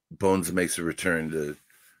 Bones makes a return to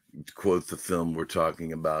quote the film we're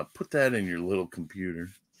talking about. Put that in your little computer.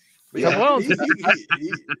 Yeah, how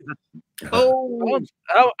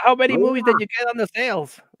many movies did you get on the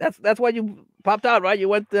sales? That's why you popped out, right? You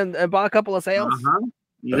went and bought a couple of sales.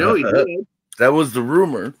 You know he did. That was the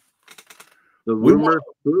rumor. The rumor.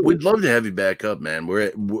 We'd love to have you back up, man.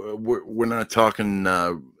 We're not talking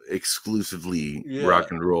exclusively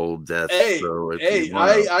rock and roll death.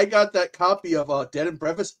 I got that copy of Dead and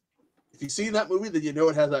Breakfast. If you've seen that movie, then you know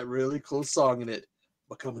it has that really cool song in it.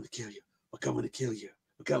 "We're coming to kill you. We're coming to kill you.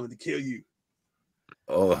 We're coming to kill you."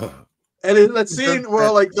 Oh. And in that scene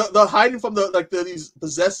where like they're hiding from these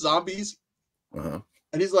possessed zombies, and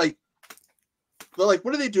he's like, they're like,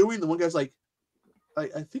 "What are they doing?" The one guy's like,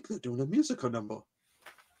 I think they're doing a musical number.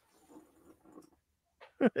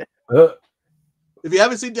 If you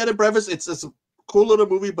haven't seen Dead and Breakfast, it's a cool little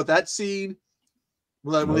movie, but that scene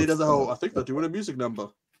when he does the whole, I think they're doing a music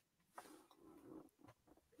number.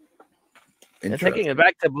 And taking it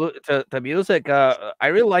back to music, I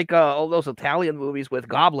really like all those Italian movies with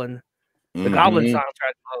Goblin. The Goblin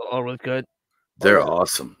soundtrack are really good. They're yeah.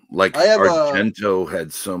 awesome. Like I have Argento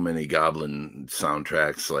had so many Goblin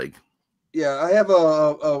soundtracks. Like, I have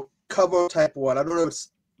a cover type one. I don't know if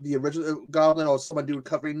it's the original Goblin or someone doing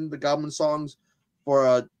covering the Goblin songs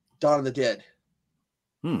for Dawn of the Dead.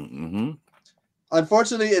 mm-hmm.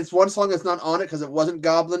 Unfortunately, it's one song that's not on it because it wasn't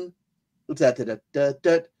Goblin. What's that? Because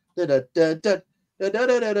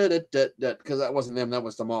that wasn't them. That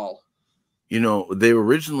was them all. You know, they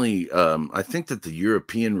originally, I think that the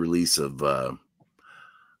European release of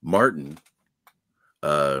Martin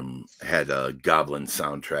had a Goblin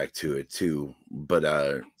soundtrack to it too, but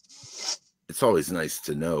it's always nice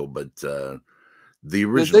to know. But the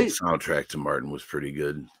original soundtrack to Martin was pretty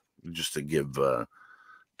good. Just to give a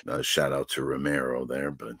shout out to Romero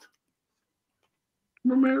there, but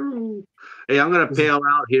Romero. Hey, I'm gonna bail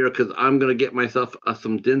out here because I'm gonna get myself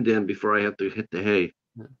some din din before I have to hit the hay.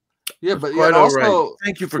 Yeah, but quite also right.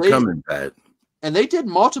 Thank you for coming, Pat. And they did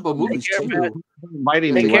multiple movies too.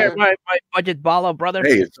 Take care of my budget Bala brother.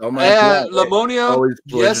 Hey, it's all my Lamonia.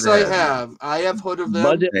 Yes, I have. I have heard of them.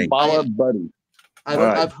 Budget Bala buddy.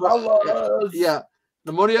 I've heard. Yeah,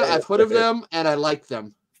 Lamonia. I've heard of them and I like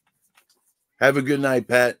them. Have a good night,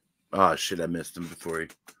 Pat. Oh shit, I missed him before he.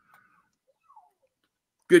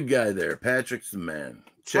 Good guy there. Patrick's the man.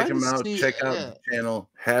 Check him out. Check out the channel.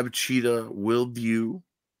 Have Cheetah Will View.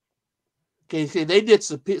 Okay, they did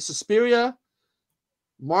Suspiria,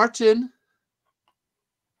 Martin,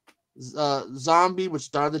 Zombie,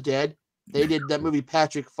 which Dawn of the Dead. They did that movie.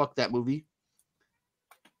 Patrick, fuck that movie.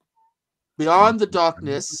 Beyond the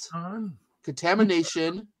Darkness,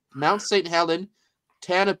 Contamination, Mount St. Helen,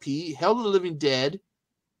 Tanapy, Hell of the Living Dead,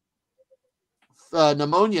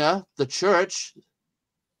 Pneumonia, The Church,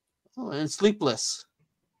 and Sleepless.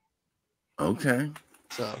 Okay.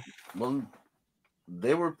 So, well,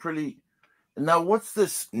 they were pretty. Now, what's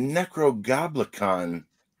this Necrogoblicon?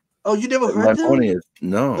 Oh, you never heard them?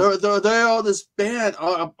 No. They're all this band.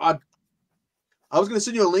 I was gonna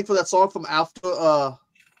send you a link for that song from after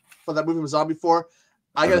for that movie from Zombie 4.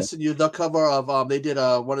 I gotta send you the cover of they did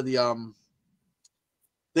one of the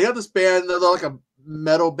they have this band. They're like a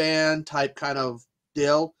metal band type kind of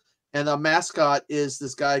deal, and the mascot is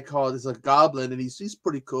this guy called a Goblin, and he's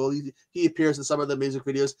pretty cool. He appears in some of the music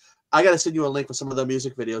videos. I gotta send you a link for some of the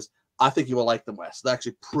music videos. I think you will like them, Wes. They're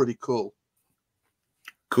actually pretty cool.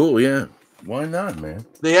 Cool, yeah. Why not, man?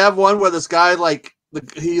 They have one where this guy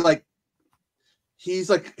he's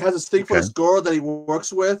has this thing for this girl that he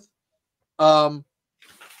works with, and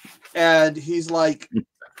he's like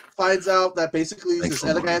finds out that basically this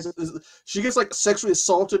other guy she gets like sexually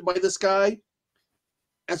assaulted by this guy,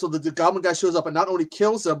 and so the Goblin guy shows up and not only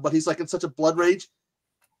kills him, but he's like in such a blood rage,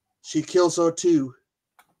 she kills her too.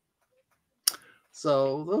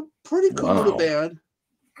 So they're pretty cool little band.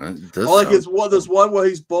 There's one where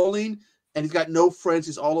he's bowling and he's got no friends.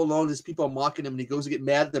 He's all alone. There's people mocking him, and he goes to get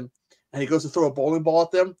mad at them, and he goes to throw a bowling ball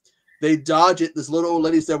at them. They dodge it. This little old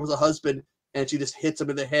lady's there with a husband, and she just hits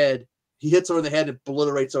him in the head. He hits her in the head and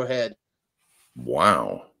obliterates her head.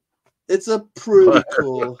 Wow. It's a pretty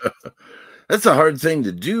cool. That's a hard thing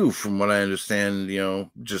to do, from what I understand,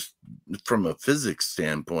 just from a physics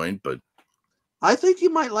standpoint, but I think you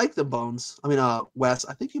might like them, Bones. I mean, Wes.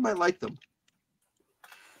 I think you might like them.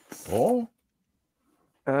 Oh,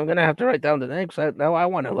 I'm gonna have to write down the names. Now I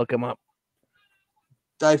want to look them up.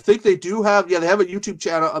 I think they do have. Yeah, they have a YouTube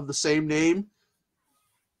channel of the same name.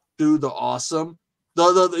 Dude, they're awesome.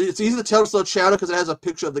 It's easy to tell it's their channel because it has a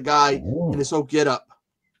picture of the guy in his whole getup.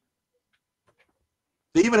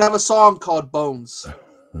 They even have a song called Bones.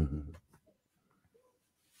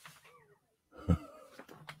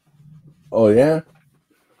 Oh yeah.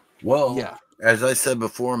 Well, yeah. As I said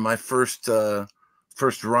before, my first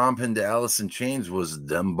romp into Alice in Chains was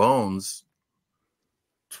them Bones.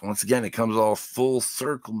 So once again, it comes all full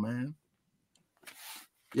circle, man.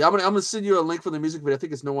 Yeah, I'm gonna send you a link for the music video. I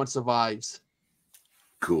think it's No One Survives.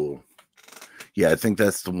 Cool. Yeah, I think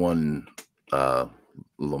that's the one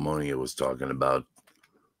Lamonia was talking about.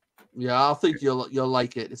 Yeah, I think you'll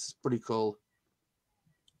like it. It's pretty cool.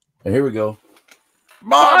 And here we go.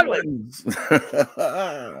 Boglins!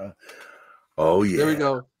 Oh yeah. There we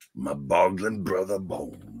go. My Boglin brother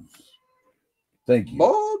Bones. Thank you.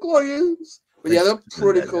 Boglins. But yeah, they're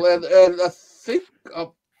pretty cool. And I think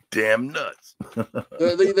damn nuts.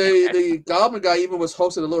 the Goblin guy even was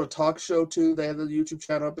hosting a little talk show too. They had the YouTube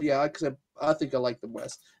channel. But yeah, I think I like them,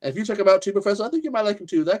 Wes. And if you check them out too, Professor, I think you might like them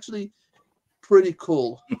too. They're actually pretty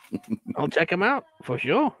cool. I'll check them out for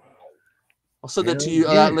sure. I'll send that to you.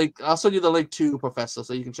 That link. I'll send you the link to Professor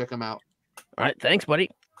so you can check them out. All right, thanks, buddy.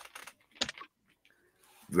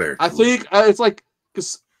 Very. I think it's like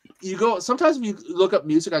because you go sometimes if you look up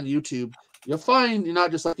music on YouTube, you'll find you're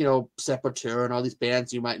not just like Sepultura and all these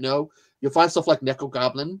bands you might know. You'll find stuff like Necro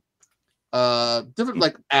Goblin, different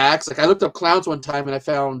like acts. Like I looked up clowns one time and I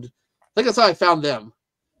think that's how I found them.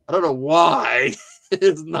 I don't know why.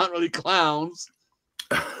 It's not really clowns.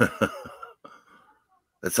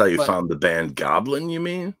 That's how you found the band Goblin, you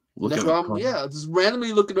mean? Yeah, just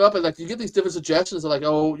randomly looking it up and like you get these different suggestions. Like,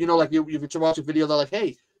 oh, like you watch a video, they're like,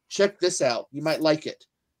 hey, check this out. You might like it.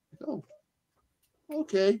 Oh,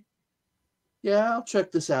 okay. Yeah, I'll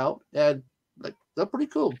check this out. And like they're pretty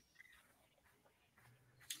cool.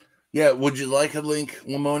 Yeah, would you like a link,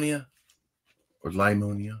 Lamonia? Or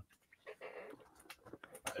Limonia?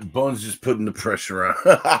 Bones just putting the pressure on.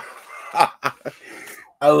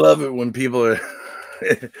 I love it when people are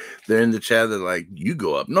they're in the chat, they're like, you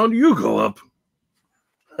go up. No, you go up.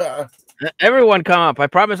 Everyone come up. I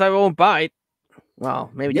promise I won't bite. Well,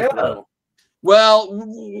 maybe just a little. Well,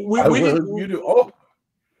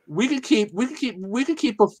 we could keep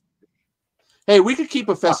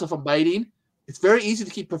Professor from biting. It's very easy to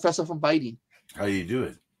keep Professor from biting. How do you do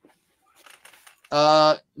it?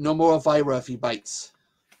 No more Elvira if he bites.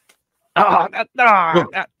 No,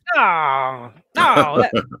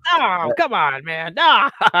 come on, man. No.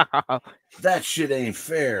 That shit ain't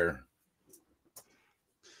fair.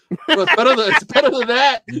 Well, it's better than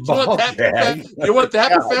that. You want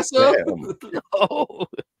that, Professor? No.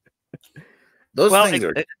 Those things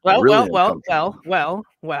are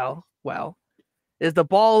well. Is the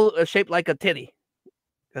ball shaped like a titty?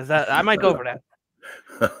 Because I might go for that.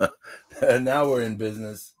 And now we're in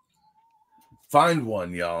business. Find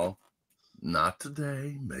one, y'all. Not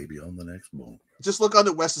today. Maybe on the next one. Just look on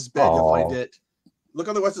the Wes's bed. You'll find it. Look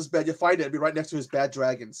on the Wes's bed. You'll find it. It'll be right next to his bad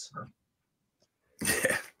dragons.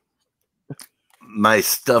 Yeah. My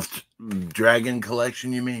stuffed dragon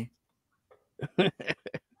collection, you mean?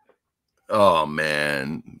 Oh,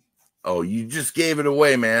 man. Oh, you just gave it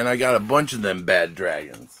away, man. I got a bunch of them bad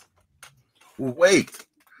dragons. Wait.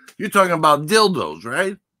 You're talking about dildos,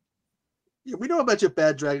 right? Yeah, we know about your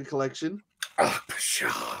bad dragon collection. Oh,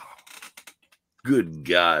 good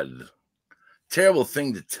God. Terrible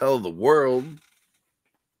thing to tell the world.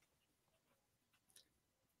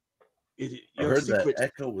 I heard that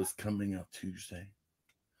Echo was coming out Tuesday.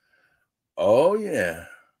 Oh, yeah.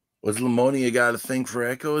 Was Lamonia got a thing for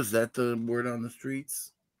Echo? Is that the word on the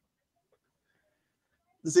streets?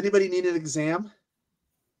 Does anybody need an exam?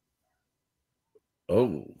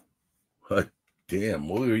 Oh, damn.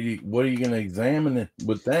 What are you going to examine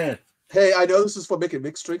with that? Hey, I know this is for making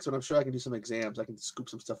mixed drinks, but I'm sure I can do some exams. I can scoop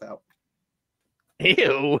some stuff out.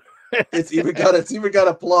 Ew. It's even got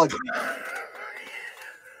a plug.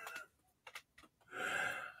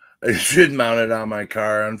 I should mount it on my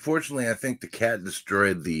car. Unfortunately, I think the cat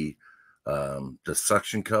destroyed the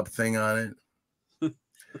suction cup thing on it.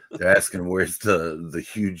 They're asking where's the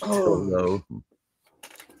huge dildo.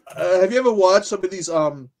 Have you ever watched some of these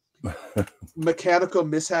mechanical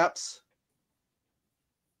mishaps?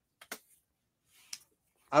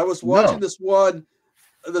 I was watching this one.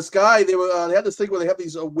 This guy, they had this thing where they have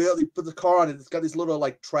these wheel. They put the car on it. It's got these little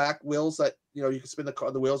like track wheels that you can spin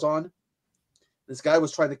the wheels on. This guy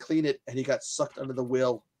was trying to clean it, and he got sucked under the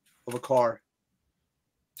wheel of a car.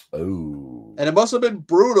 Oh! And it must have been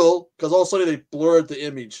brutal because all of a sudden they blurred the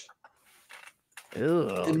image. Ew,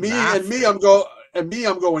 and me, I'm going. I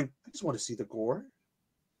just want to see the gore.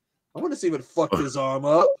 I want to see what fucked his arm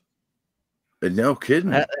up. No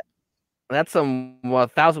kidding. That's some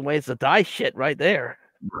 1,000 Ways to Die shit right there.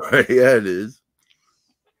 Yeah, it is.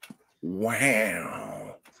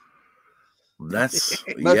 Wow. That's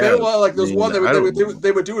my favorite one. Like there's one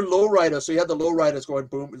they were doing lowrider, so you had the lowriders going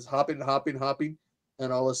boom, it's hopping,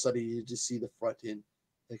 and all of a sudden you just see the front end.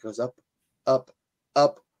 It goes up, up,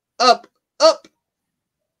 up, up, up,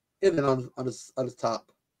 and then on his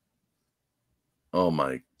top. Oh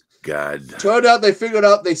my God! Turned out they figured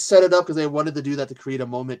out they set it up because they wanted to do that to create a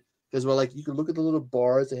moment. Because we're like, you can look at the little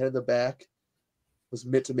bars they had in the back. It was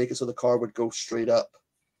meant to make it so the car would go straight up.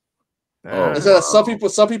 So some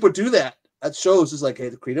people do that. That shows is like, hey,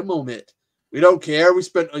 to create a moment. We don't care. We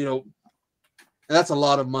spent, and that's a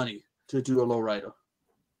lot of money to do a lowrider.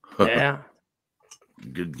 Yeah.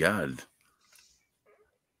 Good God.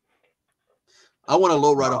 I want a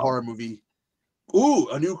lowrider horror movie. Ooh,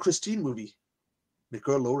 a new Christine movie. Make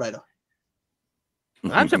her a lowrider.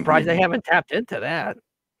 I'm surprised they haven't tapped into that.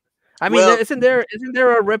 I mean, isn't there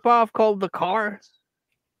a ripoff called The Car?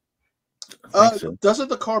 So. Doesn't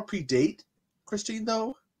The Car predate Christine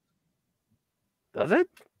though? Does it?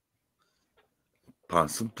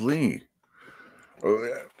 Possibly. Oh,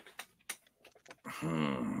 yeah.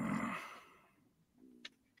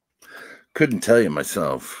 Couldn't tell you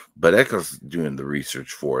myself, but Echo's doing the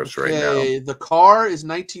research for us right now. Okay, the car is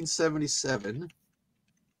 1977.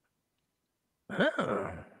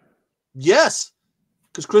 Oh. Yes,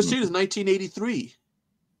 because Christine is 1983.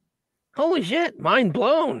 Holy shit! Mind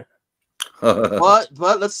blown. But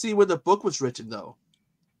let's see when the book was written, though.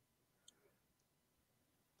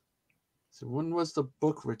 So when was the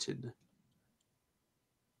book written?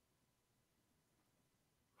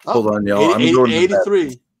 Hold on, y'all. I'm going to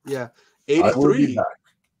 83. Yeah, I will be 83. back.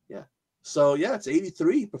 Yeah. So yeah, it's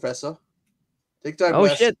 83, Professor. Take time. Oh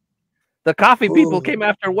Wes. shit! The coffee people came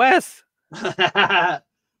after Wes.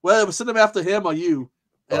 Well, it was send them after him or you,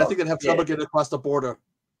 and I think they'd have trouble getting across the border.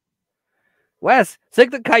 Wes,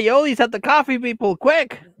 sick the coyotes at the coffee people,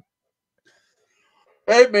 quick!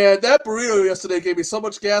 Hey man, that burrito yesterday gave me so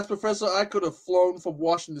much gas, Professor. I could have flown from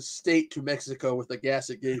Washington State to Mexico with the gas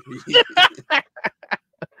it gave me.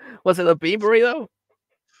 Was it a bean burrito?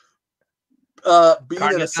 Bean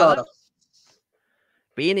Carne and asada.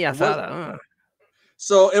 Bean y asada.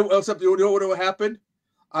 So, except you know what would happen?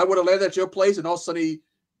 I would have landed at your place, and all of a sudden,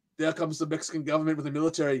 there comes the Mexican government with the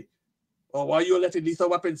military. Oh, why are you letting lethal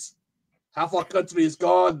weapons? Half our country is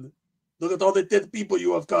gone. Look at all the dead people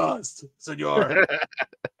you have caused, senor.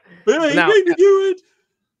 Now, Made me do it.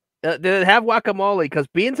 did it have guacamole? Because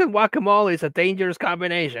beans and guacamole is a dangerous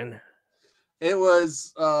combination. It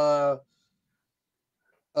was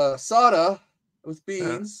asada with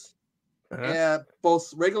beans, and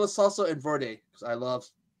both regular salsa and verde. Because I love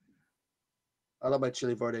my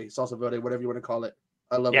chili verde, salsa verde, whatever you want to call it.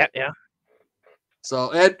 I love it. Yeah.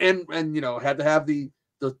 So and you know, had to have the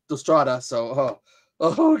strata. So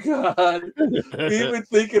oh god, even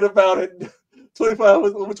thinking about it, 25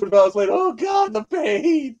 hours later. Oh god, the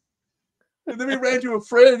pain. And then we ran to a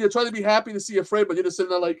friend. You're trying to be happy to see a friend, but you're just sitting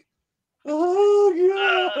there like,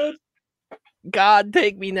 oh god, God,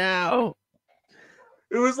 take me now.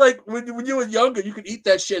 It was like when you were younger, you could eat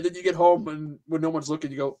that shit. Then you get home and when no one's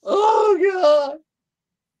looking, you go, oh god,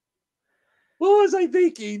 what was I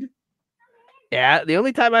thinking? Yeah, the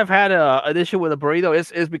only time I've had an issue with a burrito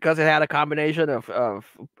is because it had a combination of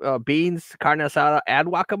beans, carne asada, and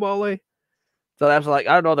guacamole. So that's like,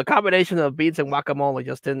 I don't know, the combination of beans and guacamole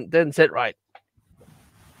just didn't sit right.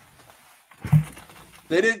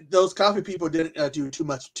 Those coffee people didn't do too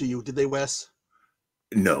much to you, did they, Wes?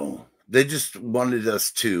 No, they just wanted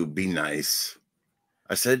us to be nice.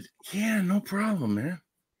 I said, yeah, no problem, man.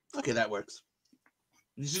 Okay, that works.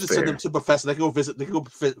 You should just send them to Professor. They can go visit. They can go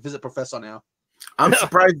visit Professor now. I'm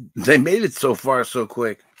surprised they made it so far so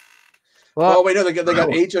quick. Well, wait, no, they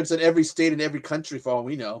got agents in every state and every country for all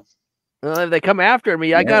we know. Well, if they come after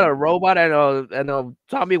me, I got a robot and a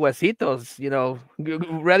zombie huesitos, you know,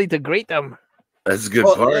 ready to greet them. That's a good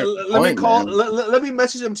part. Let me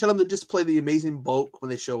message them, tell them to just play the Amazing Bulk when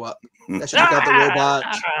they show up. That should take out the robot.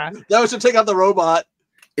 That should take out the robot.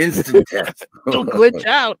 Instant death. Don't glitch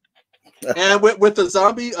out. And with the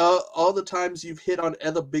zombie, all the times you've hit on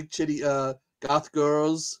other big chitty goth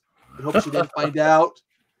girls, I hope she didn't find out.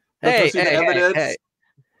 Hey. She'd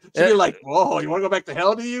be like, "Whoa, you want to go back to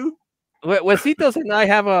hell? Do you?" Huesitos and I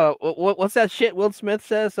have a what's that shit Will Smith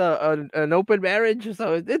says? An open marriage.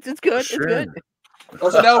 So it's good. Sure. It's good.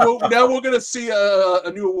 Oh, so now we're gonna see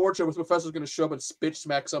a new award show with Professor's gonna show up and spit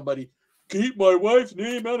smack somebody. Keep my wife's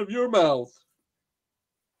name out of your mouth.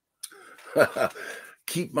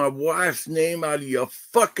 Keep my wife's name out of your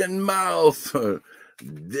fucking mouth.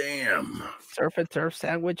 Damn. Surf and turf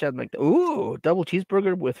sandwich. I'm like, ooh, double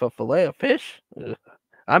cheeseburger with a fillet of fish.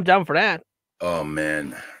 I'm down for that. Oh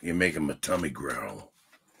man, you're making my tummy growl.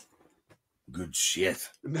 Good shit.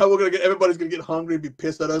 Now everybody's gonna get hungry and be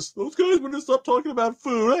pissed at us. Those guys want to stop talking about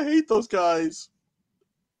food. I hate those guys.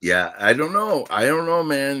 Yeah, I don't know,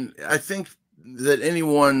 man. I think that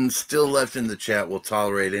anyone still left in the chat will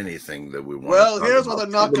tolerate anything that we want. Well, here's what they're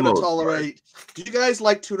not going to tolerate. Do you guys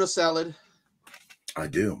like tuna salad? I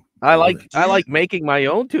do. I like making my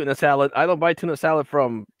own tuna salad. I don't buy tuna salad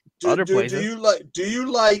from other places. Do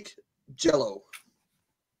you like Jello?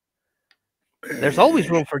 There's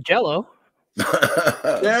always room for Jello.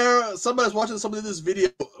 Somebody's watching some of this video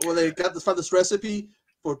where they found this recipe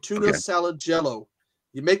for tuna salad Jello.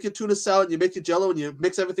 You make your tuna salad, you make your Jello, and you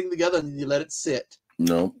mix everything together, and you let it sit.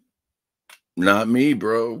 No, not me,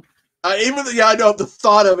 bro. I know the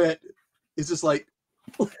thought of it is just like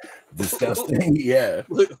disgusting. Yeah.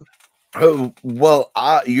 Oh well,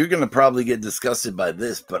 you're gonna probably get disgusted by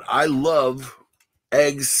this, but I love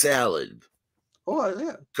egg salad. Oh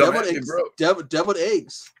yeah, deviled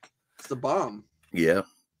eggs. It's the bomb. Yeah,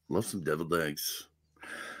 love some deviled eggs.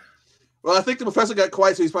 Well, I think the professor got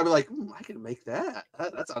quiet, so he's probably like, I can make that.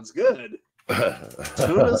 That sounds good.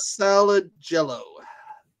 Tuna salad jello.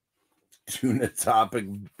 Tuna topic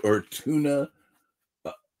or tuna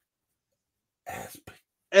aspic.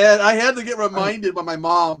 And I had to get reminded by my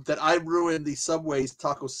mom that I ruined the Subway's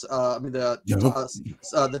tacos. The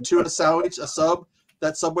tuna sandwich, a sub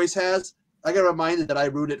that Subway's has. I got reminded that I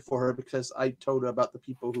ruined it for her because I told her about the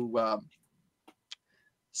people who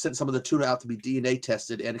sent some of the tuna out to be DNA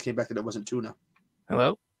tested, and it came back that it wasn't tuna.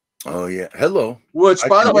 Hello. Oh yeah, hello. Which,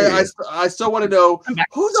 by the way, I still want to know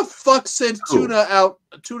who the fuck sends Cool.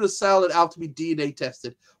 tuna salad out to be DNA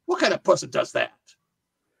tested. What kind of person does that?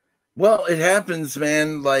 Well, it happens,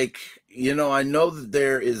 man. Like, you know, I know that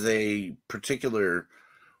there is a particular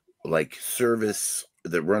like service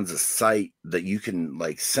that runs a site that you can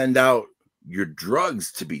like send out your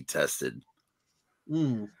drugs to be tested.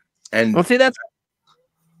 Mm. And Well, see, that's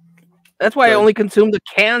why I only consume the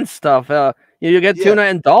canned stuff. You get tuna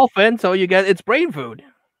and dolphin, so you get it's brain food.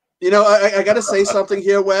 You know, I got to say something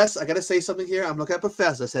here, Wes. I got to say something here. I'm looking at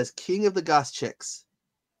Professor. It says King of the Goth Chicks.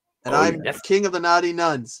 And I'm King of the Naughty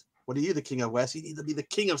Nuns. What are you the king of, Wes? You need to be the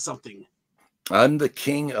king of something. I'm the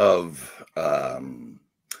king of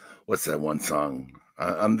what's that one song?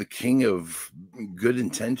 I'm the king of good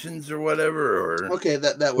intentions or whatever. Or okay,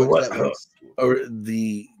 that works. That works. Or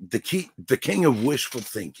the king of wishful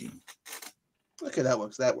thinking. Okay, that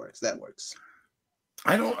works. That works. That works.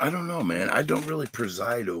 I don't know, man. I don't really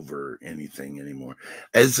preside over anything anymore.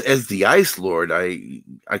 As the Ice Lord, I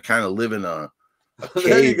kind of live in a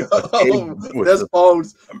there you go. That's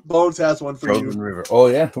Bones. Bones has one for you. River. Oh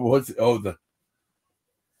yeah.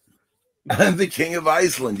 I'm the king of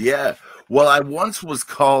Iceland. Yeah. Well, I once was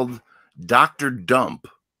called Dr. Dump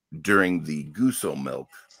during the Guso milk.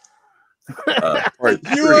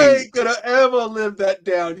 You ain't gonna ever live that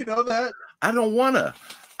down. You know that? I don't wanna.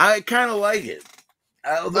 I kind of like it.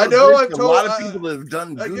 I know I've told a lot of people that have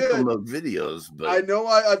done Guso milk videos, but I know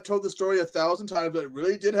I've told the story 1,000 times. But it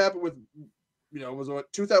really did happen with. You know, was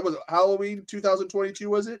Halloween 2022?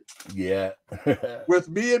 Was it? Yeah. With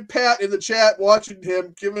me and Pat in the chat watching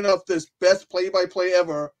him giving up this best play-by-play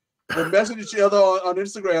ever. We're messaging each other on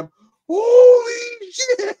Instagram. Holy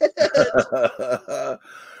shit!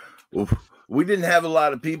 We didn't have a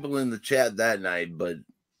lot of people in the chat that night, but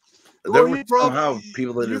there were somehow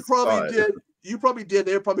people that you probably did. You probably did.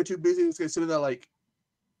 They were probably too busy to sitting there like.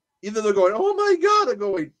 Either they're going, "Oh my god," or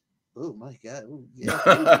going. Oh my god! Ooh,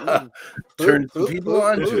 yeah. Turn people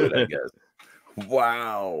onto it, I guess.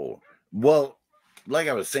 Wow. Well, like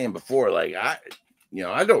I was saying before, like I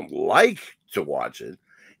don't like to watch it.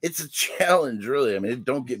 It's a challenge, really. I mean, it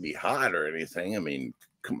don't get me hot or anything. I mean,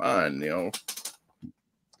 come on, you know.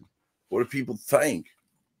 What do people think?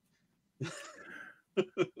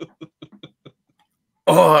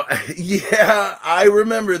 Oh, yeah, I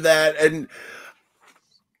remember that, and.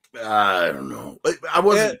 I don't know. I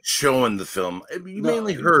wasn't showing the film. You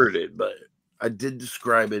mainly heard it, but I did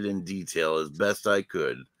describe it in detail as best I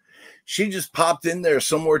could. She just popped in there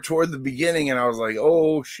somewhere toward the beginning, and I was like,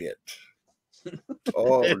 "Oh shit!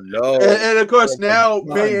 Oh no!" and of course now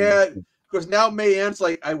Mayann's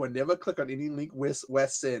like, "I would never click on any link Wes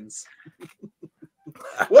sends."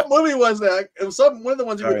 What movie was that? It was one of the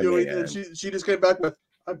ones you were doing, and she just came back with,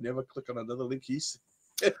 "I've never clicked on another link he sends."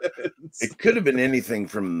 It could have been anything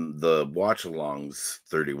from the watch-alongs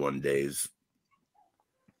 31 days.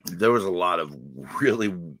 There was a lot of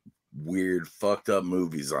really weird, fucked up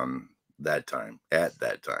movies on that time, at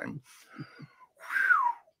that time.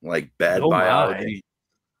 Like Bad Biology.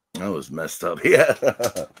 That was messed up. Yeah.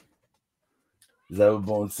 Is that what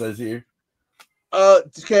Bone says here?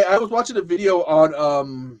 Okay, I was watching a video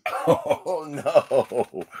on oh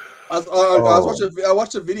no. I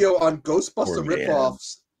watched a video on Ghostbuster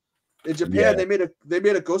ripoffs. In Japan, they made a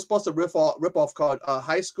Ghostbuster ripoff called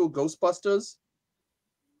High School Ghostbusters.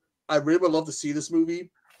 I really would love to see this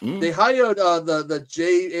movie. They hired the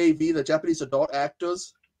JAV, the Japanese adult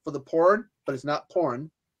actors, for the porn, but it's not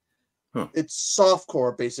porn. Huh. It's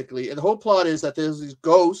softcore, basically. And the whole plot is that there's these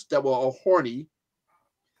ghosts that were all horny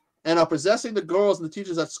and are possessing the girls and the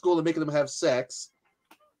teachers at school and making them have sex,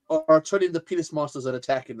 or are turning the penis monsters and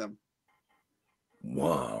attacking them.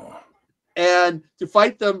 Wow. And to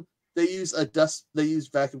fight them, they use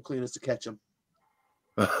vacuum cleaners to catch them.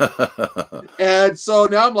 And so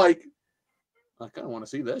now I'm like, I kind of want to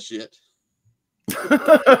see that shit.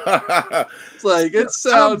 It's like it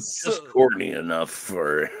sounds just corny enough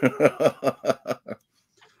for.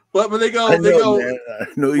 But when they go, when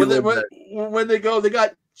they go, they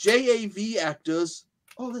got JAV actors.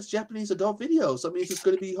 Oh, this Japanese adult video. So that means it's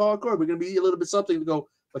going to be hardcore. We're going to be a little bit something to go,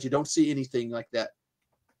 but you don't see anything like that.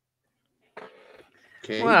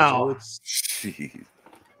 Okay. Wow. So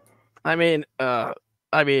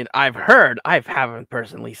I've heard. I haven't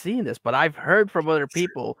personally seen this, but I've heard from other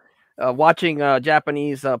people watching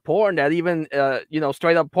Japanese porn that even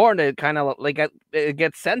straight up porn that kind of like it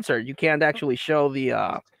gets censored. You can't actually show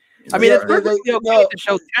the. It's perfectly okay to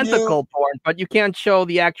show tentacle porn, but you can't show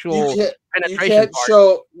the actual penetration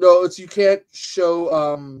part. You can't show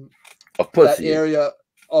a pussy. that area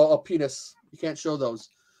a penis. You can't show those.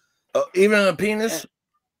 Even a penis.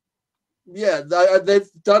 Yeah, they've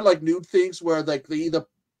done like nude things where like they either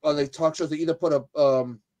on the talk shows they either put a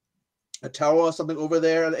towel or something over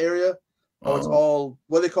there in the area, or it's all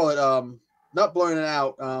what do they call it? Not blurring it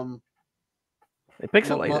out. They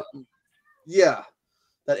pixelate it. Yeah,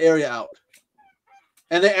 that area out,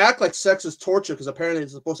 and they act like sex is torture because apparently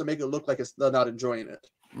it's supposed to make it look like they're not enjoying it.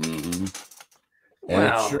 Mm-hmm.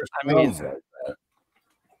 Well, sure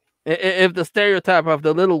if the stereotype of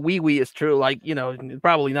the little wee wee is true, like it's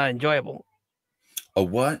probably not enjoyable. A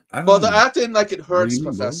what? Well, they're acting like it hurts,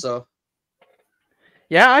 Professor.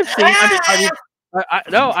 Yeah, I've seen.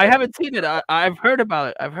 No, I haven't seen it. I've heard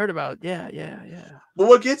about it. Yeah. But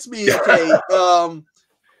what gets me, okay,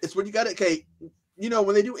 it's when you got it. Okay,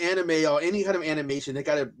 when they do anime or any kind of animation, they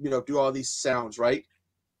got to do all these sounds, right?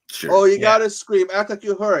 Sure. Oh, you got to scream, act like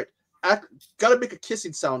you hurt. Got to make a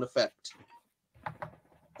kissing sound effect.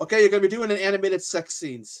 Okay, you're gonna be doing an animated sex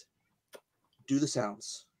scenes. Do the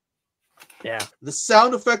sounds. Yeah. The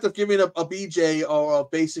sound effect of giving a BJ or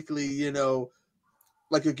basically,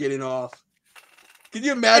 like you're getting off. Can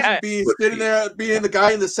you imagine being sitting there, being the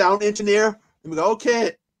guy in the sound engineer, and we go,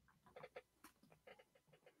 okay.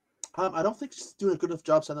 I don't think she's doing a good enough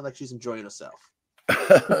job sounding like she's enjoying herself.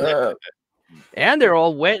 And they're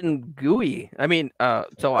all wet and gooey. They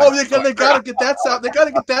gotta get that sound. They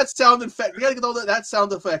gotta get that sound effect. They gotta get all that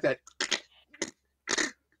sound effect. That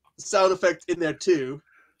sound effect in there too.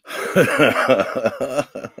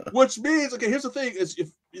 Which means, okay, here's the thing: is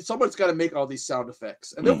if someone's got to make all these sound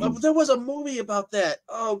effects, and there was a movie about that.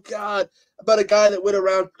 Oh God, about a guy that went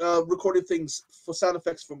around recording things for sound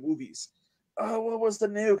effects for movies. Oh, what was the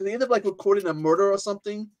name? Because he ended up like recording a murder or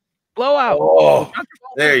something. Blowout. Oh,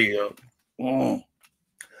 there you go.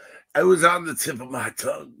 I was on the tip of my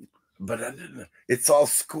tongue, but I didn't. It's all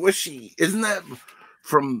squishy. Isn't that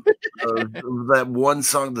from that one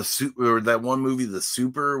song, The Super, or that one movie, The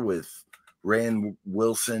Super, with Rand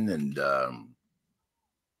Wilson and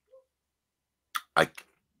I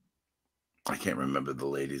can't remember the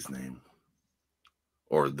lady's name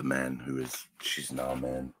or the man she's now a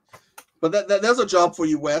man. But that's a job for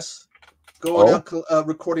you, Wes. Going out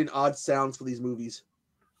recording odd sounds for these movies.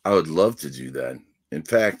 I would love to do that. In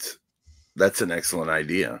fact, that's an excellent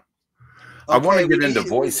idea. Okay, I want to get into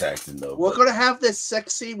voice acting, though. We're going to have this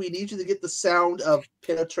sex scene. We need you to get the sound of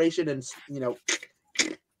penetration and,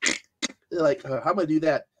 like, how am I do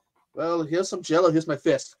that? Well, here's some Jello. Here's my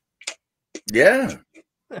fist. Yeah,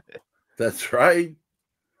 that's right.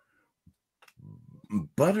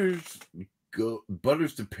 Butters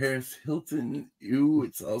to Paris Hilton. Ew,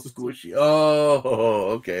 it's all squishy. Oh,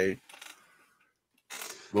 okay.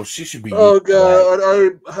 Well, she should be. Oh God,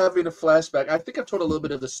 I'm having a flashback. I think I've told a little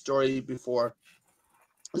bit of the story before.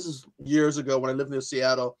 This is years ago when I lived near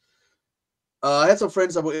Seattle. I had some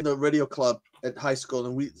friends that were in the radio club at high school,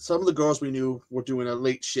 and some of the girls we knew were doing a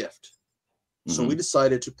late shift, so we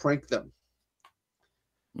decided to prank them.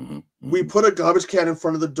 We put a garbage can in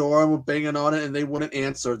front of the door and we're banging on it, and they wouldn't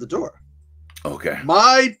answer the door. Okay.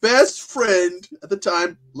 My best friend at the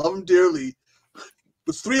time, love him dearly.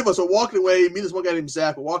 The three of us are walking away. Me and this one guy named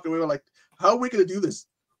Zach are walking away. We're like, how are we going to do this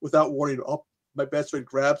without warning? Oh, my best friend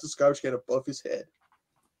grabs the garbage can above his head,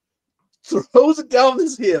 throws it down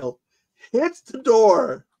this hill, hits the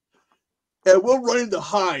door, and we're running to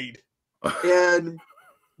hide. And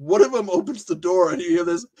one of them opens the door, and you hear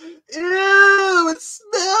this, ew, it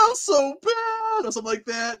smells so bad, or something like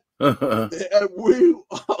that. And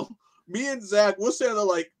me and Zach, we're standing there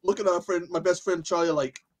like looking at our friend, my best friend Charlie,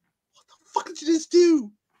 like, what the fuck did you just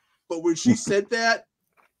do? But when she said that,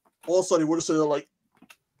 all of a sudden we're just sitting there like,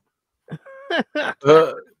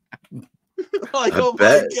 like, oh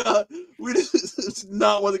my God, we just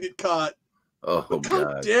not want to get caught. Oh, but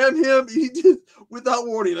God damn him, he did without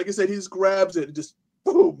warning. Like I said, he just grabs it and just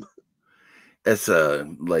boom. It's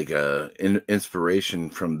like inspiration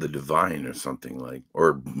from the divine or something, like,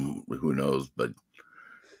 or who knows, but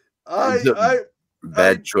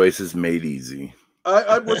bad choices made easy.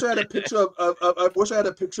 I wish I had a picture of I wish I had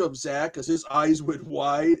a picture of Zach, because his eyes went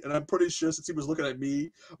wide, and I'm pretty sure since he was looking at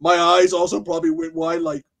me, my eyes also probably went wide,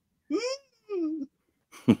 like.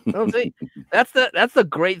 Oh, see, that's the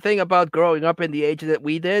great thing about growing up in the age that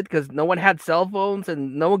we did, because no one had cell phones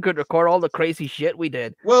and no one could record all the crazy shit we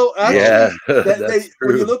did. Well, actually, Yeah, that that's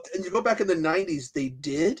when you true. look and you go back in the '90s, they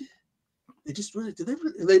did. They just really did.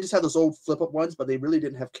 They just had those old flip up ones, but they really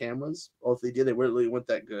didn't have cameras. Or if they did, they really weren't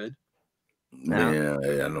that good. Yeah,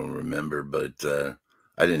 I don't remember, but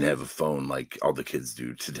I didn't have a phone like all the kids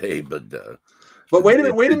do today. But wait a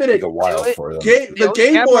minute, it did take a while only- for them. The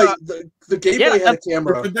Game Boy, the Game Boy had a that's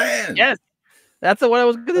camera. Mr. Dan. Yes, that's what I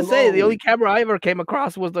was gonna say. The Hello. only camera I ever came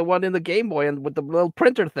across was the one in the Game Boy and with the little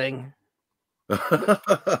printer thing. How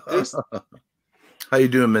you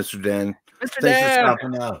doing, Mr. Dan? Mr. Thanks Dan. for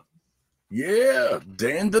stopping out. Yeah,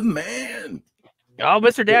 Dan the man. Oh,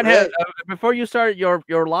 Mr. Dan had before you started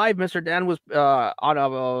your live. Mr. Dan was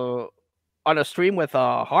on a stream with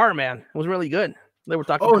Horror Man. It was really good. They were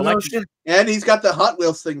talking. Oh no shit! And he's got the Hot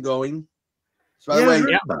Wheels thing going. So by the way,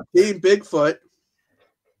 Team Bigfoot.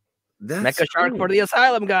 That's Mecha Shark for the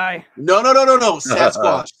Asylum guy. No.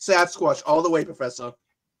 Sasquatch all the way, Professor.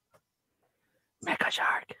 Mecha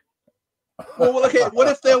Shark. Well, okay. What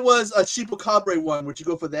if there was a Chupacabra one? Would you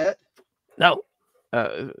go for that? No.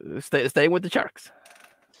 Staying with the sharks.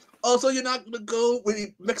 Oh, so you're not gonna go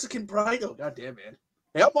with Mexican pride? Oh, goddamn, man.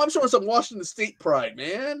 Hey, I'm showing some Washington State pride,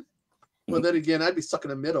 man. Well, then again, I'd be stuck in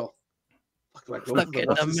the middle. Do I go for the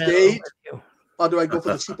Washington State? Or do I go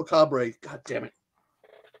for the Chupacabra? God damn it.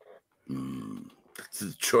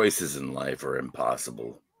 The choices in life are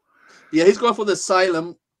impossible. Yeah, he's going for the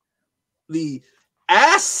Asylum. The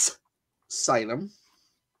Asylum.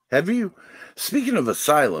 Have you, speaking of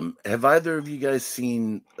Asylum, have either of you guys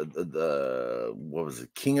seen the what was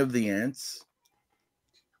it, King of the Ants?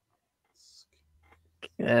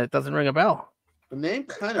 Yeah, it doesn't ring a bell. The name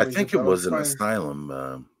kind of. I think it was an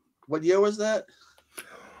Asylum. What year was that?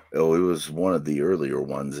 Oh, it was one of the earlier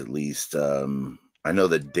ones, at least. I know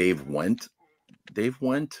that Dave Went,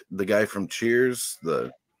 the guy from Cheers,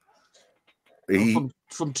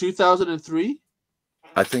 From 2003.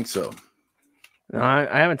 I think so. No,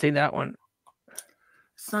 I haven't seen that one.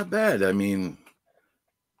 It's not bad. I mean,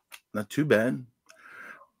 not too bad.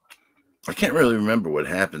 I can't really remember what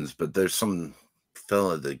happens, but there's some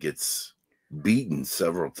fella that gets beaten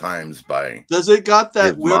several times by. Does it got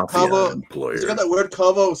that weird cover? Employer. It's got that weird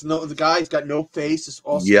cover. With the guy's got no face. It's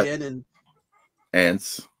all skin and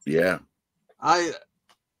ants. Yeah.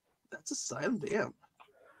 That's Asylum. Damn.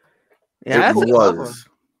 Yeah, it was.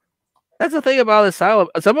 That's the thing about Asylum.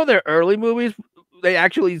 Some of their early movies, they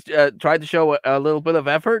actually tried to show a little bit of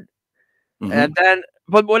effort, and then.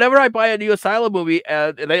 But whenever I buy a new Asylum movie,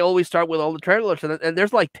 they always start with all the trailers, and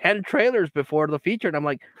there's like 10 trailers before the feature, and I'm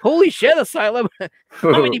like, holy shit, Asylum!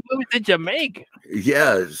 How many movies did you make?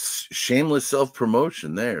 Yeah, shameless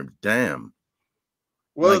self-promotion there. Damn.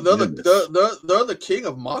 Well, they're the king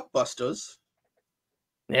of mockbusters.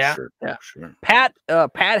 Yeah, sure.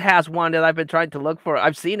 Pat has one that I've been trying to look for.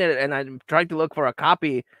 I've seen it, and I'm trying to look for a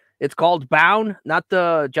copy. It's called Bound, not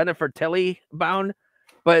the Jennifer Tilly Bound.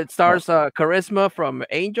 But it stars Charisma from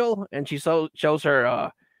Angel, and she shows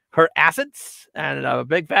her assets, and I'm a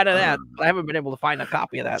big fan of that. I haven't been able to find a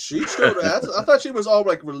copy of that. She showed her assets. I thought she was all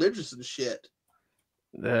like religious and shit.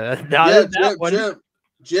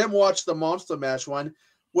 Jim watched the Monster Mash one,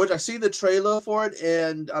 which I see the trailer for it,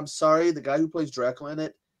 and I'm sorry, the guy who plays Dracula in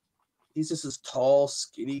it, he's just this tall,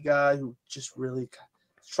 skinny guy who just really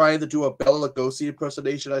trying to do a Bela Lugosi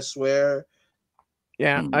impersonation, I swear.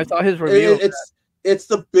 Yeah, I saw his review. It's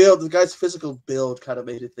the build. The guy's physical build kind of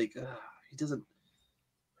made it think he doesn't.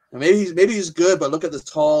 Maybe he's good, but look at the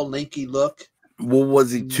tall, lanky look. Well,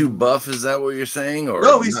 was he too buff? Is that what you're saying? Or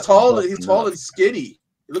no, he's tall. He's tall and skinny.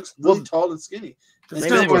 He looks really tall and skinny. Maybe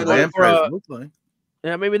they were going for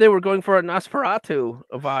yeah, maybe they were going for a Nosferatu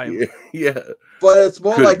vibe. Yeah, but it's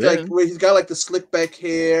more like where he's got like the slick back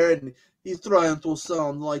hair and he's trying to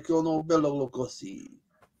sound like Bela Lugosi.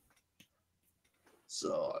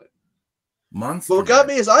 So. Monster. But what got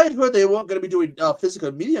me is I had heard they weren't going to be doing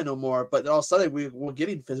physical media no more, but all of a sudden we're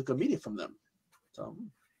getting physical media from them. So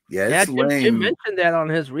yeah, Jim mentioned that on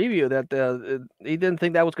his review that he didn't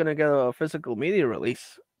think that was going to get a physical media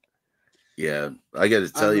release. Yeah, I got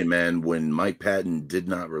to tell you, man, when Mike Patton did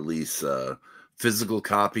not release a physical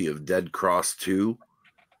copy of Dead Cross 2,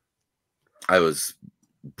 I was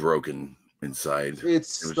broken inside.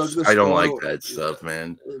 I don't like that stuff,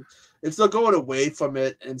 man. It's not going away from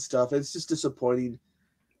it and stuff. It's just disappointing.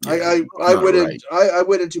 Yeah, I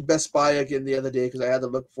went into Best Buy again the other day because I had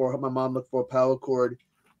to my mom looked for a power cord,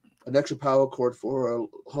 an extra power cord for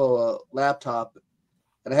her laptop,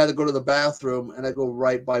 and I had to go to the bathroom and I go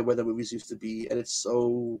right by where the movies used to be, and it's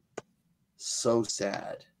so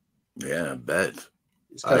sad. Yeah, I bet.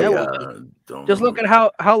 It's kind I of don't Just know. look at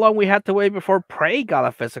how long we had to wait before Prey got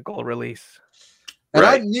a physical release. And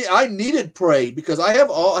Right. I needed Prey because I have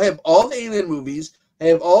all the Alien movies, I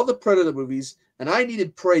have all the Predator movies, and I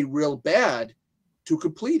needed Prey real bad to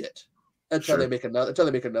complete it until they make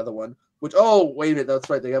another one. Which wait a minute, that's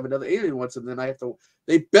right, they have another Alien one, and then I have to.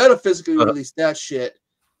 They better physically release that shit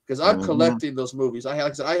because I'm collecting those movies. Like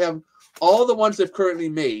I said, I have all the ones they've currently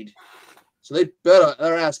made, so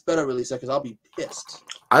their ass better release that because I'll be pissed.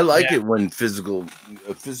 I like it when physical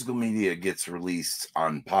media gets released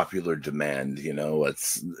on popular demand. You know, it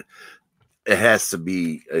has to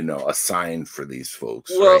be a sign for these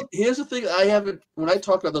folks. Well, right? here's the thing: when I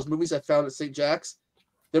talk about those movies I found at St. Jack's,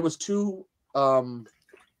 there was 2 Wild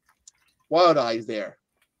Eyes there.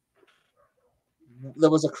 There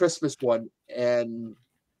was a Christmas one, and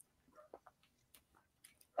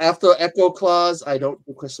after Echo Claus, I don't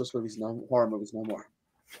do Christmas movies no horror movies no more.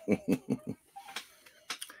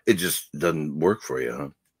 It just doesn't work for you, huh?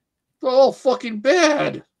 They're all fucking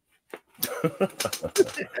bad.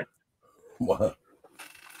 What?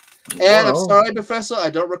 And I'm sorry, Professor, I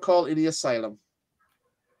don't recall any Asylum.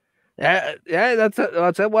 Yeah, that's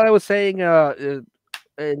what I was saying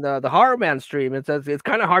in the Horror Man stream. It says it's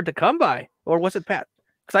kind of hard to come by, or was it Pat?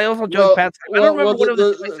 Because I also joined Pat's. I don't remember what it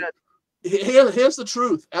was. I said. Here's the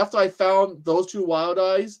truth. After I found those 2 Wild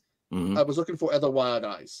Eyes, I was looking for other Wild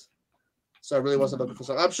Eyes. So I really wasn't looking for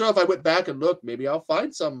some. I'm sure if I went back and looked, maybe I'll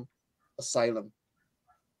find some Asylum.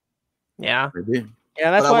 Yeah. Maybe. Yeah,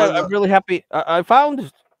 that's why I'm really happy. I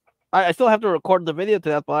found. I still have to record the video to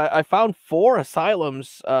that, but I found 4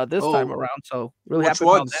 Asylums this time around. So really happy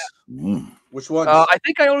about that. Which ones? I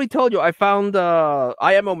think I only told you. I found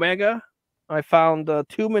I Am Omega. I found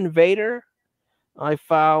Tomb Invader. I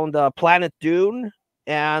found Planet Dune,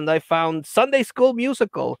 and I found Sunday School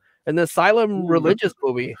Musical, an Asylum religious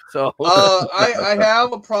movie. So I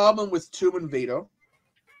have a problem with Tomb Invader.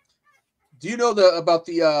 Do you know about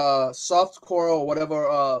the softcore or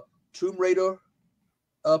whatever Tomb Raider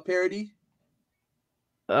parody?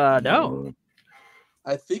 No.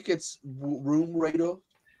 I think it's Room Raider.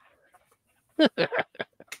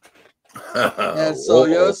 And so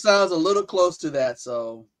it sounds a little close to that.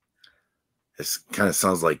 So this kind of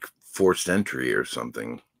sounds like Forced Entry or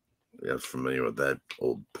something. Yeah, I was familiar with that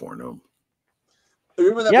old porno.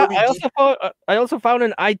 Remember that movie? I also found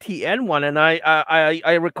an ITN one, and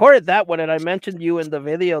I recorded that one, and I mentioned you in the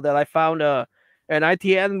video that I found an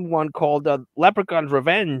ITN one called Leprechaun's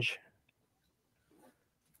Revenge.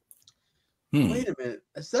 Wait a minute,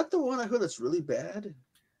 is that the one I heard that's really bad?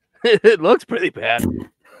 It looks pretty bad.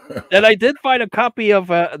 And I did find a copy of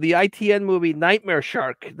the ITN movie Nightmare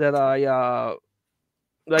Shark that I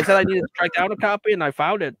said I needed to track down a copy, and I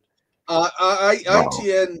found it.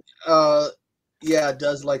 ITN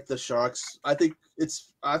does like the sharks. I think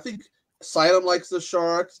Asylum likes the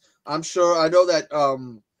sharks. I know that I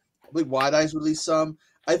believe Wide Eyes released some.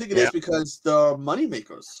 I think it is because they're money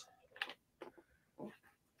makers.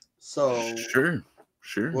 So sure.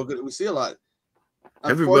 We see a lot.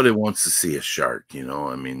 Everybody wants to see a shark,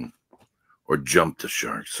 I mean, or jump the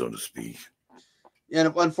shark, so to speak.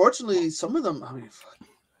 And unfortunately, some of them,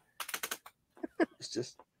 it's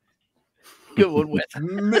just good one with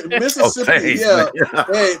Mississippi.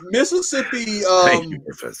 Hey, Mississippi. Thank you,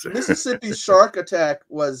 Professor. Mississippi Shark Attack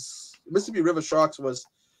was Mississippi River Sharks was.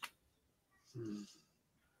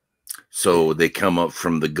 So they come up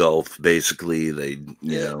from the Gulf, basically. They,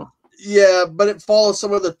 know. Yeah, but it follows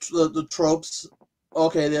some of the tropes.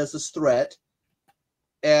 Okay, there's this threat,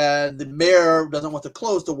 and the mayor doesn't want to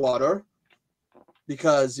close the water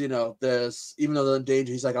because there's even though they're in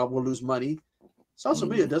danger, he's like, "I will lose money." Sounds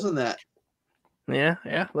familiar, doesn't that? Yeah,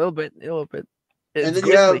 a little bit. And then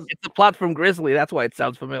it's a plot from Grizzly. That's why it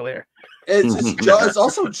sounds familiar. It's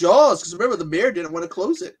also Jaws because remember the mayor didn't want to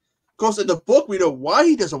close it. Of course, in the book we know why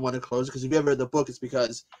he doesn't want to close it because if you ever read the book, it's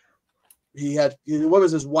because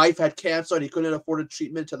his wife had cancer and he couldn't afford a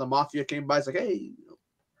treatment. And the mafia came by. It's like, hey,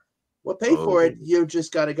 we'll pay for it. You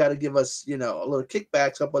just gotta give us a little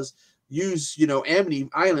kickbacks, help us use Amity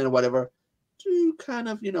Island or whatever to kind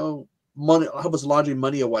of money, help us laundering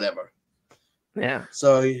money or whatever. Yeah.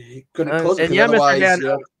 So he couldn't close it. Mr.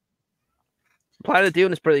 Dan, Planet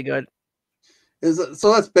Dune is pretty good.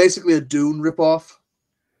 So that's basically a Dune ripoff.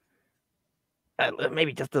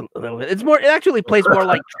 Maybe just a little bit. It actually plays more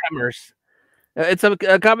like Tremors. It's a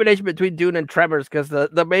combination between Dune and Tremors because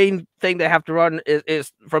the main thing they have to run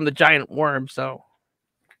is from the giant worm. So,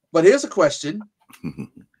 but here's a question,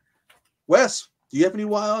 Wes: do you have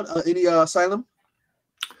any Asylum?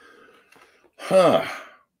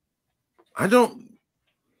 I don't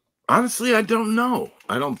know.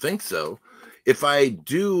 I don't think so. If I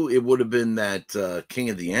do, it would have been that King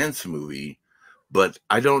of the Ants movie, but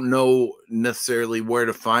I don't know necessarily where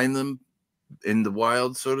to find them in the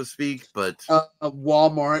wild, so to speak. But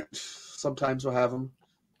Walmart sometimes will have them.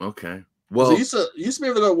 Okay. Well, Well, you used to be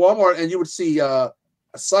able to go to Walmart and you would see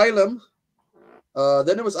Asylum. Then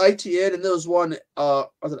there was ITN, and there was one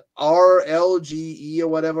was it RLGE or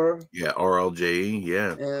whatever? yeah, RLJE,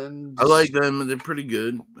 yeah. And I like them. They're pretty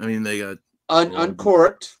good. I mean, they got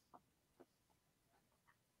Uncorked.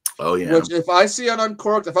 Oh yeah. Which, if I see an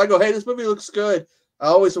Uncorked, if I go, hey, this movie looks good, I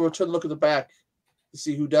always will try to look at the back to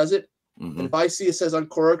see who does it. Mm-hmm. And if I see it says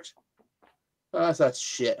Uncorked, that's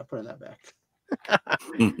shit. I'm putting that back.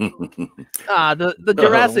 The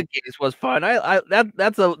Jurassic case was fun.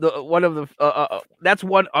 That's one of the that's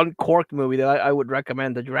one Uncorked movie that I would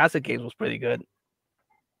recommend. The Jurassic case was pretty good.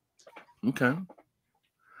 Okay.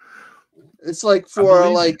 It's like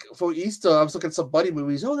for Easter, I was looking at some buddy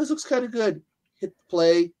movies. Oh, this looks kind of good. Hit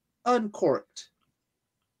play, Uncorked.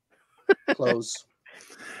 Close.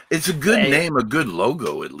 It's a good name, a good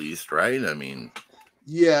logo, at least, right? I mean,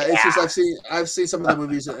 yeah, it's just I've seen some of the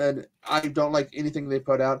movies and I don't like anything they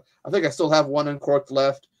put out. I think I still have one Uncorked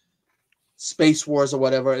left, Space Wars or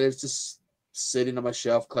whatever. It's just sitting on my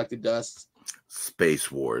shelf collecting dust.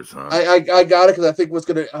 Space Wars, huh? I got it because I think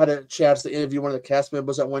I had a chance to interview one of the cast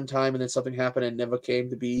members at one time, and then something happened and never came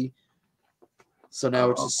to be. So now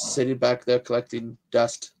it's just sitting back there collecting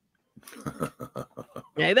dust.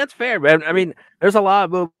 Yeah, that's fair, man. I mean, there's a lot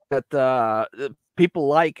of movies that people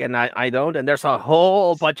like and I don't, and there's a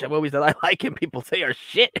whole bunch of movies that I like and people say are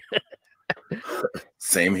shit.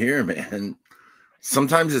 Same here, man.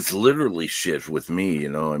 Sometimes it's literally shit with me, you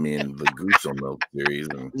know. I mean, the Goose on Milk series.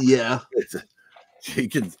 And yeah, you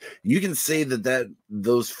can say that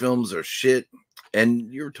those films are shit,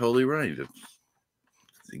 and you're totally right. It's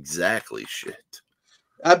exactly shit.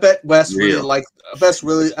 I bet Wes really liked. I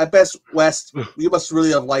bet Wes. You must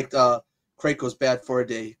really have liked Krako's Bad for a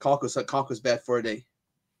Day. Conquer's Bad for a Day.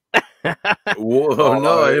 Whoa,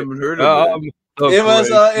 no, I haven't heard of it. It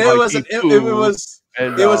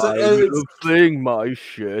was playing my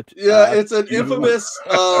shit. Yeah, it's an infamous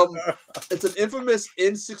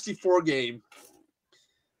N64 game.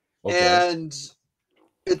 Okay. And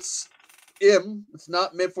it's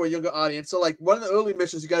not meant for a younger audience. So like one of the early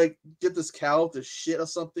missions, you gotta get this cow to shit or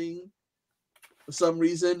something for some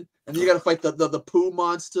reason, and then you gotta fight the poo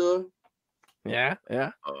monster. Yeah.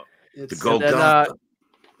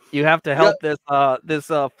 You have to help this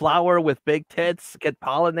flower with big tits get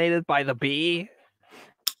pollinated by the bee.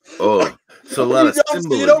 Oh, so a lot of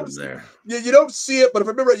symbolism there. Yeah, you don't see it, but if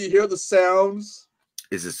I remember, you hear the sounds.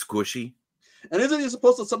 Is it squishy? And isn't you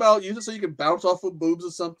supposed to somehow use it so you can bounce off of boobs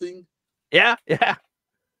or something? Yeah.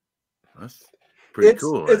 That's pretty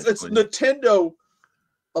cool. It's Nintendo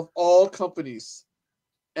of all companies,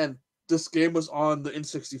 and this game was on the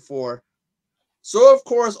N64. So of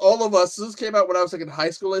course, all of us. This came out when I was like in high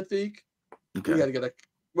school, I think. Okay. We got to get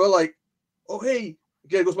oh hey,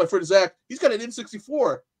 again goes my friend Zach. He's got an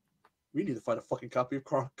N64. We need to find a fucking copy of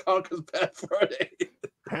Conker's Bad Friday.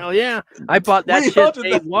 Hell yeah, I bought that shit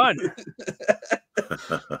day one.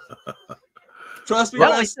 Trust me,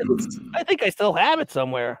 Wes, I think I still have it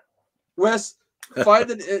somewhere. Wes, find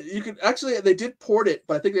it. You can actually. They did port it,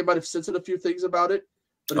 but I think they might have censored a few things about it.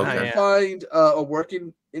 But if you can find a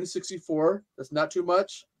working N64, that's not too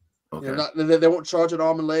much. Okay. You know, they won't charge an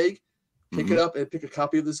arm and leg. Pick it up and pick a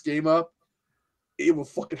copy of this game up. It will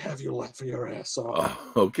fucking have you laughing your ass off.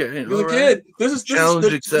 Oh, okay. Because again, this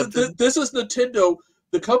is Nintendo,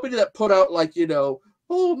 the company that put out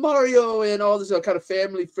Mario and all this kind of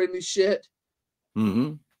family friendly shit.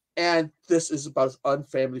 Mm-hmm. And this is about as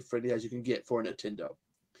unfamily friendly as you can get for a Nintendo.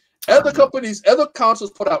 Other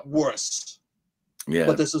consoles put out worse. Yeah.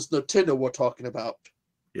 But this is Nintendo we're talking about.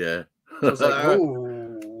 Yeah. So it's like,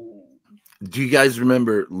 oh. Do you guys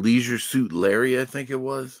remember Leisure Suit Larry, I think it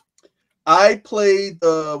was? I played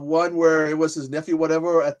the one where it was his nephew,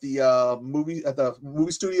 whatever, at the movie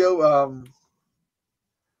studio.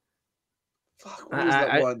 Fuck, what was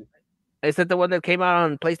that one? Is that the one that came out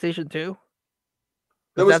on PlayStation 2?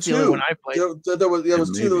 There was that's two. The only one I played. There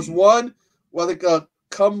was two. There was one,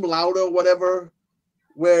 Come Louder, whatever,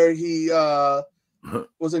 where he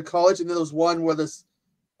was in college, and then there was one where this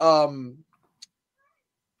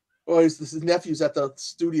his nephew's at the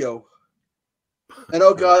studio. And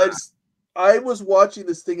oh god, I was watching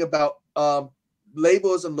this thing about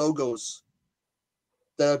labels and logos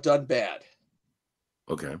that are done bad.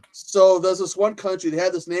 Okay. So there's this one country, they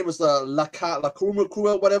had this name, was La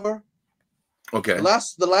Cruma, whatever. Okay.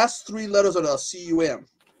 The last three letters are the CUM.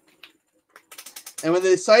 And when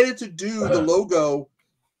they decided to do the logo,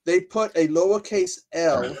 they put a lowercase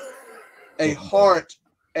L, a heart,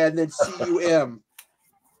 and then CUM.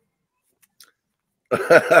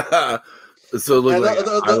 So it looked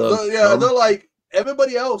like they're like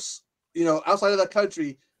everybody else, you know, outside of that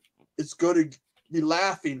country is going to be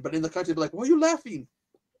laughing, but in the country, be like, "Why are you laughing?"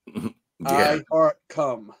 Yeah. I heart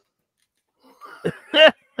cum.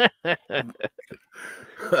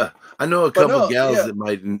 I know a couple gals that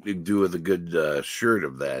might do with a good shirt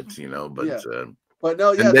of that, you know, but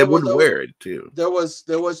and they would wear it too. There was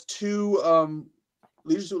two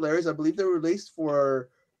Leisure Suit Larrys, I believe they were released for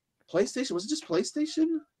PlayStation. Was it just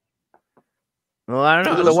PlayStation? Well, I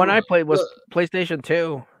don't know. The one I played was PlayStation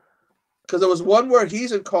 2. Because there was one where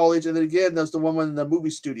he's in college, and then again, there's the one in the movie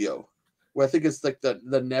studio, where I think it's like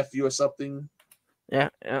the nephew or something. Yeah.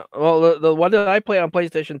 Well, the one that I play on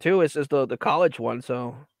PlayStation 2 is the college one.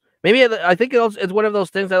 So maybe I think it's one of those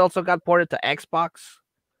things that also got ported to Xbox.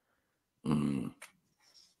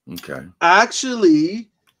 Okay. Actually,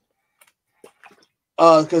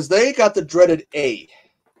 because they got the dreaded A.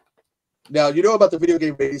 Now, you know about the video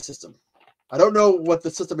game rating system. I don't know what the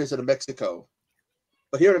system is in Mexico,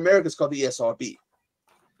 but here in America, it's called the ESRB.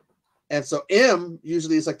 And so M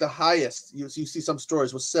usually is like the highest. You see some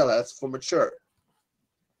stores will sell it. That's for mature.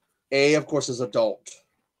 A, of course, is adult.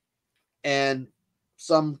 And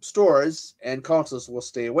some stores and consoles will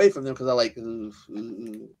stay away from them because they're like,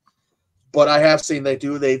 But I have seen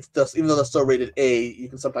even though they're still rated A, you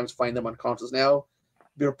can sometimes find them on consoles now.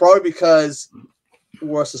 Probably because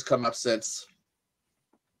worse has come up since.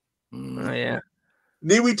 Oh, yeah.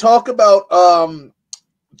 Need we talk about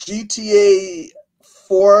GTA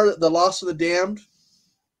 4, The Lost of the Damned?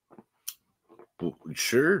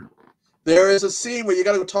 Sure. There is a scene where you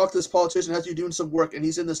got to go talk to this politician as you're doing some work, and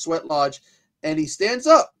he's in the sweat lodge, and he stands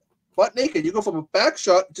up, butt naked. You go from a back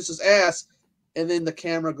shot, just his ass, and then the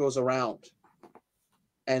camera goes around.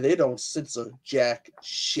 And they don't censor jack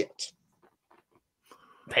shit.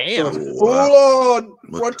 Damn. So it's full-on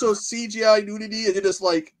frontal CGI nudity, and you're just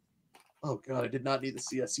like, oh, God, I did not need to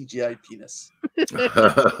see a CGI penis.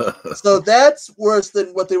 So that's worse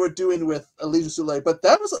than what they were doing with Leisure Suit Larry. But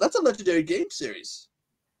that's a legendary game series.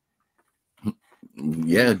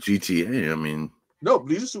 Yeah, GTA. I mean, no,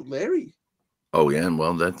 Leisure Suit Larry. Oh yeah,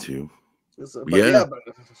 well that too. But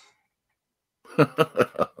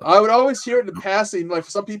I would always hear it in passing. Like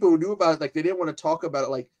some people who knew about it, like they didn't want to talk about it.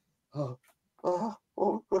 Like,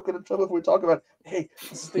 we're getting in trouble if we talk about it. Hey,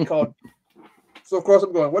 this thing called. So of course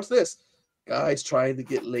I'm going. What's this? Guys trying to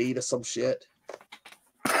get laid or some shit.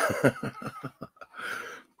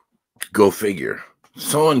 Go figure.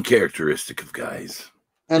 So uncharacteristic of guys.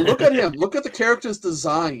 And look at him. Look at the character's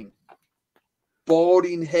design.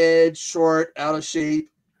 Balding head, short, out of shape.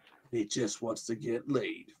 He just wants to get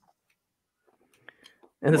laid.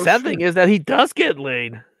 And the sad thing is that he does get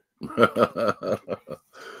laid.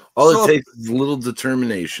 All it takes is a little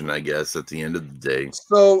determination, I guess, at the end of the day.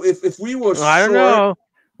 So if we were I don't know.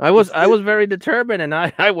 I was very determined, and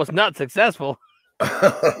I was not successful.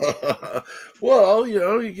 Well, you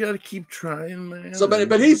know, you got to keep trying, man. So,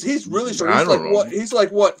 but he's really short. He's like what? He's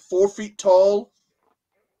like what? 4 feet tall.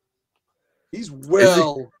 He's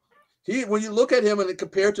when you look at him and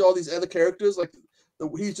compare to all these other characters, like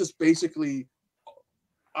he's just basically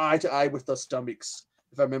eye to eye with the stomachs,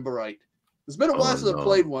 if I remember right. It's been a while since I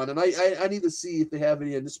played one, and I need to see if they have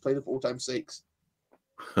any and just play it for old time's sakes.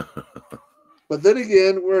 But then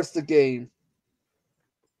again, where's the game?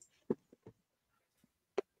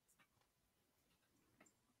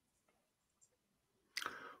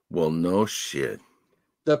 Well, no shit.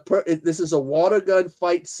 This is a water gun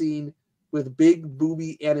fight scene with big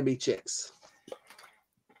booby anime chicks.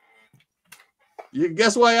 You can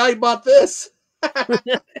guess why I bought this?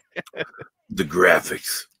 The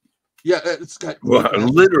graphics. Yeah, it's got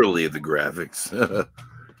literally the graphics.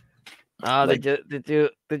 Did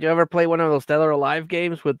you ever play one of those Stellar Alive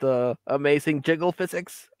games with the amazing jiggle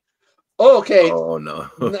physics? Oh, okay. Oh no,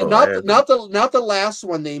 not the last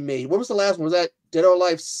one they made. What was the last one? Was that Dead or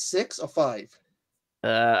Alive 6 or 5?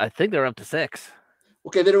 I think they're up to 6.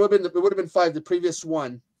 Okay, then it would have been 5. The previous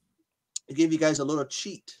one, it gave you guys a little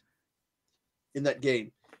cheat in that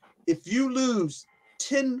game. If you lose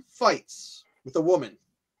 10 fights with a woman,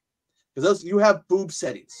 because you have boob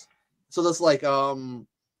settings, so that's like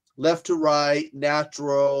left to right,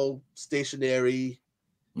 natural, stationary.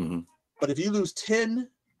 Mm-hmm. But if you lose 10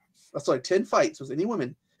 fights with any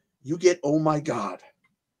woman, you get oh my god,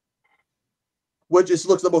 which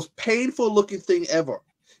looks the most painful looking thing ever.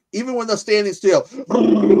 Even when they're standing still.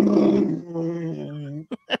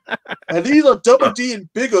 And these are double D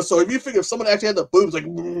and bigger, so if you figure if someone actually had the boobs, like,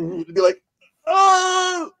 it'd be like,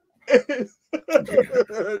 oh!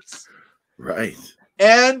 Right.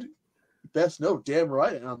 And best note, damn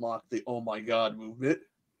right, I unlocked the oh my god movement.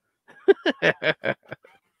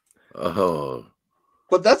 Oh.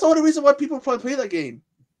 But that's the only reason why people probably play that game.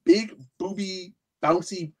 Big, booby,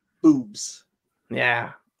 bouncy boobs.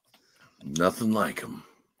 Yeah. Nothing like them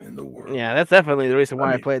in the world. Yeah, that's definitely the reason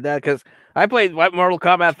why I played that, because I played Mortal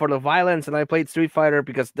Kombat for the violence, and I played Street Fighter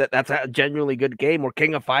because that's a genuinely good game, or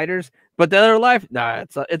King of Fighters. But the other life, nah,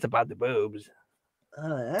 it's about the boobs.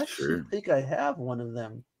 I actually think I have one of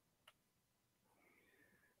them.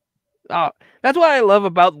 Oh, that's what I love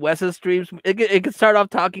about Wes's streams. It could start off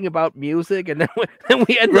talking about music, and then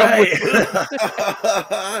we end up with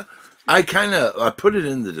boobs. I put it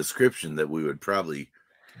in the description that we would probably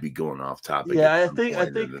be going off topic. Yeah, I think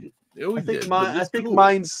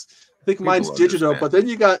mine's digital, but then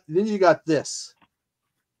you got this.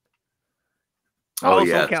 Oh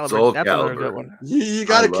yeah, Soul Calibur. That's another good one. You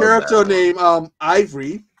got a character named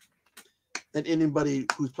Ivory, and anybody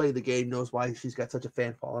who's played the game knows why she's got such a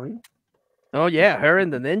fan following. Oh yeah, her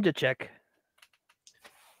and the ninja chick.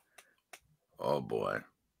 Oh boy.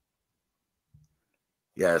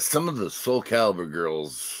 Yeah, some of the Soul Calibur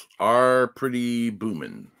girls are pretty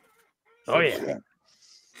booming. Oh yeah.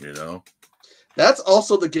 You know? That's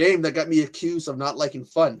also the game that got me accused of not liking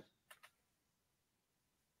fun.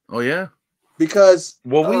 Oh yeah? Because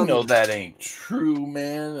we know that ain't true,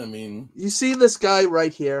 man. I mean, you see this guy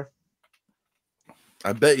right here.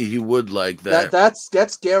 I bet you he would like that. That's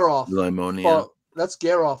Geralt. Limonia. That's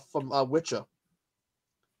Geralt from Witcher.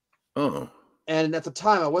 Oh. And at the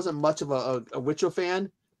time, I wasn't much of a Witcher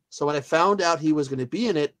fan. So when I found out he was going to be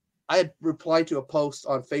in it, I had replied to a post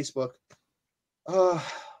on Facebook.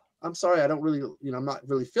 I'm sorry, I don't really, I'm not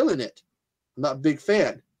really feeling it. I'm not a big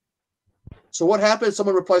fan. So what happened?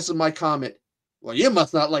 Someone replies to my comment. Well, you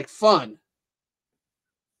must not like fun.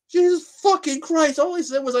 Jesus fucking Christ. All I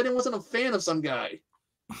said was I wasn't a fan of some guy.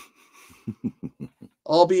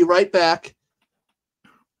 I'll be right back.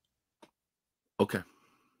 Okay.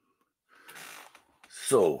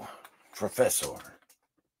 So, Professor,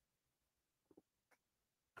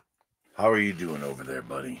 how are you doing over there,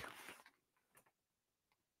 buddy?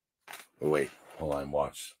 Oh, wait, hold on,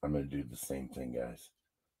 watch. I'm going to do the same thing, guys.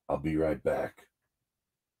 I'll be right back.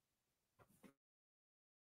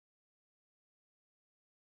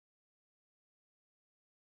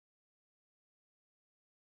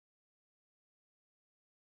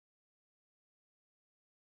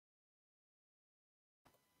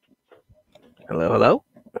 Hello?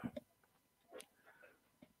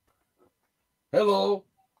 Hello.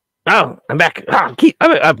 Oh, I'm back. I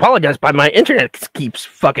apologize, but my internet keeps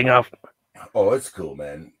fucking off. Oh, it's cool,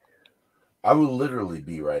 man. I will literally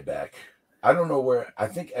be right back. I don't know where. I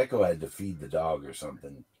think Echo had to feed the dog or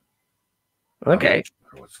something. Okay.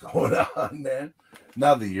 What's going on, man?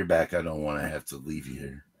 Now that you're back, I don't want to have to leave you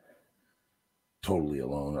here totally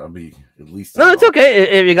alone. I'll be at least. No, it's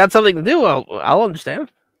okay. If you got something to do, I'll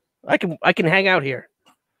understand. I can hang out here.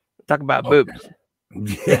 Talk about boobs.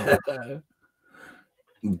 Yeah.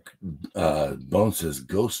 Bone says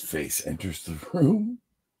Ghostface enters the room.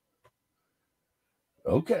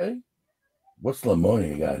 Okay. What's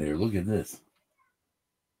Limonia got here? Look at this.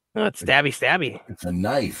 Oh, it's stabby. It's a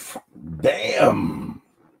knife. Damn.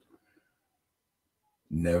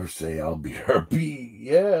 Never say I'll be her bee.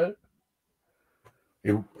 Yeah.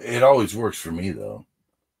 It always works for me though.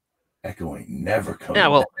 Echo ain't never coming. Yeah,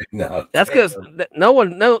 well, back now. That's because no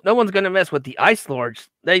one's gonna mess with the Ice Lords.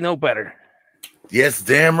 They know better. Yes,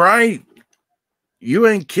 damn right. You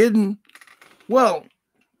ain't kidding. Well,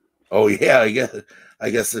 oh yeah, I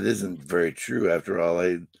guess it isn't very true after all.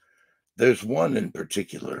 There's one in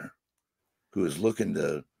particular who is looking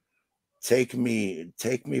to take me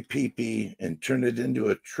pee-pee and turn it into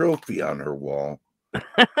a trophy on her wall.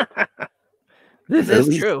 This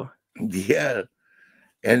is true. Yeah.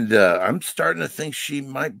 And I'm starting to think she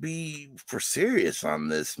might be for serious on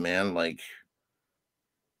this, man. Like,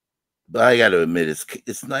 but I got to admit,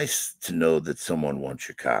 it's nice to know that someone wants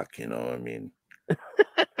your cock. You know what I mean?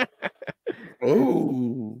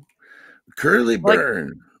 Oh, curly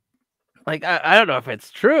burn. Like I don't know if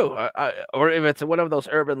it's true or if it's one of those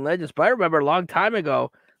urban legends, but I remember a long time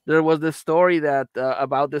ago there was this story that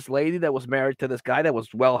about this lady that was married to this guy that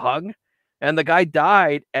was well hung, and the guy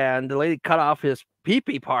died, and the lady cut off his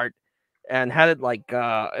pee-pee part and had it like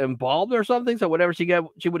embalmed or something. So whenever she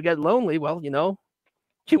would get lonely, well,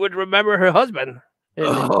 she would remember her husband.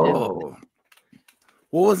 Well,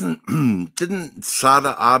 didn't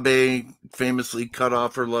Sada Abe famously cut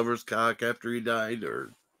off her lover's cock after he died?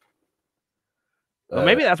 Or well,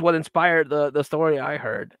 maybe that's what inspired the story I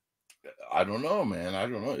heard. I don't know, man. I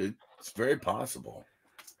don't know. It's very possible.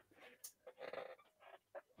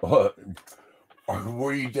 What?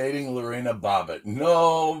 Were you dating Lorena Bobbitt?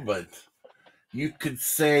 No, but you could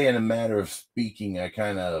say in a matter of speaking, I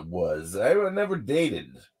kind of was. I never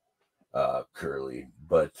dated Curly,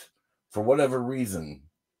 but for whatever reason,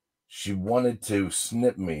 she wanted to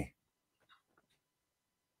snip me.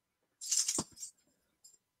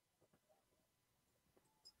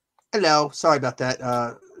 Hello, sorry about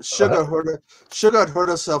that. Sugar had hurt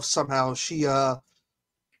herself somehow. She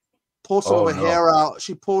pulled some of her hair out.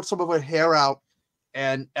 She pulled some of her hair out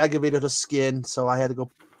and aggravated her skin. So I had to go.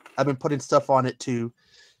 I've been putting stuff on it to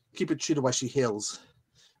keep it treated while she heals.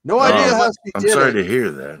 No idea how she I'm did sorry it. to hear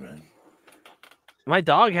that, man. My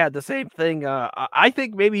dog had the same thing. I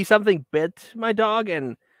think maybe something bit my dog,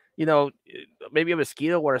 and maybe a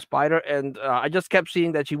mosquito or a spider. And I just kept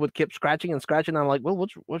seeing that she would keep scratching and scratching. I'm like, well,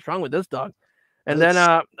 what's wrong with this dog? And then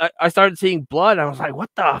I started seeing blood. I was like, what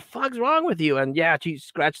the fuck's wrong with you? And yeah, she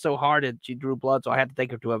scratched so hard and she drew blood, so I had to take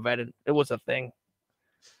her to a vet. And it was a thing.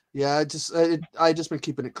 Yeah, I just been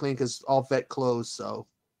keeping it clean because all vet closed. So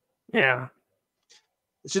yeah,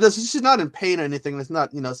 she's not in pain or anything. It's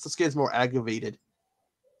not, the skin's more aggravated.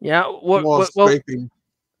 Yeah, scraping.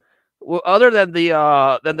 Well, other than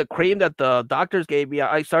the cream that the doctors gave me,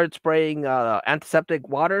 I started spraying antiseptic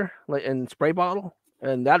water in spray bottle,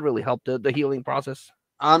 and that really helped the healing process.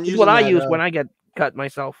 It's what I use when I get cut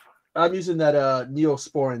myself. I'm using that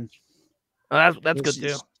Neosporin. Oh, that's good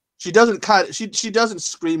too. She doesn't cut. She doesn't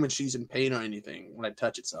scream when she's in pain or anything when I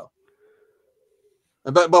touch it. So,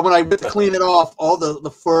 but when I went to clean it off, all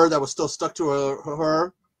the fur that was still stuck to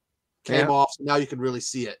her came off. So now you can really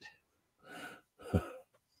see it.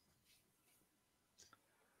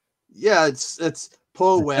 Yeah, it's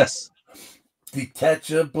poor Wes.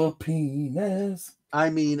 Detachable penis.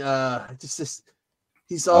 I mean,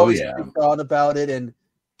 he's always thought about it, and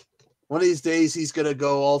one of these days he's gonna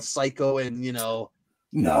go all psycho and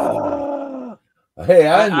No. Hey,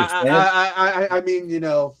 I understand. I mean,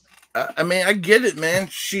 I mean, I get it, man.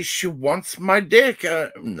 She wants my dick.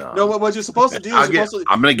 No. No, what you're supposed to do is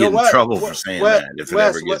I'm gonna get in trouble for saying that if it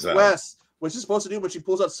ever gets out. Wes, what you're supposed to do when she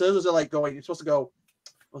pulls out scissors, they're like going. You're supposed to go.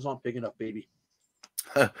 I was not big enough, baby.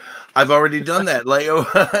 I've already done that. Like,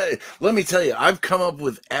 let me tell you, I've come up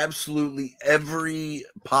with absolutely every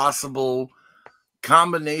possible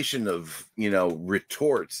combination of,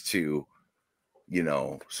 retorts to,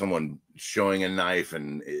 someone showing a knife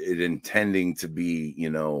and it intending to be,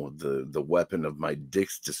 the weapon of my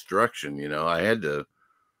dick's destruction. I had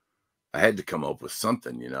to come up with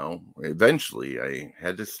something, Eventually, I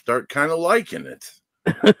had to start kind of liking it.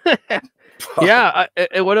 Yeah,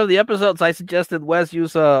 in one of the episodes, I suggested Wes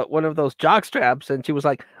use one of those jock straps, and she was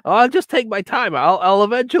like, "Oh, I'll just take my time. I'll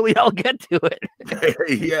eventually get to it."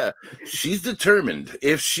 Yeah, she's determined.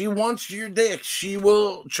 If she wants your dick, she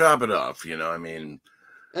will chop it off. I mean.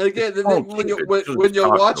 And again, when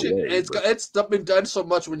you're watching, it's been done so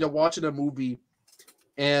much when you're watching a movie,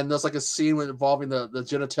 and there's like a scene involving the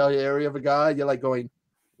genitalia area of a guy. You're like going,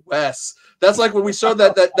 Wes. That's like when we saw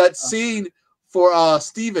that scene for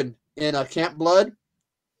Steven in Camp Blood.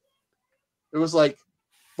 It was like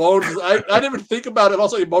Bones. I didn't even think about it.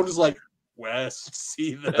 Also, Bones is like, Wes,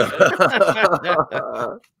 see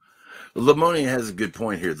that? Lamonia has a good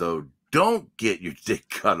point here, though. Don't get your dick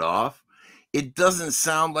cut off. It doesn't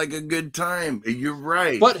sound like a good time. You're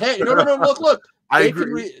right. But hey, no, look. I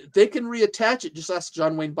agree. They can reattach it. Just ask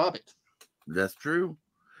John Wayne Bobbitt. That's true.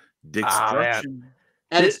 Dickstruction.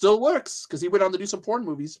 And it still works because he went on to do some porn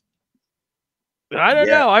movies. I don't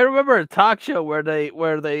know. I remember a talk show where they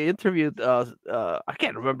interviewed I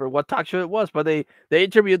can't remember what talk show it was, but they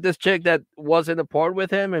interviewed this chick that was in the porn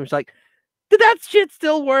with him, and was like, "Did that shit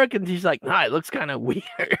still work?" And she's like, "Nah, it looks kind of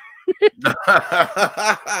weird."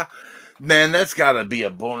 Man, that's got to be a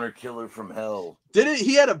boner killer from hell.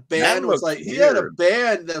 He had a band. He had a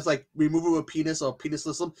band that's like removing a penis or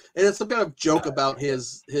penisless, and it's some kind of joke about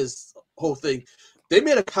his whole thing. They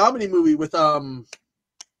made a comedy movie with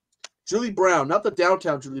Julie Brown, not the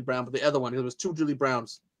downtown Julie Brown, but the other one. It was two Julie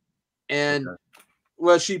Browns, and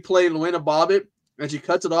where she played Lorena Bobbitt, and she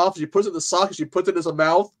cuts it off. She puts it in the sock, and she puts it in her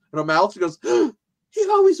mouth. She goes, "He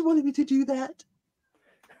always wanted me to do that."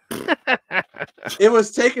 It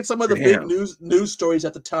was taking some of the big news stories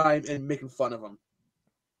at the time and making fun of them.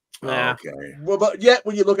 Yeah. Okay. Well, but yet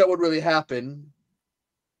when you look at what really happened,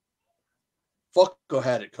 Fucko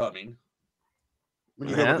had it coming.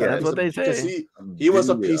 That's what they say. He was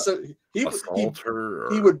a piece of he would beat her.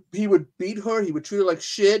 He would treat her like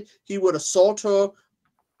shit. He would assault her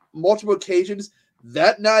multiple occasions.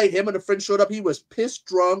 That night, him and a friend showed up. He was pissed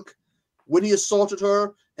drunk when he assaulted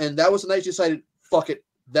her, and that was the night she decided, "Fuck it,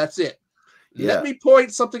 That's it. Yeah. Let me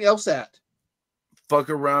point something else at. Fuck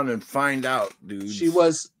around and find out, dude. She's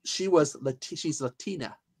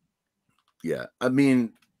Latina. Yeah. I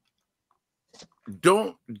mean,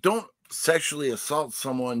 don't sexually assault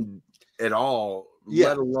someone at all,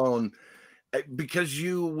 let alone because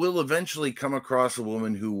you will eventually come across a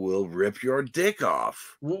woman who will rip your dick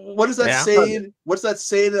off. What is that saying? What's that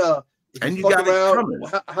saying? And you got it coming.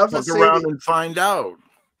 How does fuck that around say and find out.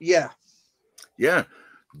 Yeah. Yeah.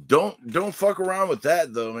 Don't fuck around with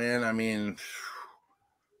that though, man. I mean,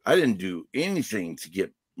 I didn't do anything to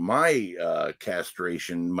get my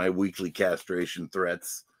castration, my weekly castration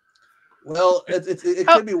threats. Well, it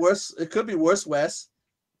could be worse. It could be worse, Wes.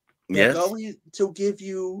 Yes.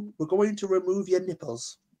 We're going to remove your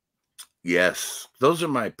nipples. Yes. Those are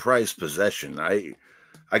my prized possession. I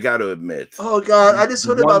got to admit. Oh God, I just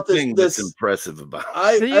heard about this. That's impressive about.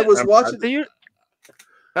 I was watching.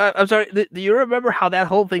 I'm sorry. Do you remember how that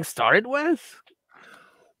whole thing started, Wes?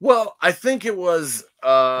 Well, I think it was.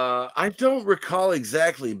 I don't recall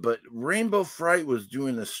exactly, but Rainbow Fright was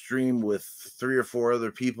doing a stream with 3 or 4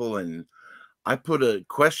 other people, and I put a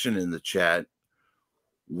question in the chat.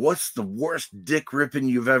 What's the worst dick ripping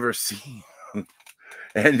you've ever seen?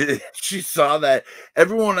 And she saw that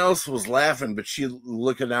everyone else was laughing, but she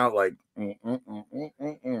looking out like,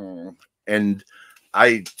 and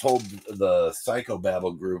I told the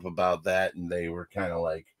Psychobabble group about that, and they were kind of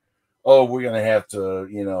like, "Oh, we're gonna have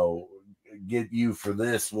to, get you for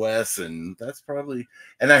this, Wes." And that's probably.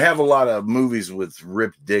 And I have a lot of movies with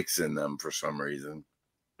ripped dicks in them for some reason.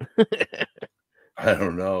 I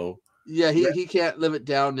don't know. Yeah, he can't live it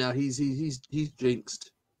down now. He's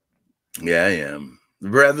jinxed. Yeah, I am.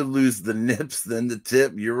 Rather lose the nips than the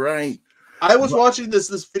tip. You're right. I was watching this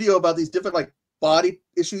video about these different like body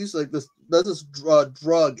issues. Like this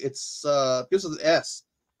drug. It's gives us an S.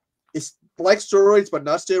 It's like steroids, but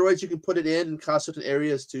not steroids. You can put it in and cause certain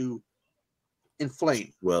areas to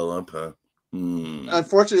inflame. Well up, huh?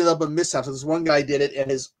 Unfortunately, there'll be mishaps. So this one guy did it, and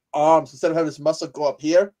his arms, instead of having his muscle go up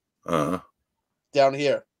here, down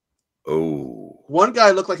here. Oh. One guy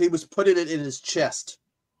looked like he was putting it in his chest.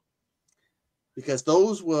 Because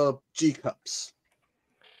those were G cups.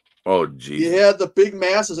 Oh, geez. He had the big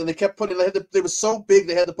masses, and they kept putting. They were so big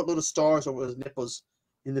they had to put little stars over his nipples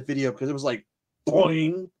in the video because it was like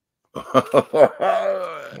boing.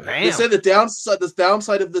 They said the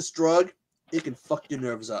downside of this drug, it can fuck your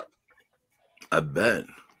nerves up. I bet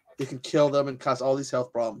it can kill them and cause all these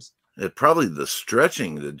health problems. It's probably the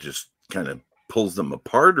stretching that just kind of pulls them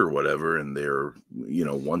apart or whatever, and they're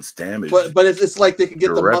once damaged. But it's like they can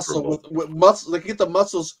get the muscle with muscle. They can get the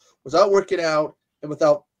muscles without working out and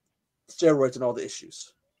without steroids and all the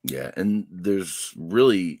issues. Yeah, and there's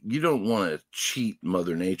really you don't want to cheat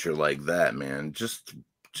Mother Nature like that, man. Just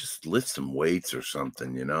lift some weights or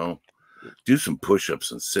something, Do some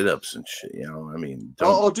push-ups and sit-ups and shit. I mean,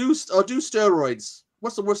 I'll do steroids.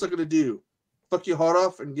 What's the worst they're gonna do? Fuck your heart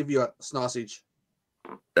off and give you a sausage.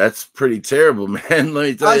 That's pretty terrible, man. Let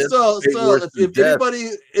me tell you.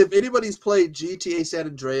 If anybody's played GTA San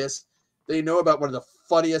Andreas, they know about one of the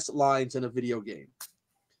funniest lines in a video game.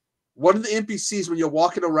 One of the NPCs, when you're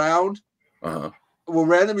walking around, will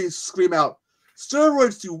randomly scream out,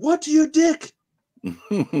 "Steroids do what to your dick?"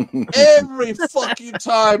 Every fucking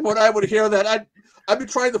time when I would hear that, I'd be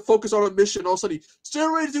trying to focus on a mission. All of a sudden,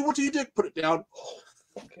 "Steroids do what to your dick?" Put it down. Oh,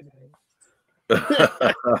 fucking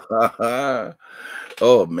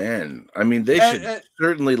oh man, I mean they should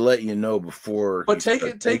certainly let you know before. But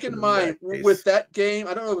take in mind with that game,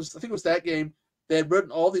 I don't know. I think it was that game. They had written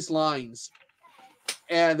all these lines,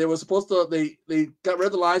 and they were supposed to. They got rid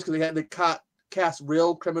of the lines because they cast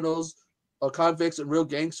real criminals or convicts and real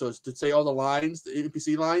gangsters to say all the lines, the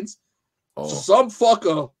NPC lines. Oh. So some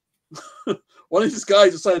fucker, one of these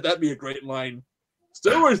guys decided that'd be a great line.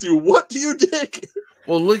 Steroids do what to your dick?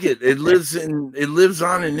 Well, look at it. It lives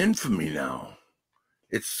on in infamy now.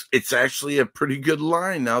 It's actually a pretty good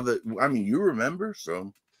line now that you remember,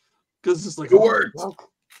 so because it's like it works.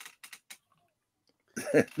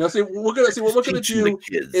 Now see what we're gonna do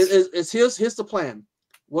is here's the plan.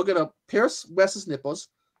 We're gonna pierce Wes's nipples,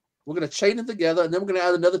 we're gonna chain them together, and then we're gonna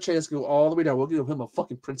add another chain that's gonna go all the way down. We'll give him a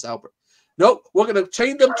fucking Prince Albert. Nope, we're gonna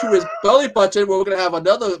chain them to his belly button where we're gonna have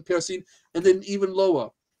another piercing and then even lower.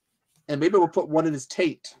 And maybe we'll put one in his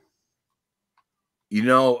taint.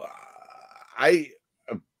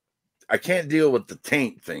 I can't deal with the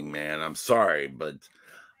taint thing, man. I'm sorry, but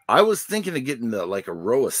I was thinking of getting like a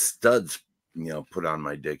row of studs, put on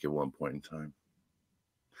my dick at one point in time.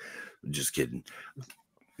 Just kidding.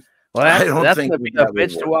 Well, that's gonna be a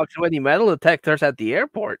bitch to walk through any metal detectors at the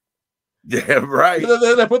airport. Yeah, right.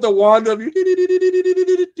 They put the wand on you. Be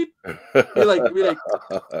like, ding, ding,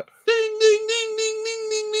 ding, ding, ding,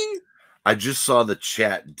 ding, ding. I just saw the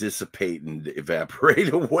chat dissipate and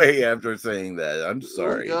evaporate away after saying that. I'm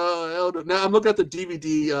sorry. Now I'm looking at the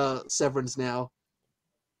DVD Severance now.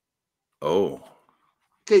 Oh.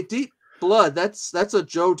 Okay, Deep Blood. That's a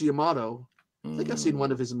Joe D'Amato. I think I've seen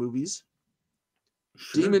one of his movies.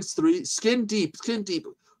 Sure. Demons 3, Skin Deep.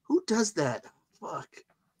 Who does that? Fuck.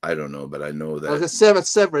 I don't know, but I know that. Like a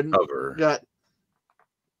Severin cover. Got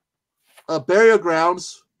Burial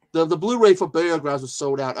Grounds. The Blu-ray for Burial Grounds was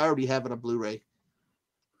sold out. I already have it on Blu-ray.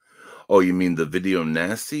 Oh, you mean the Video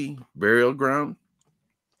Nasty Burial Ground?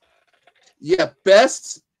 Yeah,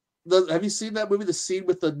 best. Have you seen that movie, the scene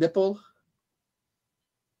with the nipple?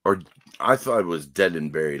 Or I thought it was Dead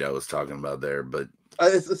and Buried I was talking about there, but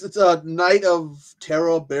it's a Night of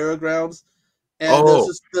Terror Burial Grounds. And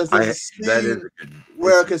there's a scene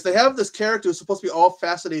where, because they have this character who's supposed to be all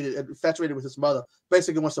fascinated and infatuated with his mother,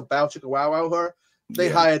 basically wants to bow chicka wow wow her. They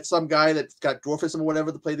hired some guy that got dwarfism or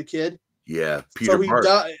whatever to play the kid. Yeah, Peter. So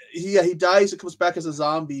he dies and comes back as a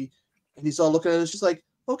zombie, and he's all looking at her. She's like,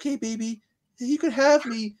 "Okay, baby, you could have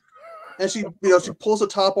me." And she pulls the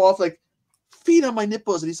top off, like, "Feed on my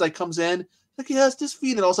nipples," and he's like, comes in, like, "Yes, just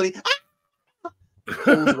feed." And all of a sudden, he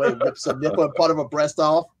pulls away, rips a nipple and part of a breast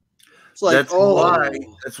off. It's like,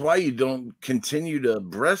 that's why you don't continue to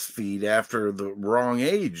breastfeed after the wrong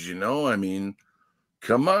age. I mean,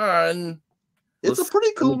 come on. It's a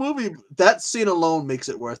pretty cool movie. That scene alone makes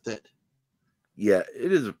it worth it. Yeah,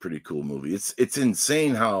 it is a pretty cool movie. It's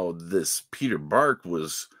insane how this Peter Bark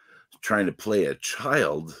was trying to play a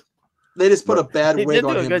child. They just put a bad wig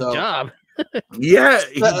on him, though. He did do a good job. Yeah,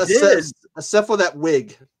 he did. Except for that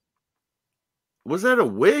wig. Was that a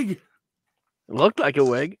wig? It looked like a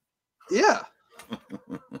wig. Yeah.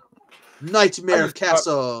 Nightmare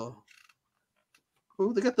Castle.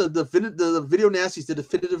 Oh, they got the Video Nasties, the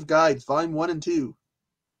Definitive Guide, Volume 1 and 2.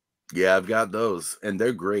 Yeah, I've got those, and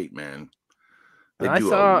they're great, man.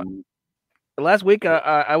 Last week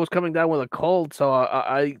I was coming down with a cold, so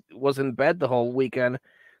I was in bed the whole weekend.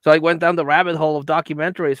 So I went down the rabbit hole of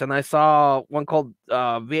documentaries, and I saw one called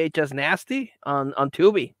VHS Nasty on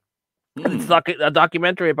Tubi. It's a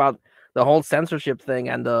documentary about the whole censorship thing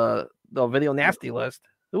and the Video Nasty list.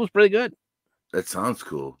 It was pretty good. That sounds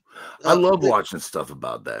cool. I love watching stuff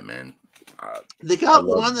about that, man. They got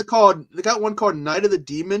one called Night of the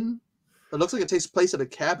Demon. It looks like it takes place at a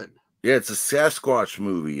cabin. Yeah, it's a Sasquatch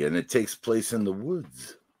movie, and it takes place in the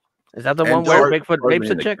woods. Is that the one where Bigfoot rapes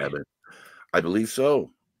a chick? Cabin. I believe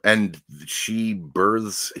so. And she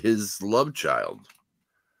births his love child.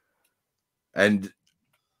 And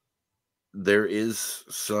there is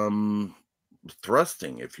some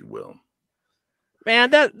thrusting, if you will.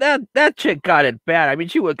 Man, that chick got it bad. I mean,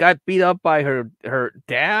 she got beat up by her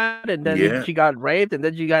dad, and then she got raped, and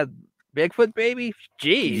then she got Bigfoot baby.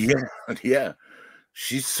 Jeez. Yeah.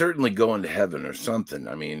 She's certainly going to heaven or something.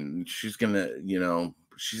 I mean, she's gonna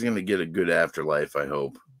get a good afterlife, I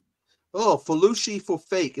hope. Oh, Felucci for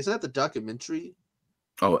Fake. Is that the documentary?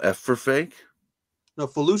 Oh, F for Fake? No,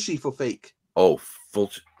 Felucci for Fake. Oh,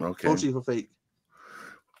 okay. Felucci for Fake.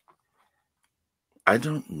 I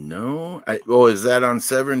don't know. Is that on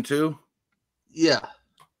Severin too? Yeah.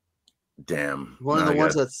 Damn. One of the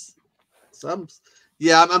ones that's some.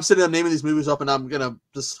 Yeah, I'm sitting there naming these movies up, and I'm gonna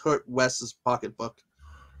just hurt Wes's pocketbook.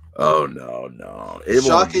 Oh no!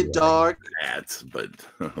 Shocking Dark. But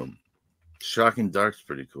Shocking Dark's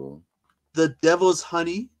pretty cool. The Devil's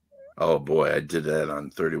Honey. Oh boy, I did that on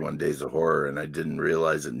 31 Days of Horror, and I didn't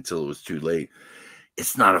realize it until it was too late.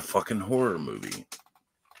 It's not a fucking horror movie.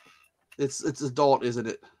 It's adult, isn't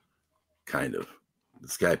it? Kind of.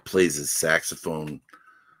 This guy plays his saxophone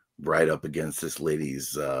right up against this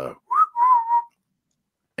lady's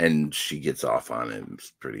and she gets off on it.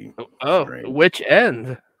 It's pretty strange. Which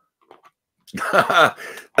end?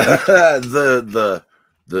 the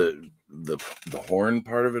horn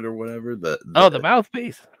part of it or whatever. The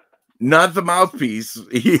mouthpiece. Not the mouthpiece.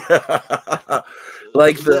 Yeah.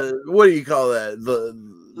 Like what do you call that?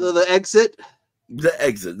 The exit. The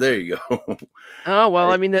exit. There you go. Oh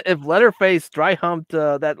well, I mean, if Leatherface dry humped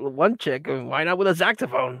that one chick, why not with a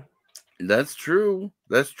saxophone? That's true.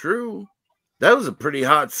 That was a pretty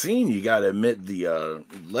hot scene. You got to admit, the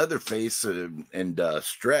Leatherface and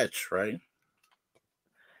Stretch, right?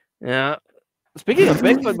 Yeah. Speaking of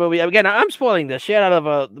Bigfoot movie, again, I'm spoiling the shit out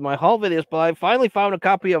of my haul videos, but I finally found a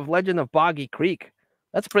copy of Legend of Boggy Creek.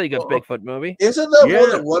 That's a pretty good Bigfoot movie. Isn't there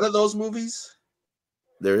more than one of those movies?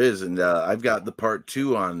 There is, and I've got the part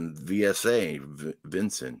 2 on VSA,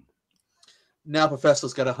 Vincent. Now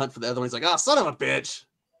Professor's got to hunt for the other one. He's like, son of a bitch.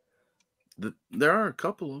 There are a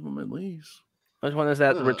couple of them at least. Which one is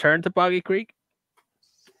that? The Return to Boggy Creek?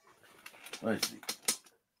 Let's see.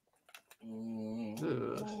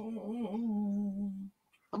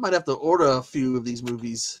 I might have to order a few of these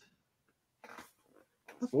movies.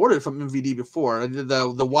 I've ordered from MVD before. I did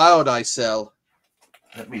the Wild Eye Cell.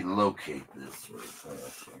 Let me locate this real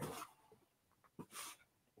fast.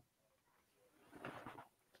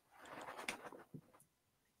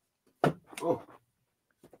 Oh.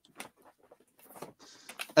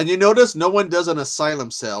 And you notice no one does an Asylum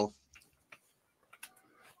Cell.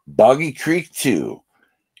 Boggy Creek 2,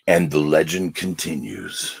 and the legend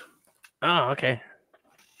continues. Oh, okay.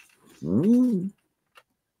 Ooh.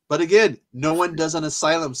 But again, no one does an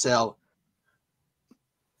Asylum Cell.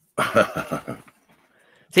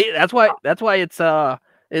 See, that's why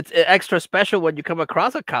it's extra special when you come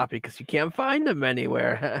across a copy because you can't find them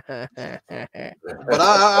anywhere. But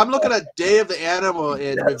I'm looking at Day of the Animal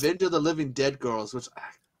and Revenge of the Living Dead Girls, which I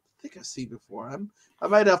think I've seen before. I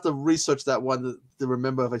might have to research that one to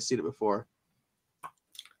remember if I've seen it before.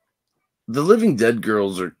 The Living Dead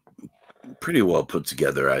Girls are pretty well put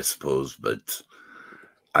together, I suppose, but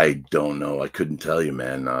I don't know. I couldn't tell you,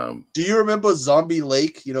 man. Do you remember Zombie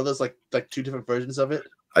Lake? You know, there's like two different versions of it.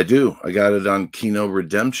 I do. I got it on Kino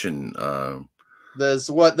Redemption. There's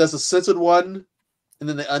a censored one, and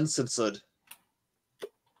then the uncensored.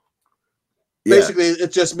 Yeah. Basically,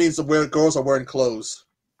 it just means the girls are wearing clothes.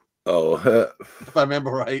 Oh, if I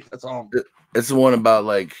remember right, that's all. It's the one about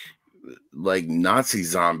like Nazi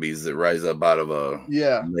zombies that rise up out of a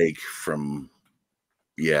lake from.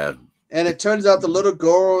 Yeah. And it turns out the little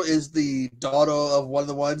girl is the daughter of one of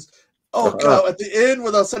the ones. Oh god! At the end,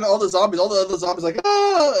 when they're sending all the other zombies like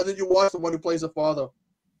and then you watch the one who plays the father.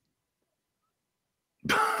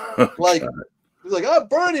 Like he's like, I'm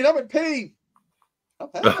burning, I'm in pain.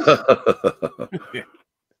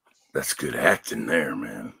 That's good acting there,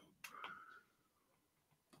 man.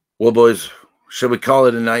 Well, boys, shall we call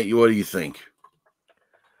it a night? What do you think?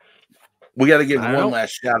 We got to give one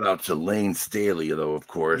last shout out to Layne Staley, though, of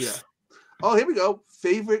course. Yeah. Oh, here we go.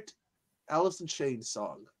 Favorite Alice in Chains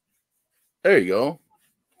song. There you go.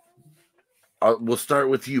 We'll start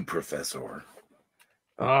with you, Professor.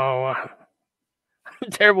 Oh, I'm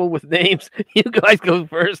terrible with names. You guys go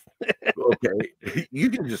first. Okay. You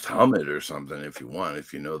can just hum it or something if you want,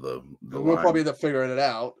 if you know the We'll line. probably end up figuring it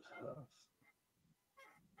out.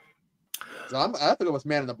 So I have to go with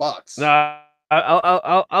Man in the Box.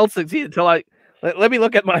 I'll succeed until let me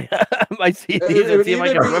look at my my CDs and see if I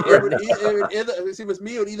can remember. If it was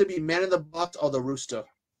me, it would either be Man in the Box or The Rooster.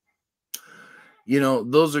 You know,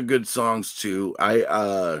 those are good songs too.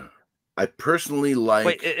 I personally like.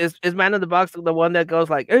 Wait, is Man in the Box the one that goes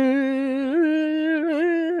like?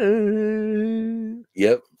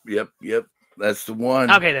 Yep. That's the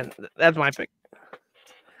one. Okay, then that's my pick.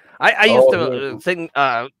 I used to sing.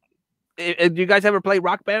 Do you guys ever play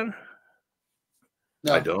Rock Band?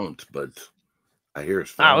 No. I don't, but I hear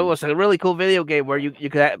it's fun. Oh, it was a really cool video game where you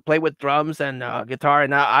could play with drums and guitar,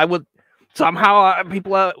 and I would somehow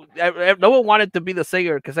people no one wanted to be the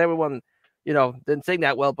singer because everyone didn't sing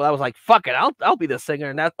that well, but I was like, fuck it, I'll be the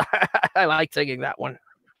singer, and that I like singing that one.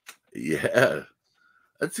 Yeah,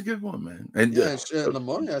 that's a good one, man. And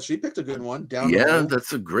Lamonia, she picked a good one.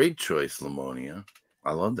 That's a great choice, Lamonia.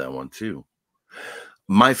 I love that one too.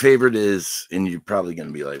 My favorite is, and you're probably going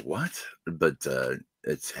to be like, what? But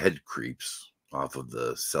it's Head Creeps off of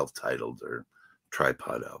the self-titled or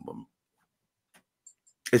Tripod album.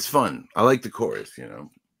 It's fun. I like the chorus,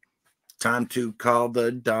 Time to call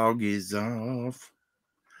the doggies off.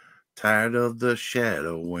 Tired of the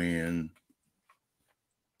shadowing.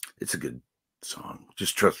 It's a good song.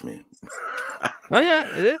 Just trust me. Oh,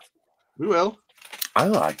 yeah, it is. We will. I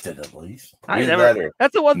liked it at least.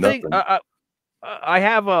 That's the one thing. I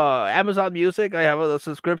have Amazon Music. I have a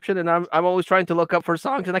subscription, and I'm always trying to look up for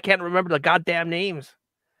songs, and I can't remember the goddamn names.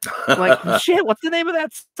 I'm like, shit, what's the name of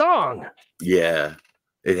that song? Yeah,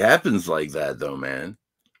 it happens like that, though, man.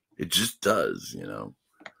 It just does,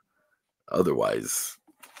 Otherwise,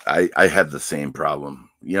 I have the same problem.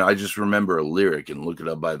 I just remember a lyric and look it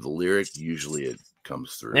up by the lyric. Usually, it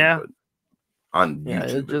comes through. Yeah. But on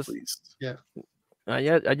YouTube, at least. Yeah.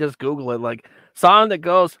 I just Google it, like song that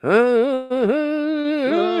goes. I'm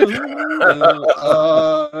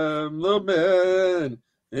the man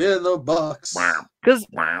in the box. Because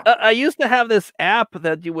I used to have this app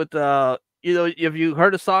that you would, if you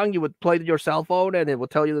heard a song, you would play to your cell phone and it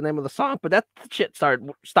would tell you the name of the song. But that shit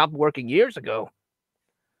stopped working years ago.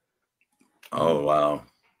 Oh wow.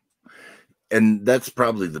 And that's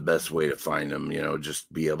probably the best way to find them,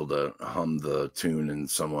 just be able to hum the tune and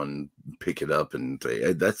someone pick it up and say,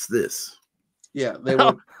 hey, that's this. Yeah, they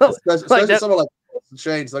would. Like Especially that, someone like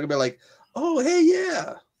Shane. So they're gonna be like, "Oh, hey,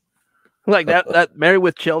 yeah." like that Married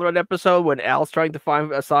with Children episode when Al's trying to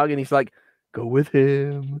find a song and he's like, "Go with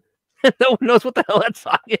him." No one knows what the hell that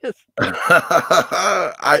song is.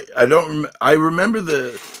 I don't. I remember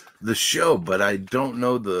the show, but I don't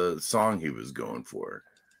know the song he was going for.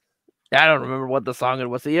 I don't remember what the song it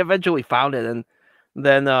was. He eventually found it, and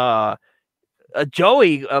then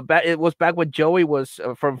Joey. It was back when Joey was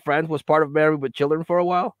from Friends was part of Married with Children for a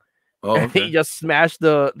while. Oh, And okay. he just smashed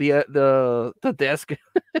the disc.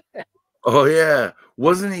 Oh yeah,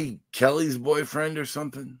 wasn't he Kelly's boyfriend or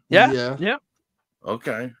something? Yeah.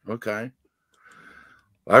 Okay.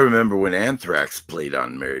 I remember when Anthrax played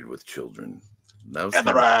on Married with Children. That was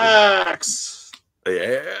Anthrax.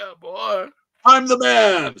 Yeah, boy. I'm the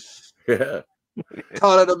man. Yeah.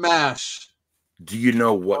 Call it a mash. Do you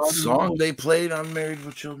know what song they played on Married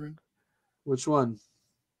with Children? Which one?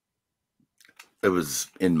 It was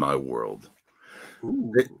In My World.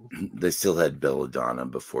 They still had Belladonna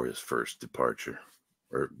before his first departure,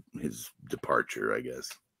 or his departure, I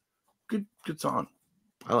guess. Good song.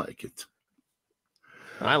 I like it.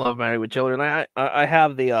 I love Married with Children. I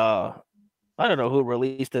have the I don't know who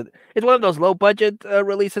released it. It's one of those low budget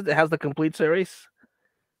releases. It has the complete series.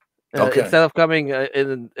 Okay. Instead of coming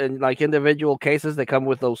in like individual cases, they come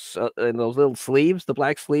with those in those little sleeves, the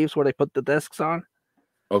black sleeves where they put the discs on.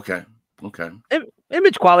 Okay.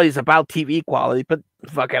 Image quality is about TV quality, but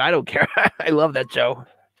fuck it, I don't care. I love that show.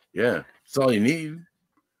 Yeah, that's all you need.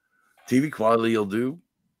 TV quality will do.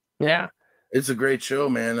 Yeah. It's a great show,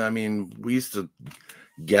 man. I mean, we used to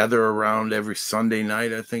gather around every Sunday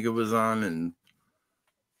night, I think it was on, and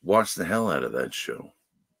watch the hell out of that show.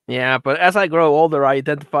 Yeah, but as I grow older, I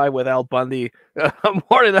identify with Al Bundy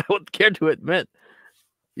more than I would care to admit.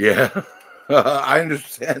 Yeah, I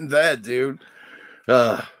understand that, dude.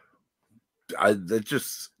 That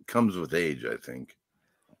just comes with age, I think.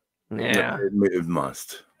 Yeah. It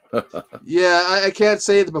must. Yeah, I can't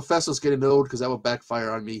say the professor's getting old because that would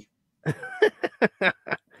backfire on me.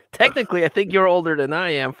 Technically, I think you're older than I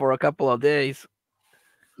am for a couple of days.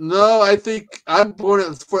 No, I think I'm born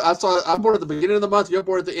I'm born at the beginning of the month. You're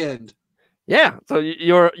born at the end. Yeah, so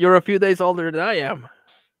you're a few days older than I am.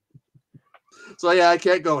 So yeah, I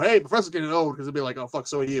can't go, "Hey, professor's getting old," because it'll be like, "Oh fuck,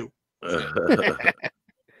 so are you."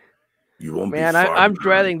 You won't Man, be far I'm behind.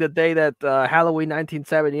 dreading the day that Halloween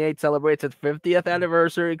 1978 celebrates its 50th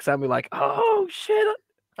anniversary because I'll be like, oh shit,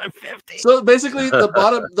 I'm 50. So basically,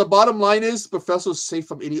 the bottom line is, Professor's safe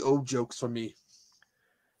from any old jokes from me.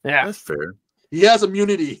 Yeah, That's fair. He has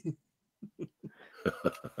immunity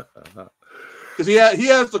because he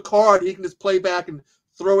has the card. He can just play back and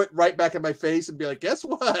throw it right back in my face and be like, "Guess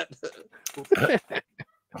what?"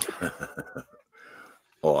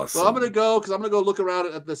 Awesome. Well, I'm gonna go look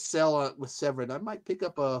around at the cell with Severin. I might pick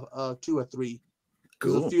up a 2 or 3.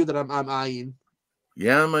 Cool. There's a few that I'm eyeing.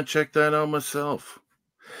 Yeah, I'm gonna check that out myself.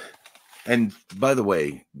 And by the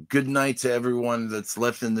way, good night to everyone that's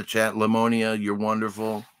left in the chat. Lamonia, you're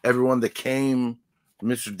wonderful. Everyone that came,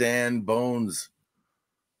 Mr. Dan, Bones,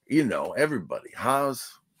 everybody.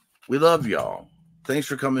 We love y'all. Thanks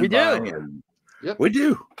for coming by. Yep. We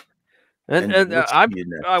do. And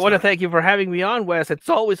I want to thank you for having me on, Wes. It's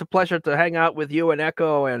always a pleasure to hang out with you and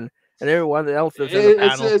Echo and everyone else that's in the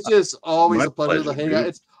panel. It's just always a pleasure to hang dude. out.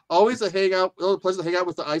 It's always a pleasure to hang out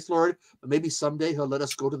with the Ice Lord. But maybe someday he'll let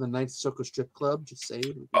us go to the Ninth Circle Strip Club. Just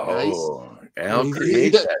saying. Oh, nice. I'll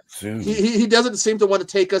create that soon. He doesn't seem to want to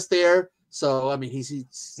take us there. So I mean,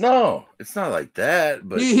 he's no, it's not like that.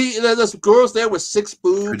 But there's girls there with 6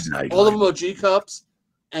 boobs. Night, all of them are G cups,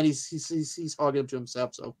 and he's hogging them to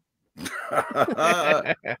himself. So.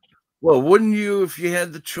 Well, wouldn't you if you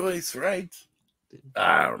had the choice, right?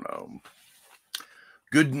 I don't know.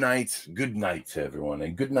 Good night to everyone,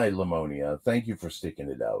 and good night, Lamonia. Thank you for sticking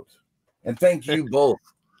it out, and thank you both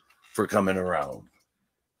for coming around.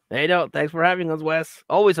 Hey, no, thanks for having us, Wes.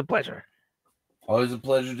 Always a pleasure. Always a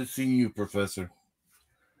pleasure to see you, Professor.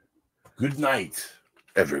 Good night,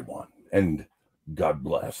 everyone, and God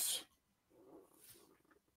bless.